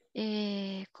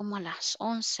 como a las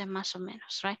 11 más o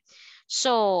menos, right?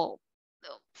 So,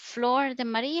 Flor de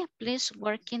Maria, please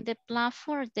work in the plan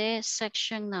for the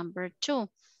section number 2.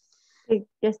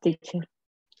 Yes, teacher.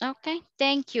 Okay,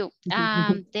 thank you.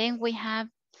 Then we have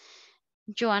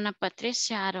Joana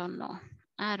Patricia, I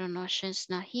don't know, she's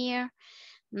not here.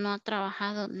 No ha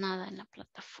trabajado nada en la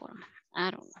plataforma.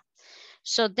 I don't know.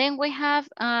 So then we have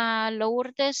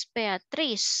Lourdes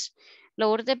Beatriz.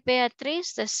 Lourdes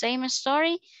Beatriz, the same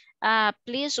story.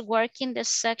 Please work in the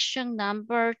section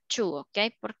number 2,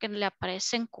 okay? Porque le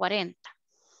aparecen 40.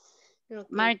 Okay.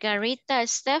 Margarita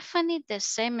Stephanie, the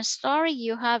same story.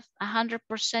 You have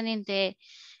 100% in the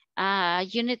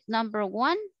unit number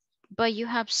 1, but you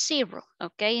have 0,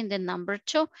 okay, in the number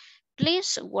 2.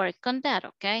 Please work on that,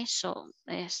 okay? So,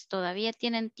 todavía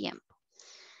tienen tiempo.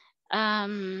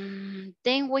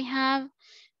 Then we have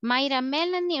Mayra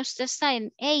Melanie, usted está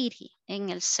en 80, en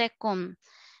el second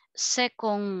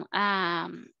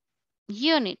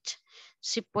unit.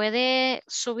 Si puede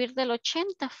subir del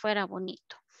 80, fuera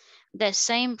bonito. The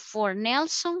same for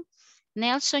Nelson.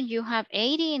 Nelson, you have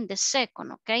 80 in the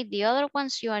second, okay? The other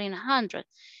ones you are in 100.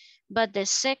 But the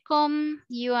second,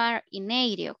 you are in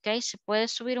 80, okay? Se puede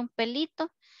subir un pelito,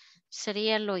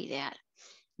 sería lo ideal.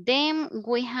 Then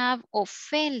we have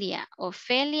Ofelia.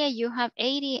 Ofelia, you have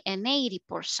 80 and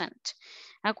 80%.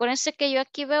 Acuérdense que yo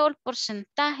aquí veo el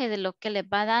porcentaje de lo que les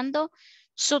va dando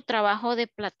su trabajo de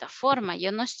plataforma.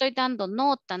 Yo no estoy dando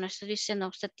nota, no estoy diciendo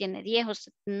usted tiene 10,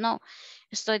 usted no.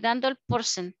 Estoy dando el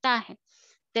porcentaje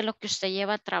de lo que usted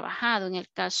lleva trabajado. En el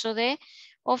caso de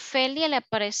Ofelia le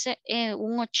aparece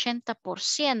un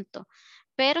 80%,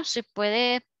 pero si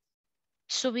puede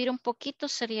subir un poquito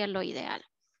sería lo ideal.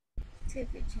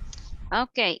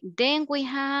 Okay, then we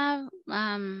have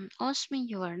Osmin,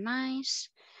 you are nice.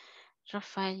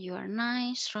 Rafael, you are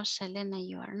nice. Rosalena,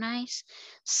 you are nice.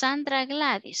 Sandra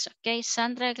Gladys, okay,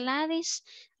 Sandra Gladys,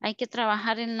 hay que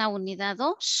trabajar en la unidad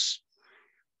 2.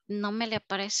 No me le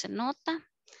aparece nota.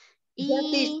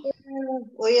 Y...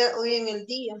 Hoy en el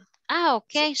día.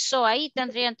 Ok, so ahí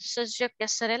tendría entonces yo que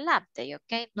hacer el update,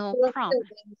 ok, no problem.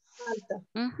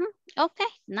 Okay,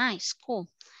 nice, cool.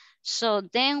 So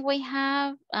then we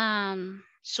have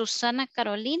Susana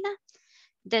Carolina.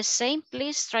 The same,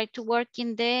 please try to work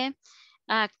in the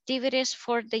activities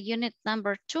for the unit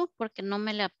number 2 porque no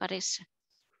me le aparece.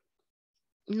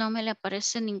 No me le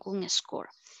aparece ningún score.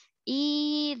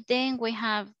 Y then we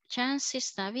have Chancy,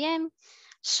 está bien.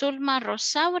 Zulma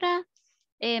Rosaura,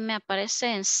 me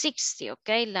aparece en 60, ok,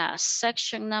 la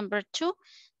section number 2,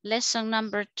 lesson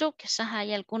number 2, quizás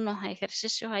hay algunos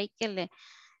ejercicios ahí que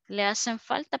le hacen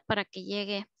falta para que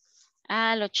llegue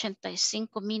al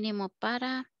 85 mínimo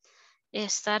para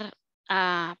estar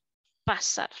a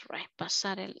pasar, right?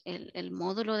 Pasar el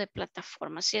módulo de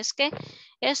plataforma. Así es que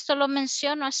esto lo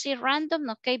menciono así random,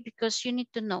 ok, because you need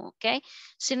to know, ok.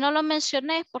 Si no lo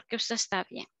mencioné porque usted está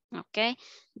bien, ok.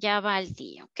 Ya va el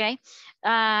día, ok.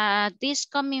 This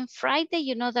coming Friday,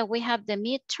 you know that we have the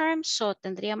midterm, so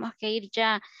tendríamos que ir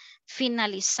ya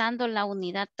finalizando la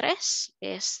unidad 3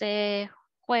 este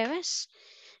jueves.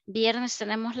 Viernes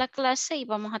tenemos la clase y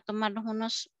vamos a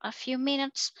tomarnos a few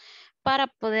minutes para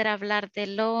poder hablar de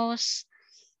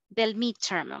del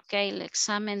midterm, ok, el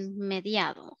examen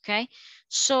mediado, ok.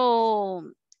 So,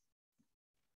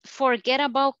 forget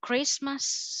about Christmas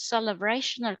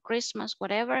celebration or Christmas,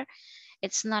 whatever,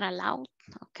 it's not allowed,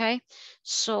 ok.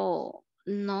 So,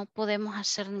 no podemos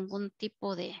hacer ningún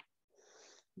tipo de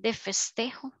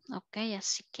festejo, ok,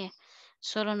 así que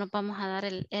solo nos vamos a dar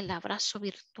el abrazo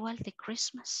virtual de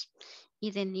Christmas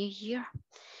y de New Year.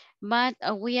 But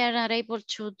we are not able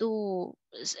to do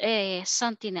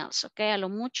something else, okay? A lo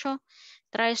mucho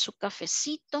trae su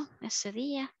cafecito ese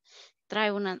día,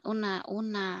 trae una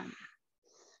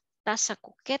taza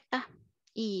coqueta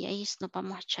y ahí nos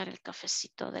vamos a echar el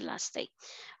cafecito de last day,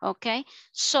 okay?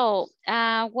 So,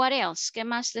 what else? ¿Qué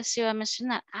más les iba a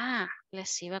mencionar?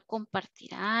 Les iba a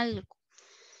compartir algo.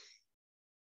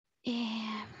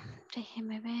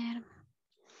 Déjeme ver.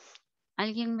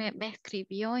 Alguien me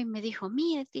escribió y me dijo,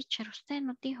 mire, teacher, usted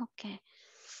nos dijo que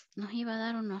nos iba a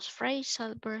dar unos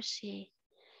phrasal verbs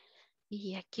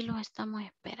y aquí los estamos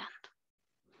esperando.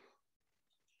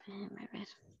 Déjeme ver.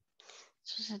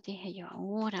 Entonces dije yo,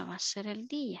 ahora va a ser el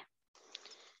día.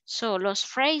 So, los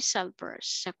phrasal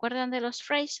verbs. ¿Se acuerdan de los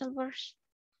phrasal verbs?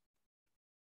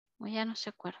 O ya no se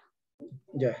acuerdan.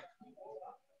 Yeah.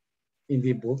 In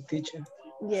the book, teacher.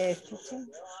 Yes, teacher.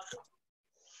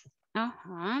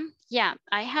 Yeah,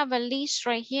 I have a list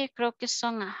right here. Creo que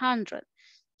son 100.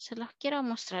 Se los quiero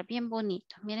mostrar bien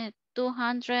bonito. Miren,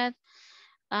 200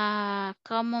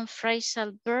 common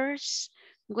phrasal verbs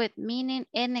with meaning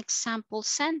and example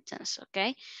sentence,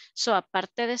 ¿ok? So,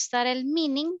 aparte de estar el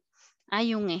meaning,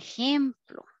 hay un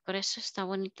ejemplo. Por eso está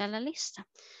bonita la lista.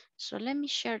 So, let me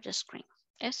share the screen.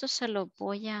 Esto se lo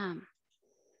voy a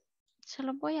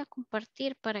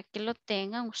compartir para que lo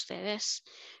tengan ustedes.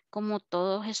 Como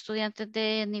todos estudiantes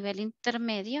de nivel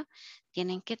intermedio,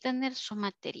 tienen que tener su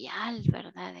material,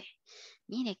 ¿verdad?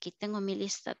 Mire, aquí tengo mi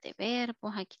lista de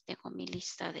verbos, aquí tengo mi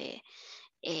lista de,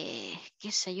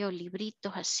 qué sé yo,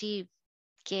 libritos así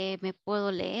que me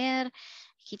puedo leer.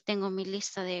 Aquí tengo mi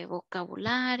lista de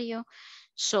vocabulario.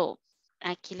 So,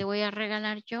 aquí le voy a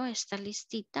regalar yo esta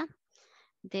listita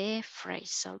de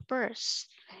phrasal verbs.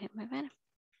 Déjenme ver.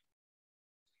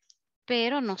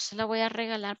 Pero no se la voy a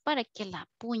regalar para que la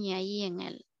apuñe ahí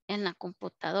en la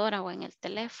computadora o en el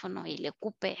teléfono y le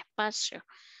ocupe espacio.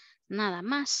 Nada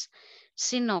más,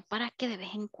 sino para que de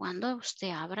vez en cuando usted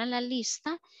abra la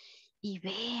lista y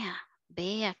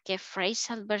vea qué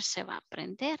phrasal verb se va a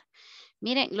aprender.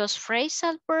 Miren, los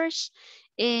phrasal verbs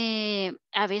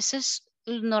a veces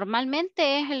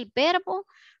normalmente es el verbo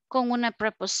con una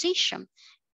preposition.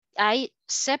 Hay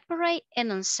separate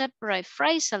and unseparate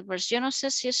phrasal verbs. Yo no sé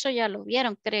si eso ya lo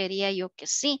vieron, creería yo que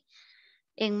sí,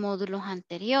 en módulos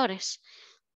anteriores.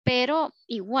 Pero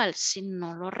igual, si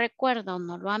no lo recuerdan o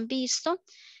no lo han visto,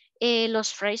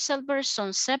 los phrasal verbs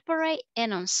son separate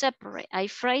and unseparate. Hay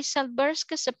phrasal verbs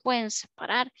que se pueden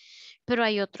separar, pero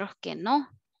hay otros que no.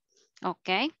 ¿Ok?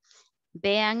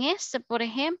 Vean este, por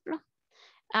ejemplo.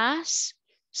 Ask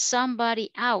somebody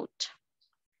out.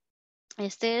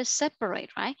 Este es separate,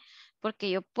 right? Porque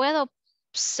yo puedo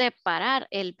separar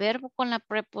el verbo con la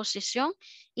preposición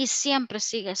y siempre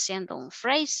sigue siendo un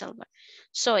phrasal verb.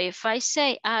 So if I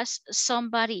say ask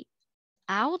somebody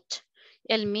out,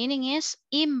 el meaning is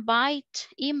invite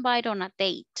on a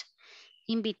date.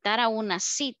 Invitar a una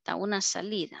cita, una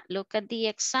salida. Look at the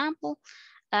example.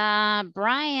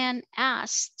 Brian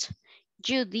asked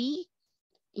Judy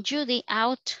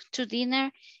out to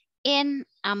dinner in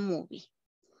a movie.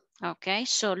 Ok,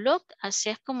 so look,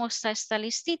 así es como está esta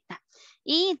listita.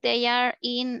 Y they are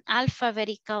in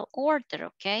alphabetical order,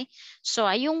 ok. So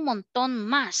hay un montón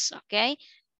más, ok.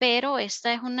 Pero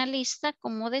esta es una lista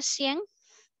como de 100,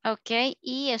 ok.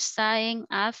 Y está en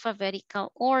alphabetical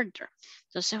order.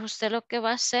 Entonces usted lo que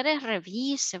va a hacer es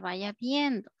revise, vaya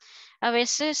viendo. A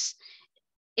veces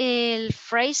el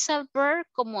phrasal verb,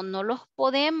 como no los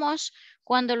podemos,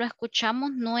 cuando lo escuchamos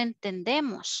no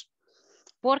entendemos.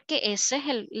 Porque esa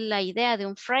es la idea de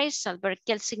un phrasal verb,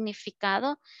 que el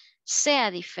significado sea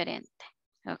diferente,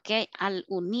 ¿ok? Al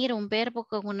unir un verbo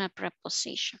con una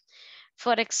preposition.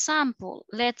 For example,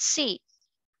 let's see.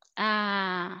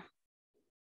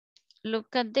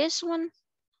 Look at this one.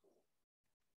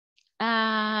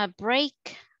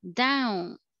 Break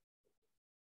down.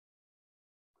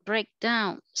 Break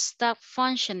down. Stop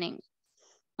functioning.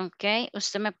 ¿Ok?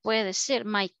 Usted me puede decir,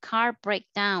 my car break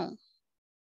down.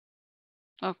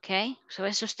 Ok, so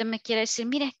eso usted me quiere decir,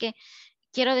 mira, es que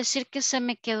quiero decir que se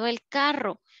me quedó el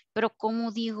carro, pero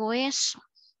 ¿cómo digo eso?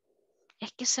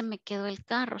 Es que se me quedó el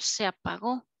carro, se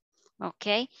apagó,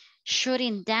 ok.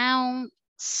 Shutting down,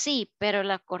 sí, pero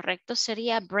la correcta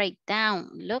sería break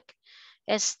down. Look,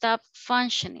 stop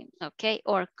functioning, ok.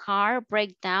 Or car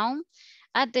break down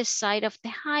at the side of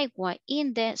the highway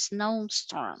in the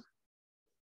snowstorm.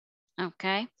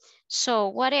 Ok, so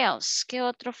what else? ¿Qué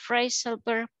otro phrasal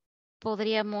verb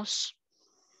podríamos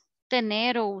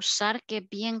tener o usar que es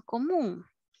bien común?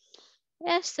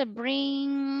 Este,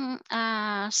 bring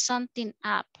something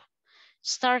up.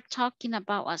 Start talking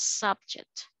about a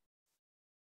subject.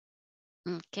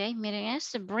 Ok, miren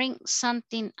este, bring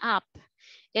something up.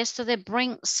 Esto de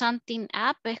bring something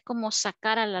up es como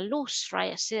sacar a la luz,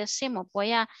 right? Así decimos,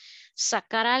 voy a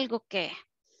sacar algo que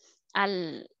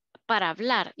para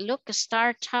hablar. Look,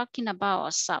 start talking about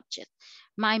a subject.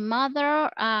 My mother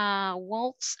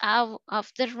walks out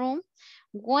of the room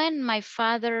when my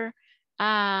father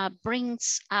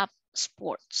brings up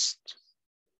sports.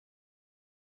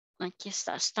 Aquí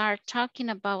está, start talking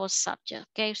about a subject.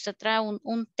 Okay, usted trae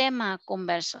un tema a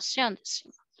conversación,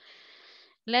 decimos.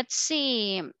 Let's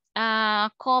see,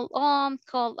 call on,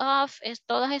 call off,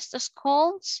 todas estas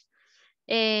calls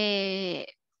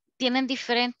tienen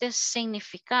diferentes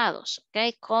significados,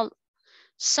 ok. Call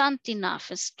something off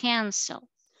es cancel.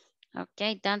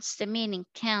 Okay, that's the meaning,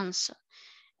 cancel.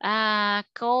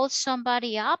 Call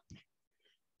somebody up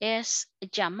is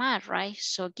llamar, right?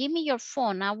 So give me your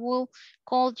phone. I will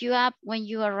call you up when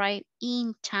you arrive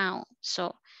in town.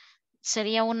 So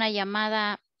sería una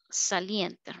llamada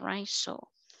saliente, right?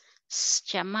 So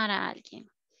llamar a alguien.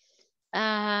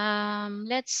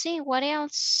 Let's see, what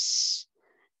else?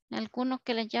 Alguno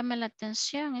que le llame la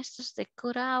atención. Estos de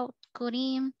cut out, cut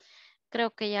in.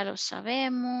 Creo que ya lo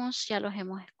sabemos, ya los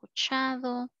hemos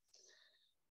escuchado.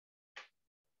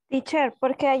 Teacher,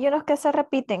 porque hay unos que se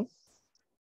repiten.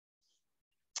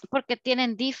 Porque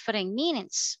tienen different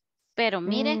meanings. Pero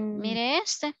mire, mire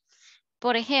este.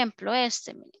 Por ejemplo,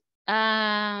 este. Mire.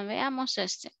 Veamos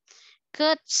este.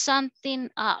 Cut something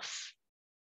off.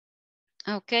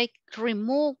 Okay,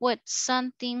 remove with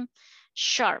something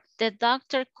sharp. The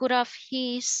doctor cut off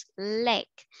his leg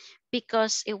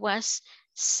because it was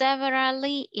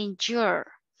severely injured.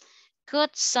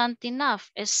 Cut something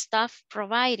off, stop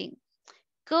providing.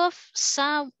 Cut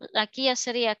some, aquí ya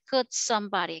sería cut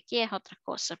somebody, aquí es otra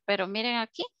cosa, pero miren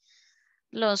aquí,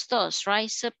 los dos, right?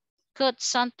 So, cut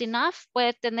something off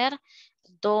puede tener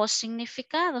dos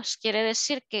significados. Quiere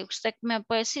decir que usted me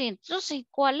puede decir, entonces, ¿y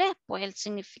cuál es? Pues el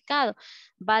significado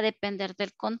va a depender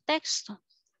del contexto.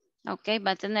 Ok,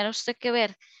 va a tener usted que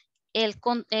ver el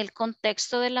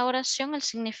contexto de la oración, el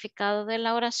significado de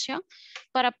la oración,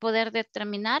 para poder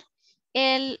determinar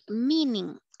el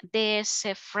meaning de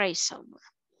ese phrasal verb.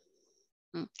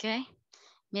 Ok,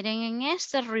 miren en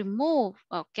este remove,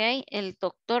 ok, el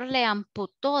doctor le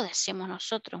amputó, decimos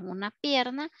nosotros, una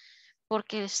pierna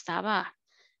porque estaba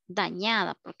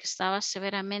dañada, porque estaba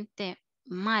severamente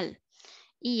mal.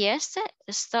 Y este,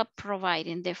 stop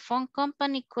providing. The phone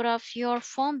company cut off your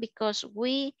phone because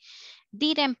we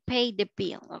didn't pay the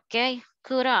bill, ok.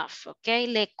 Cut off, ok.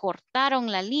 Le cortaron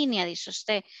la línea, dice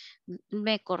usted.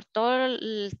 Me cortó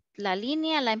la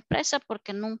línea la empresa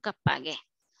porque nunca pagué.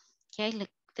 Ok,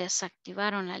 le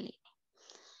desactivaron la línea.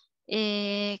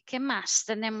 ¿Qué más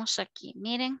tenemos aquí?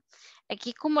 Miren,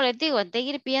 aquí como les digo, es de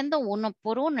ir viendo uno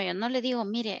por uno. Yo no le digo,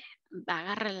 mire,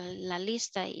 agarre la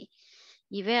lista y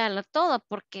véalo todo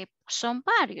porque son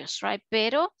varios, right?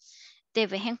 Pero de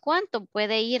vez en cuando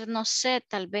puede ir, no sé,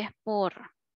 tal vez por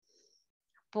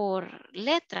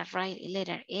letras, right?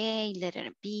 Letter A,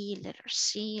 letter B, letter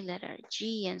C, letter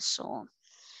G, and so on.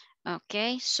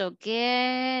 Okay, so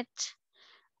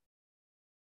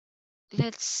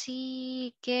let's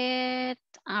see, get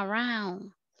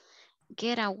around,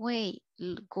 get away,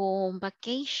 go on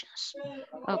vacations.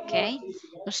 Okay,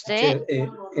 usted.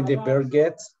 In the verb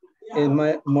get,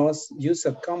 it most used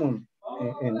common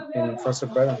in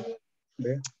phrasal verb.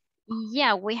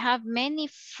 Yeah, we have many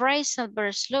phrasal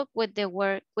verbs. Look with the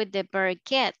word, with the verb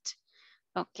get.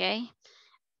 Okay.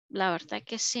 La verdad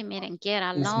que sí, miren, get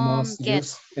along, get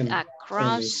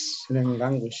across, in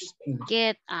language.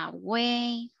 Get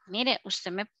away. Mire,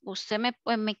 usted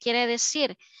me quiere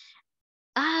decir,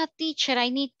 teacher, I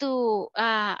need to,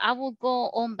 I will go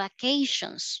on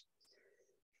vacations.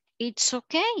 It's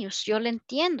okay, yo le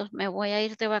entiendo, me voy a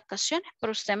ir de vacaciones,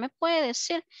 pero usted me puede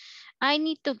decir, I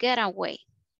need to get away.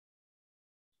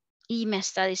 Y me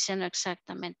está diciendo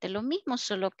exactamente lo mismo,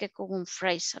 solo que con un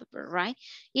phrasal verb, right?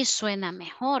 Y suena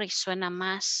mejor y suena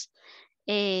más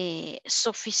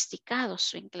sofisticado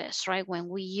su inglés, right? When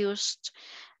we used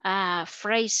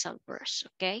phrasal verbs,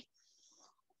 okay?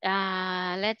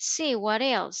 Let's see, what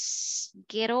else?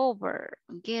 Get over,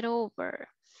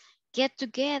 get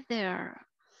together.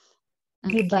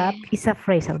 Okay. Give up is a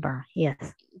phrasal verb,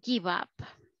 yes. Give up,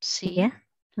 sí. Yeah.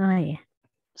 Oh, yeah.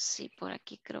 Sí, por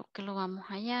aquí creo que lo vamos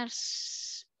a hallar.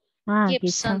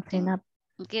 Give something up.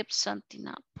 Give something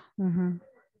up.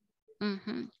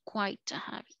 Quite a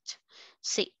habit.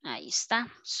 Sí, ahí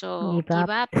está. So, give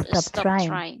up, stop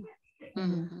trying.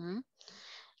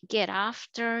 Get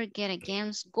after, get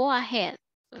against, go ahead.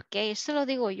 Okay, eso lo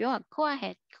digo yo. Go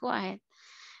ahead, go ahead.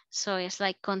 So, it's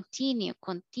like continue,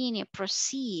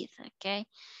 proceed. Okay.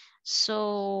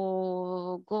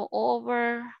 So, go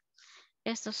over.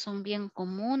 Estos son bien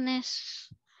comunes.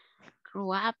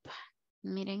 Grew up.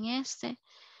 Miren este.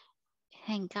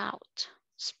 Hang out.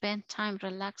 Spend time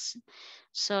relaxing.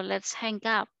 So let's hang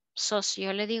up. So si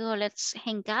yo le digo let's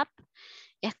hang up,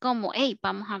 es como, hey,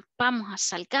 vamos a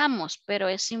salgamos, pero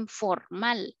es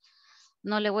informal.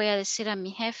 No le voy a decir a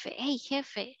mi jefe, hey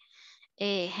jefe,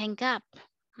 hang up.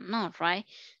 No, right?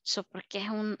 So porque es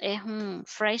un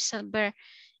phrasal verb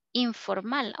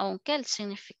informal, aunque el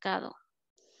significado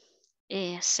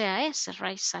sea ese,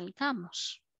 right?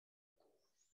 Salgamos.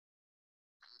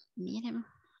 Miren,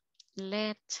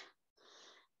 let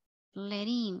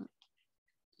in,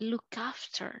 look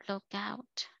after, look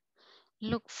out,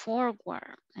 Look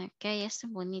forward. Ok, este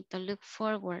es bonito. Look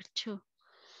forward to.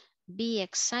 Be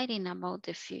exciting about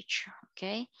the future.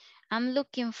 Ok. I'm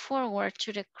looking forward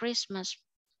to the Christmas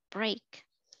break.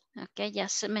 Ok, ya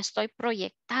me estoy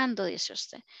proyectando, dice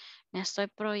usted. Me estoy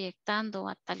proyectando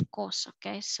a tal cosa.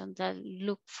 Ok, so that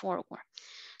look forward.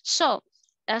 So,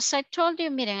 as I told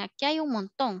you, miren, aquí hay un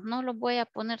montón. No los voy a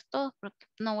poner todos porque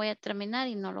no voy a terminar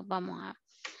y no los vamos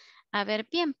a ver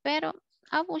bien, pero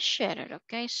I will share it,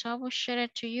 ok. So I will share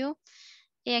it to you.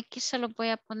 Y aquí se los voy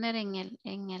a poner en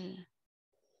el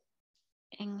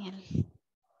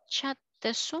chat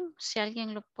de Zoom, si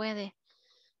alguien lo puede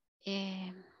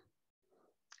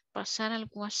pasar al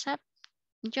WhatsApp.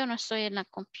 Yo no estoy en la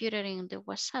computer en de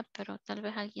WhatsApp, pero tal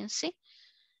vez alguien sí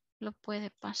lo puede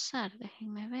pasar.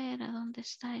 Déjenme ver a dónde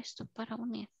está esto para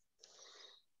unir.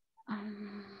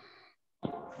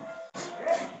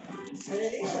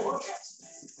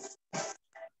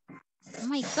 Oh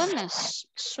my goodness,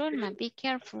 Sulma, be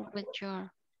careful with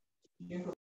your...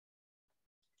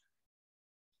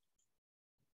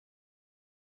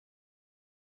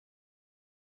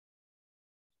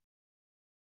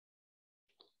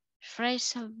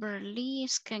 Phrasal verb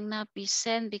list cannot be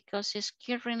sent because it's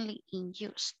currently in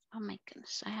use. Oh my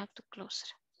goodness, I have to close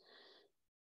it.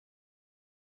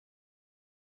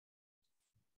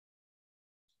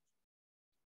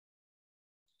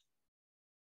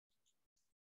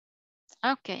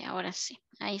 Ok, ahora sí.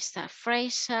 Ahí está.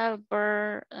 Phrasal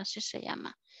verb, así se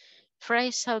llama.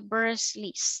 Phrasal verbs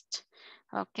list.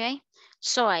 Ok.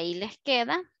 So ahí les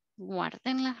queda.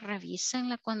 Guárdenla,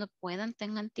 revísenla cuando puedan,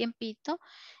 tengan tiempito.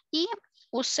 Y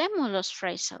usemos los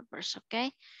phrasal verbs,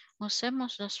 ok.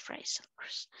 Usemos los phrasal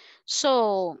verbs.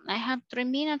 So I have 3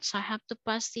 minutes. I have to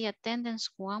pass the attendance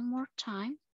one more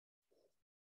time.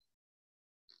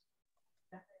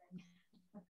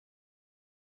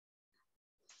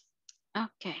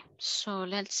 Okay, so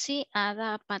let's see.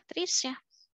 Ada Patricia.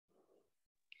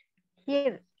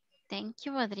 Here. Thank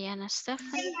you, Adriana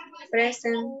Stephanie.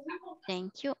 Present.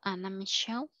 Thank you, Ana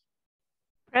Michelle.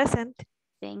 Present.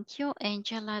 Thank you,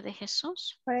 Angela de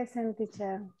Jesus. Present,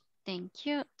 teacher. Thank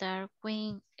you,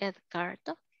 Darwin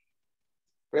Edgardo.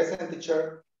 Present,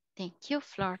 teacher. Thank you,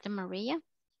 Flor de Maria.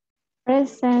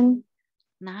 Present.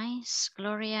 Nice,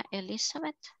 Gloria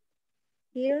Elizabeth.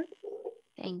 Here.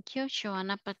 Thank you,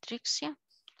 Joana Patricia.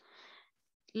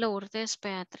 Lourdes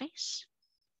Beatriz.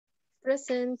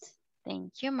 Present.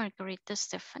 Thank you, Margarita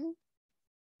Stephanie.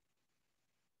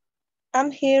 I'm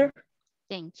here.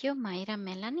 Thank you, Mayra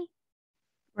Melanie.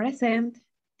 Present.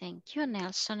 Thank you,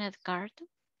 Nelson Edgardo.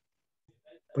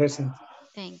 Present.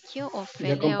 Thank you, Ya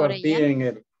Ofelia compartí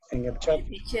Orellana. en el chat.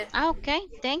 Okay,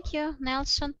 thank you,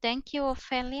 Nelson. Thank you,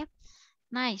 Ofelia.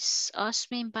 Nice.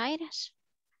 Osmin Baires.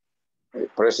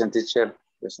 Present, teacher.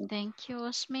 Present. Thank you,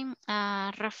 Osmin.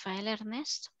 Rafael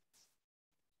Ernesto.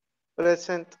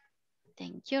 Present.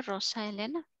 Thank you, Rosa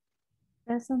Elena.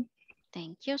 Present.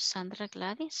 Thank you, Sandra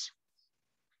Gladys.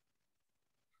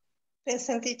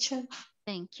 Present, teacher.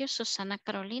 Thank you, Susana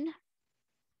Carolina.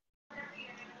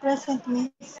 Present,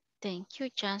 miss. Thank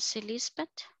you, Jancy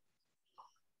Lisbeth.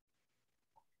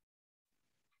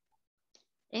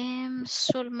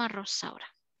 Zulma Rosaura.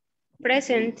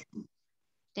 Present.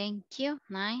 Thank you.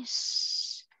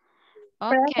 Nice.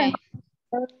 Okay.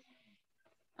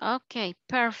 Okay,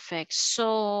 perfect.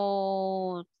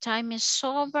 So, time is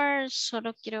over.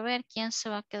 Solo quiero ver quién se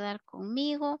va a quedar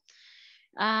conmigo.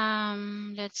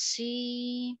 Let's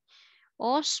see.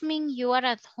 Osmin, you are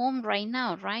at home right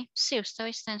now, right? Sí, usted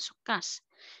hoy está en su casa.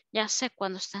 Ya sé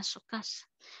cuándo está en su casa.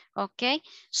 Ok.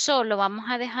 Solo vamos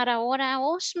a dejar ahora a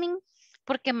Osmin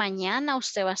porque mañana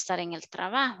usted va a estar en el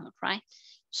trabajo, right?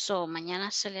 So,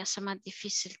 mañana se le hace más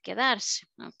difícil quedarse,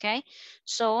 ok.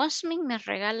 So, Osmin me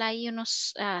regala ahí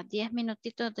unos 10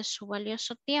 minutitos de su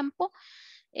valioso tiempo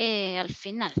al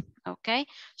final, ok.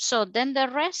 So, then the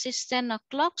rest is 10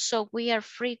 o'clock, so we are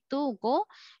free to go.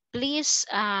 Please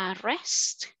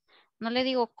rest. No le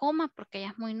digo coma porque ya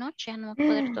es muy noche, ya no va a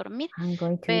poder dormir. I'm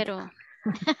going to Pero,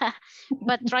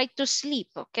 but try to sleep,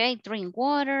 okay? Drink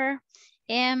water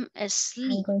and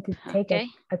sleep. I'm going to take okay?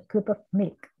 a cup of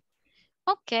milk.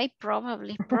 Okay,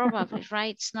 probably,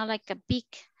 right? It's not like a big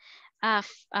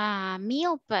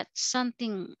meal, but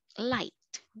something light,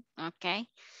 okay?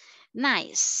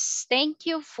 Nice. Thank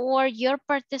you for your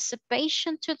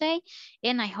participation today,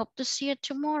 and I hope to see you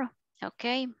tomorrow,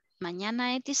 okay?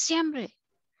 Mañana es diciembre.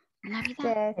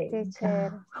 Navidad. Yes,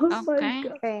 teacher. Okay.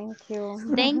 Thank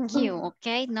you. Thank you,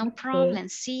 okay? No problem.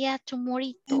 See ya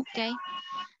tomorrow, okay?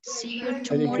 See you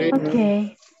tomorrow.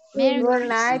 Okay. Merry Good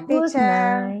night, Christmas. Good teacher.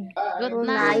 night. Good Good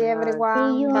night. night, See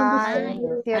everyone. you in Bye.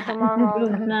 December. See you tomorrow.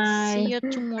 Good See night. you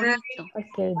tomorrow.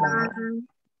 Okay, bye.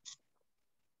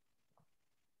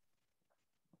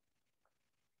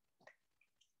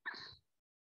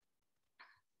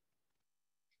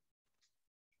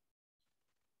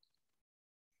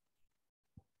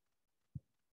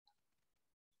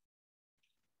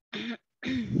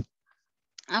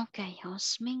 Ok,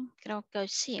 Osmin, creo que hoy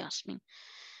sí, Osmin.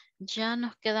 Ya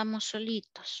nos quedamos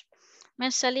solitos.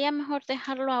 Me salía mejor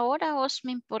dejarlo ahora,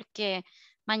 Osmin, porque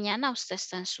mañana usted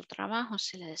está en su trabajo.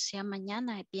 Si le decía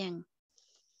mañana es bien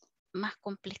más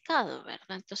complicado,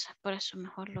 ¿verdad? Entonces por eso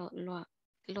mejor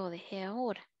lo dejé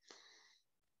ahora.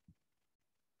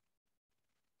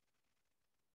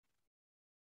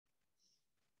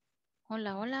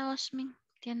 Hola, hola, Osmin.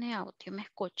 Tiene audio, ¿me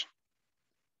escucha?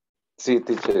 Sí,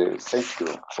 teacher, thank you,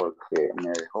 porque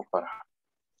me dejó para...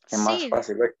 Es más Sí,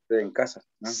 fácil ver en casa,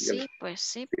 ¿no? sí, pues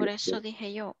sí, por eso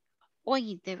dije yo,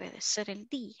 hoy debe de ser el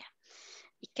día.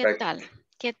 ¿Y qué Correcto. tal?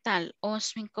 ¿Qué tal,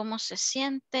 Osmin? ¿Cómo se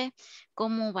siente?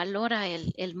 ¿Cómo valora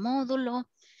el módulo?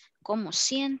 ¿Cómo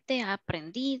siente? ¿Ha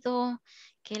aprendido?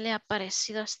 ¿Qué le ha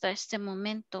parecido hasta este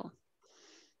momento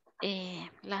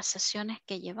las sesiones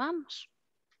que llevamos?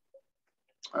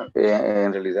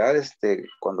 En realidad,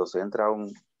 cuando se entra a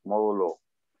un módulo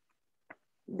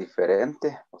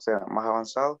diferente, o sea, más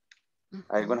avanzado,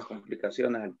 hay algunas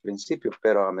complicaciones al principio,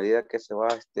 pero a medida que se va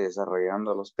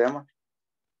desarrollando los temas,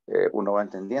 uno va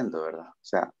entendiendo, ¿verdad? O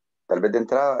sea, tal vez de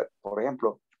entrada, por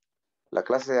ejemplo, la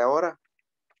clase de ahora,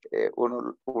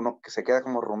 uno que se queda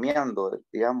como rumiando,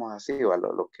 digamos así, o a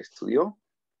lo que estudió,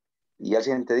 y al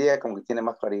siguiente día como que tiene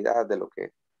más claridad de lo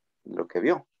que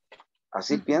vio.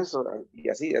 Así pienso y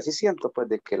así siento, pues,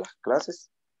 de que las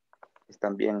clases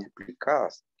están bien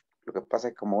explicadas. Lo que pasa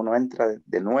es que como uno entra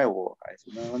de nuevo a ese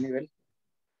nuevo nivel,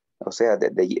 o sea,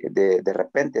 de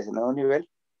repente a ese nuevo nivel,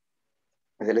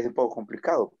 pues él es un poco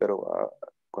complicado, pero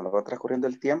cuando va transcurriendo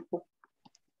el tiempo,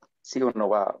 sí uno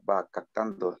va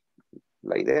captando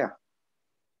la idea.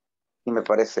 Y me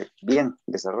parece bien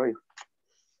el desarrollo.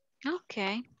 Ok,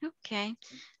 ok.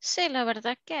 Sí, la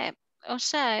verdad que, o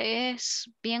sea,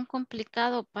 es bien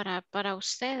complicado para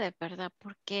ustedes, ¿verdad?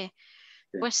 Porque,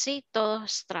 pues sí,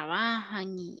 todos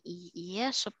trabajan y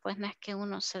eso, pues no es que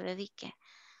uno se dedique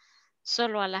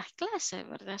solo a las clases,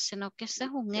 ¿verdad? Sino que este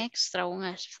es un extra, un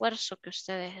esfuerzo que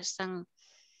ustedes están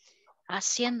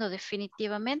haciendo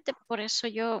definitivamente. Por eso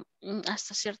yo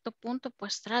hasta cierto punto,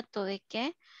 pues trato de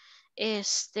que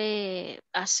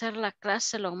hacer la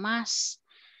clase lo más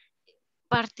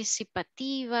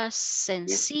participativa,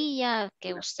 sencilla,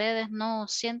 que ustedes no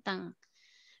sientan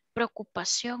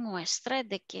preocupación o estrés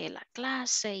de que la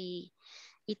clase y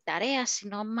tareas,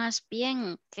 sino más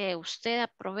bien que usted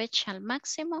aproveche al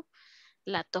máximo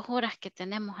las 2 horas que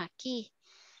tenemos aquí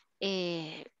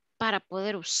para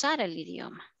poder usar el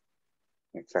idioma.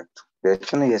 Exacto. De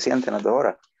hecho, ni se sienten las 2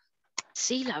 horas.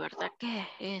 Sí, la verdad que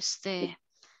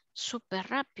súper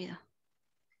rápido.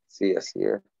 Sí, así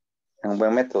es. Es un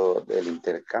buen método del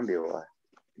intercambio,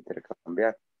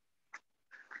 intercambiar.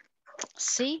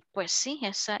 Sí, pues sí,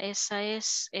 esa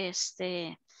es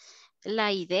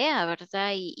la idea,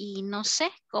 ¿verdad? Y no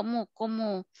sé cómo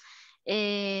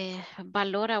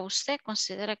valora usted,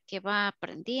 considera que va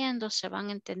aprendiendo, se van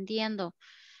entendiendo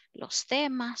los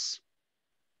temas.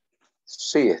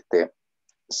 Sí,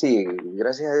 sí,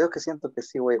 gracias a Dios que siento que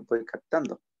sí voy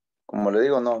captando. Como le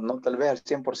digo, no tal vez al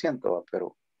 100%, ¿va?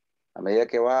 Pero a medida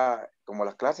que va, como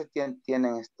las clases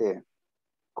tienen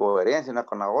coherencia una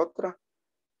con la otra,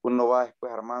 uno va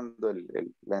después armando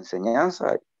la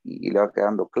enseñanza y le va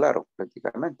quedando claro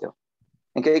prácticamente, ¿va?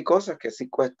 En que hay cosas que sí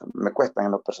me cuestan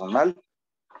en lo personal,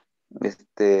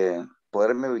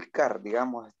 poderme ubicar,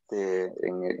 digamos,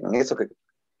 en eso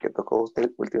que tocó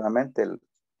usted últimamente, el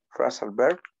phrasal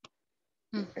verb.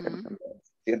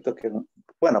 Siento que,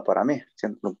 bueno, para mí,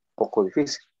 siento un poco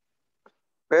difícil.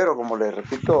 Pero como le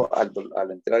repito,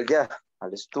 al entrar ya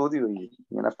al estudio y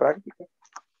en la práctica,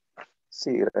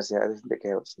 sí, gracias a Dios de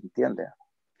que se entiende.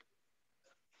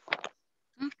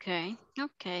 Ok,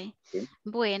 ok. ¿Sí?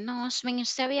 Bueno, Osmin,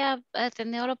 ¿usted había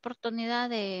tenido la oportunidad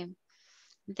de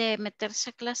meterse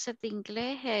a clases de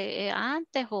inglés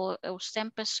antes o usted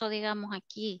empezó, digamos,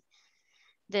 aquí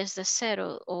desde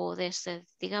cero o desde,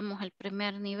 digamos, el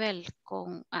primer nivel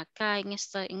con acá en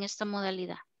esta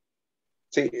modalidad?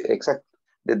 Sí, exacto.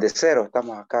 Desde cero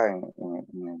estamos acá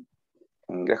en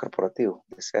inglés corporativo,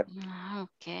 de cero. Ah,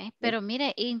 ok, pero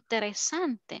mire,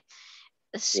 interesante.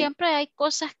 Sí, Siempre hay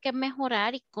cosas que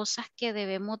mejorar y cosas que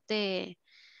debemos de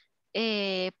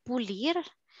pulir,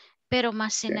 pero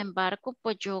más sin sí. embargo,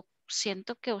 pues yo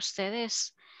siento que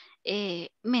ustedes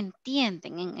me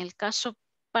entienden. En el caso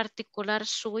particular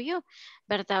suyo,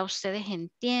 ¿verdad? Ustedes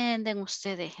entienden,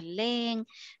 ustedes leen,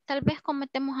 tal vez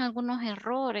cometemos algunos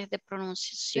errores de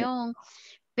pronunciación,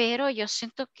 pero yo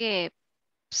siento que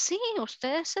sí,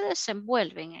 ustedes se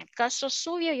desenvuelven. En el caso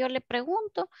suyo, yo le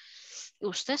pregunto y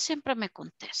usted siempre me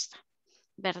contesta,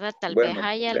 ¿verdad? Tal vez Bueno,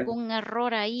 haya algún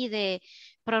error ahí de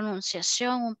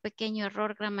pronunciación, un pequeño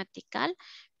error gramatical,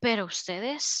 pero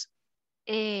ustedes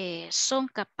son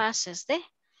capaces de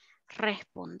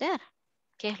responder,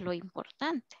 que es lo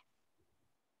importante.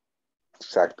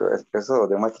 exacto. Eso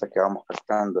demuestra que vamos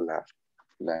captando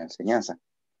la enseñanza.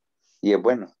 Y es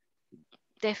bueno.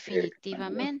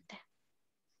 Definitivamente.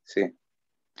 Sí.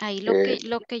 Ahí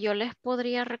lo que yo les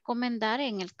podría recomendar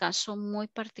en el caso muy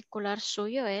particular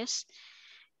suyo es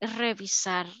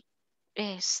revisar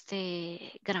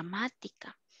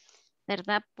gramática,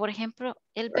 ¿verdad? Por ejemplo,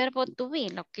 el verbo to be,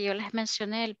 lo que yo les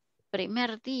mencioné el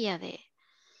primer día que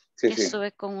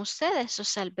estuve con ustedes, o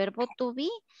sea, el verbo to be,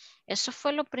 eso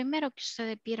fue lo primero que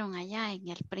ustedes vieron allá en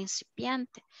el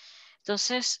principiante.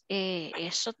 Entonces,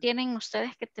 eso tienen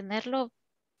ustedes que tenerlo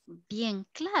bien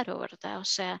claro, ¿verdad? O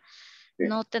sea,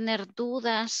 no tener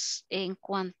dudas en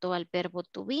cuanto al verbo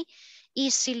to be.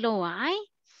 Y si lo hay,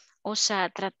 o sea,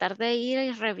 tratar de ir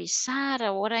y revisar.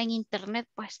 Ahora en internet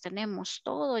pues tenemos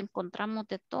todo, encontramos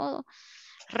de todo.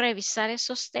 Revisar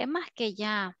esos temas que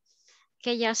ya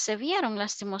se vieron.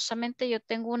 Lastimosamente yo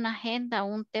tengo una agenda,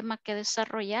 un tema que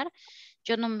desarrollar.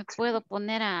 Yo no me puedo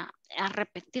poner a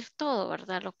repetir todo,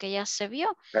 ¿verdad? Lo que ya se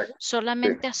vio.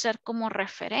 Solamente hacer como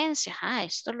referencias.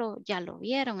 Esto ya lo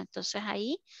vieron. Entonces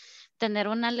ahí tener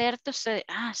una alerta, usted,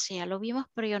 sí, ya lo vimos,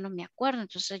 pero yo no me acuerdo.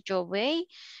 Entonces yo voy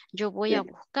a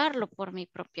buscarlo por mi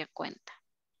propia cuenta.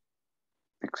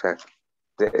 Exacto.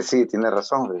 Sí, tiene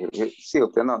razón. Sí,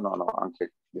 usted no, aunque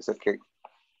yo sé que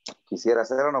quisiera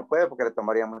hacerlo, no puede porque le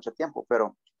tomaría mucho tiempo,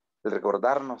 pero el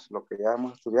recordarnos lo que ya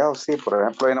hemos estudiado, sí, por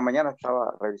ejemplo, hoy en la mañana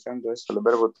estaba revisando eso, el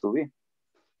verbo to be,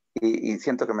 y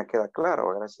siento que me queda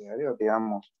claro, gracias a Dios,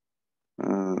 digamos,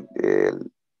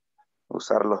 el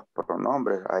usar los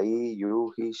pronombres, I,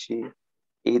 you, he, she,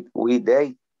 it, we,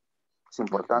 they, es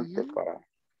importante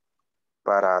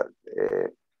para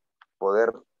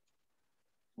poder,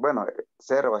 bueno,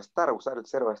 ser o estar, usar el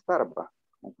ser o estar, ¿va?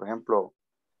 Como por ejemplo,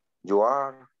 you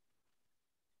are,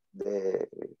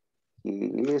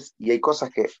 y hay cosas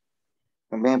que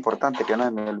son bien importantes que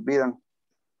no me olvidan,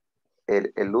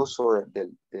 el uso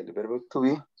del verbo to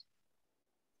be,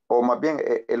 o más bien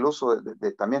el uso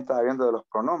también estaba viendo de los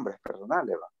pronombres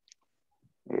personales, ¿va?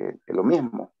 Lo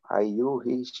mismo, I, you,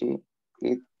 he, she,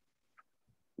 it,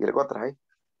 y el otro ahí.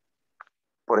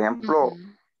 Por ejemplo,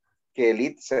 que el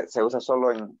it se usa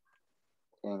solo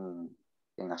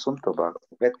en asuntos, ¿va?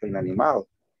 Objetos inanimados,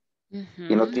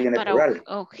 y no tiene Para plural.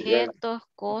 objetos,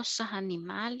 cosas,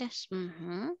 animales.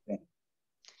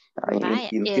 Ahí, Vaya,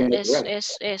 y no tiene plural.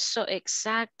 eso,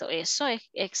 exacto, eso es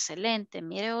excelente.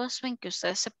 Mire, Osven, que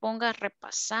usted se ponga a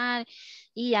repasar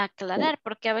y a aclarar,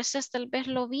 porque a veces tal vez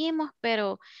lo vimos,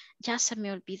 pero ya se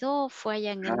me olvidó, fue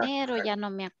allá en enero, ya no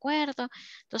me acuerdo.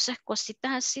 Entonces,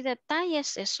 cositas así,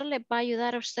 detalles, eso les va a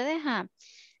ayudar a ustedes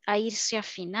a irse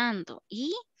afinando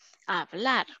y a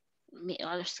hablar.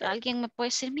 Alguien me puede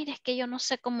decir, mire, es que yo no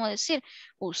sé cómo decir.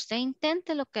 Usted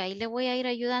intente lo que ahí le voy a ir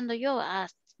ayudando yo a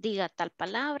diga tal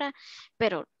palabra,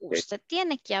 pero usted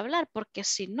tiene que hablar porque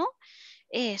si no,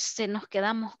 nos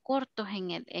quedamos cortos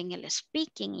en el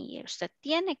speaking y usted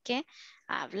tiene que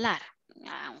hablar,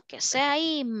 aunque sea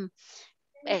ahí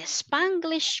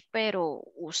Spanglish, pero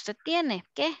usted tiene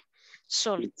que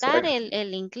soltar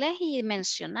el inglés y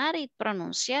mencionar y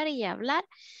pronunciar y hablar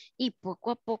y poco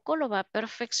a poco lo va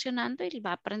perfeccionando y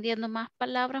va aprendiendo más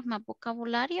palabras, más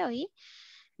vocabulario y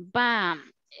va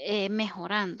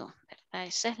mejorando, ¿verdad?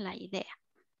 Esa es la idea.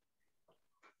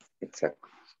 Exacto.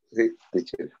 Sí,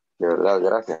 teacher, de verdad,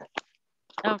 gracias.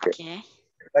 Okay.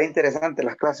 Está interesante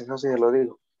las clases, no sé si lo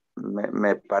digo.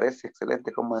 Me parece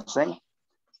excelente cómo enseña,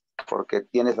 porque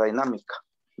tiene esa dinámica,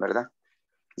 ¿verdad?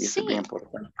 Y eso es bien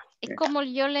importante. Y como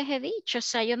yo les he dicho, o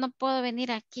sea, yo no puedo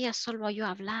venir aquí a solo yo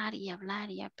hablar y hablar.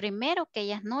 Primero, que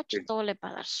ya es noche, todo le va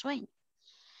a dar sueño.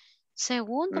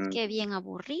 Segundo, que bien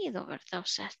aburrido, ¿verdad? O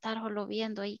sea, estar solo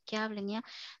viendo ahí que hablen ya.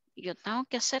 Yo tengo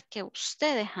que hacer que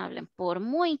ustedes hablen, por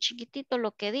muy chiquitito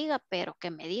lo que diga, pero que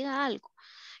me diga algo.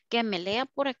 Que me lea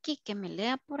por aquí, que me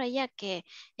lea por allá, que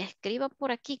escriba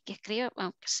por aquí, que escriba,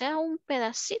 aunque sea un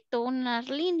pedacito, una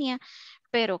línea,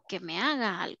 pero que me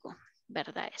haga algo,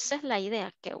 ¿verdad? Esa es la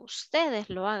idea, que ustedes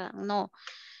lo hagan, no,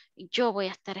 yo voy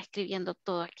a estar escribiendo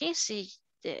todo aquí, si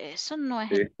eso no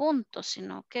es el punto,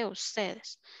 sino que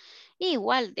ustedes.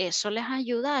 igual eso les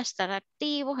ayuda a estar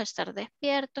activos, a estar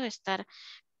despiertos, a estar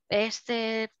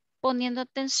poniendo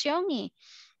atención y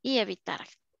evitar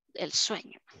el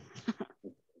sueño.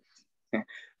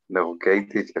 No, ok,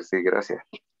 teacher, sí, gracias.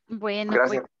 Bueno,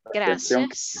 Gracias pues por la atención que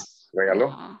gracias. regaló.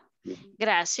 No,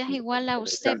 gracias igual a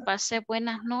usted. Pase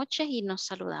buenas noches y nos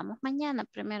saludamos mañana,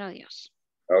 primero Dios.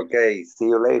 Ok, see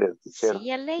you later, teacher. See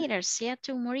you later. See you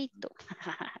tomorrow.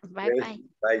 Bye, bye.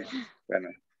 Bye. Bueno,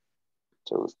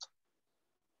 mucho gusto.